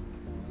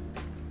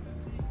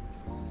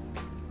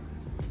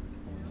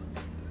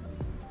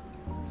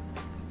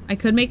 I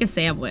could make a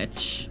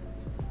sandwich.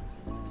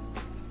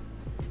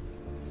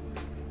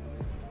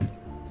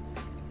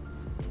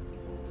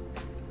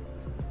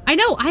 I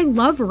know, I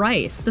love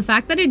rice. The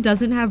fact that it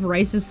doesn't have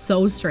rice is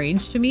so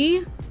strange to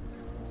me.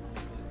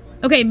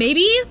 Okay,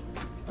 maybe...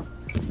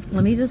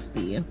 Let me just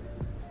see.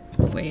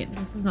 Wait,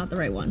 this is not the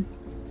right one.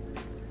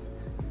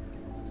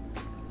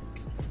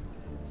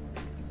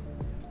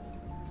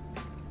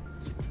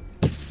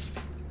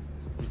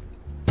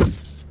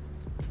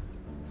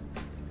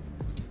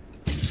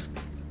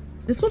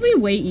 This will be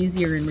way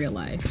easier in real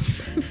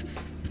life.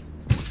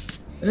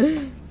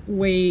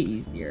 Way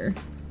easier.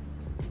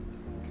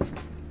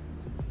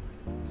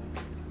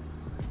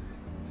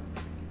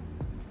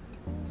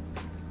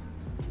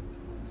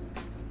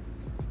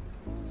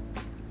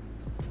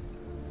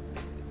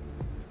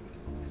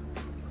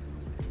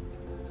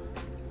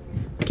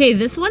 Okay,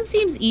 this one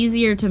seems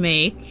easier to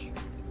make.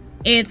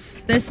 It's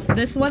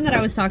this one that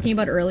I was talking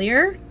about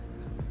earlier.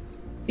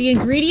 The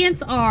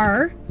ingredients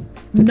are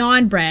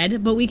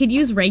non-bread, but we could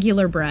use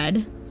regular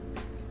bread.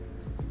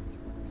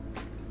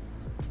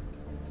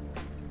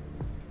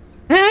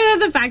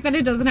 The fact that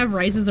it doesn't have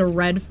rice is a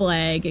red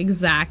flag.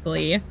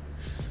 Exactly.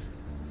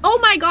 Oh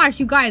my gosh,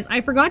 you guys,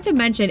 I forgot to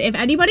mention, if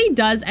anybody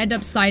does end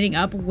up signing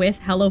up with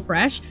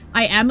HelloFresh,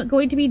 I am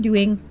going to be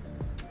doing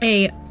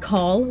a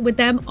call with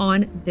them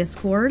on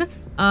Discord,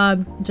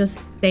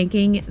 just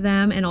thanking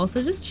them and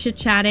also just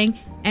chit-chatting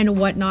and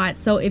whatnot.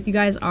 So if you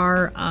guys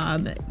are,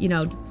 you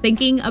know,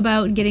 thinking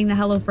about getting the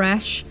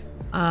HelloFresh,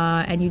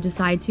 and you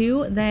decide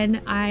to,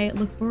 then I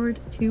look forward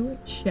to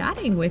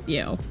chatting with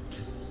you.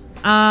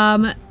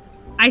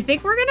 I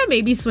think we're gonna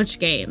maybe switch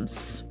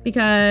games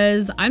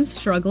because I'm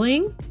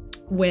struggling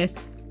with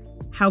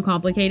how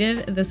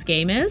complicated this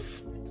game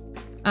is.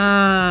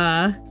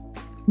 Now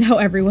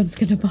everyone's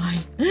gonna buy.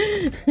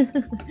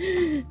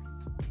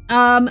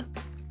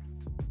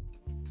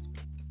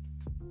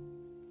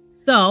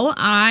 So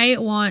I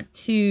want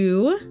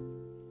to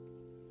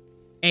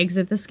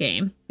exit this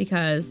game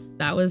because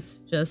that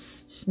was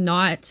just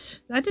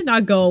not, that did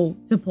not go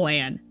to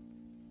plan.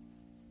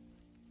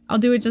 I'll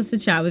do it just to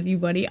chat with you,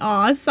 buddy.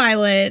 Aw,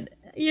 Silent.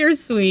 You're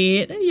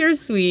sweet. You're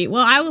sweet.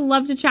 Well, I would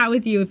love to chat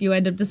with you if you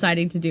end up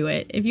deciding to do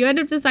it. If you end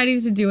up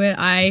deciding to do it,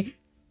 I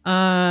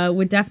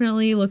would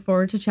definitely look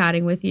forward to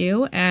chatting with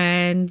you.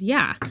 And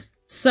yeah,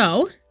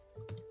 so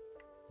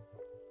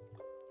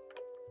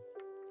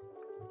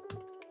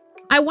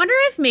I wonder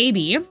if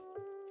maybe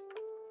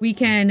we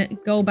can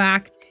go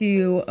back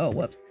to, oh,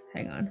 whoops,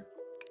 hang on.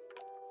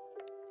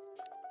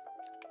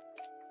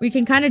 We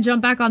can kind of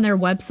jump back on their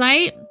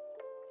website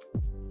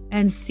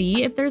and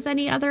see if there's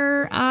any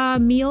other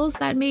meals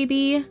that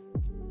maybe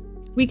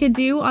we could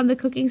do on the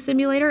cooking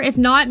simulator. If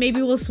not,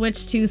 maybe we'll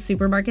switch to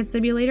supermarket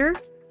simulator.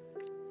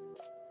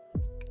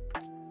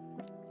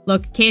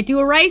 Look, can't do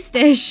a rice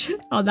dish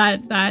on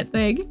that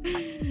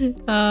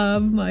thing.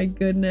 My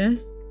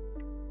goodness.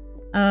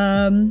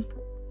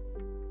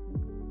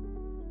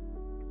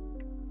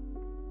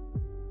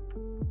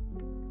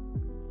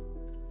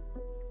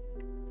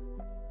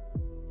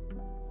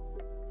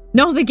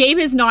 No, the game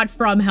is not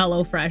from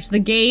HelloFresh. The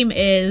game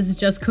is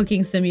just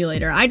Cooking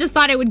Simulator. I just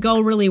thought it would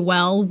go really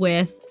well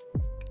with,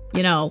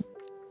 you know,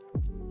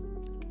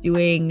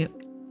 doing...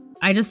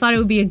 I just thought it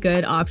would be a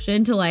good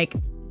option to, like,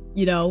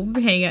 you know,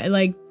 hang out.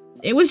 Like,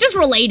 it was just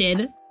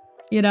related,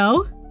 you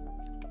know?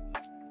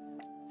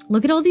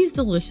 Look at all these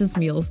delicious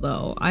meals,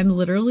 though. I'm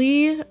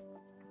literally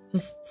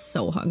just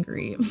so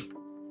hungry.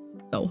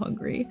 So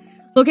hungry.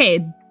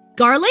 Okay,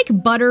 garlic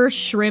butter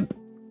shrimp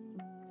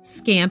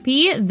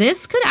scampi.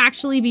 This could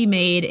actually be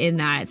made in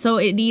that. So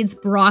it needs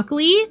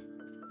broccoli.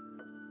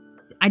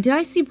 Did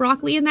I see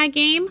broccoli in that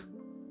game?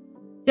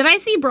 Did I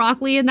see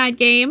broccoli in that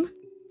game?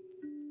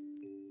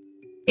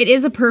 It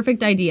is a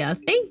perfect idea.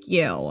 Thank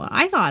you.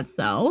 I thought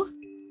so.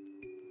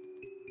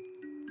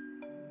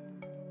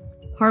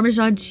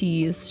 Parmesan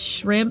cheese,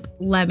 shrimp,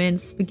 lemon,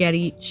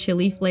 spaghetti,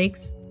 chili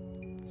flakes,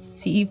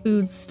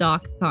 seafood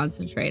stock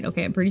concentrate.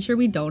 Okay, I'm pretty sure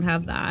we don't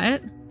have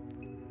that.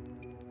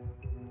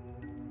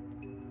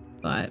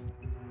 But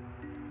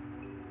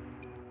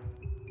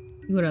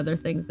see what other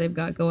things they've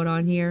got going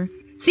on here.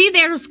 See,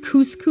 there's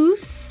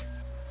couscous.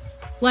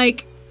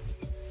 Like,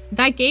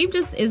 that game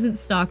just isn't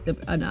stocked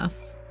enough.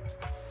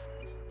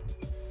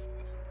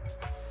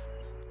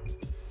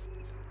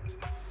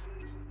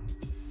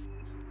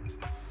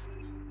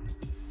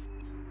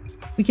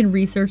 We can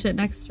research it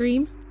next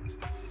stream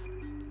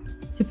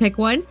to pick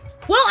one.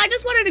 Well, I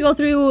just wanted to go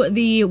through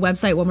the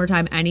website one more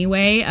time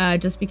anyway,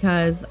 just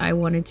because I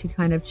wanted to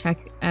kind of check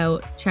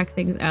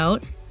things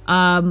out.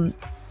 I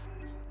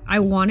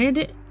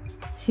wanted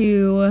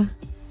to...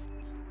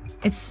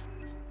 It's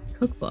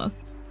cookbook.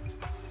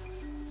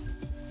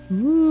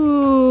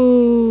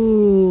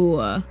 Ooh.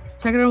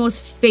 Check out our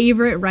most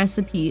favorite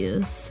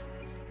recipes.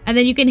 And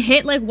then you can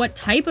hit, like, what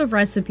type of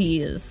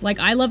recipes. Like,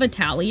 I love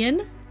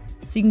Italian,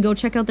 so you can go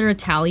check out their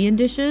Italian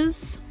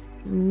dishes.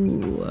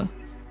 Ooh.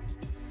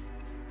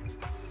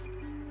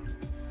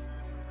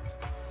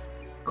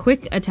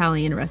 Quick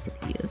Italian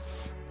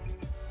recipes.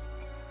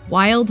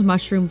 Wild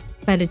mushroom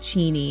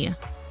fettuccine.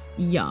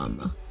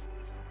 Yum.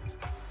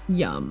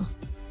 Yum.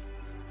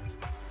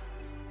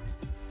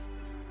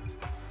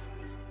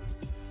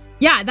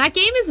 Yeah, that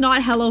game is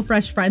not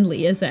HelloFresh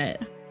friendly, is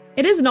it?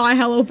 It is not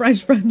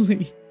HelloFresh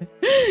friendly.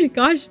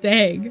 Gosh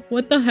dang.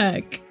 What the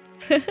heck?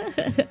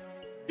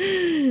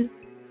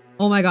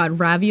 Oh my god,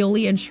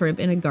 ravioli and shrimp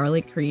in a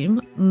garlic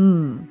cream.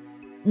 Mmm.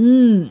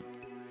 Mmm.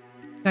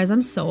 Guys,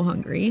 I'm so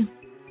hungry.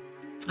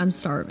 I'm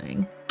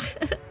starving.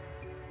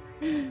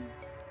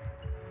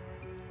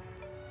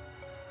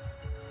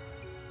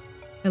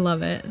 I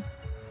love it.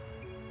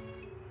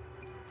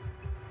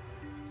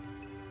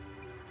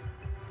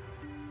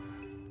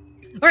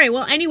 All right,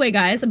 well, anyway,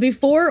 guys,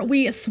 before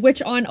we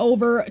switch on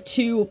over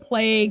to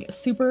playing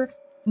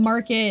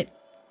Supermarket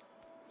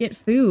Get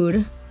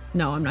Food.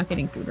 No, I'm not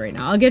getting food right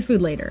now. I'll get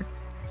food later.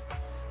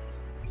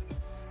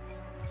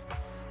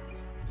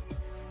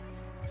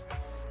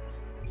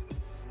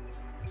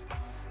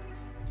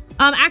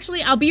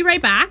 Actually, I'll be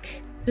right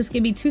back. Just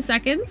give me 2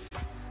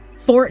 seconds.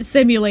 Fort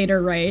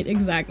Simulator, right?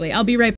 Exactly. I'll be right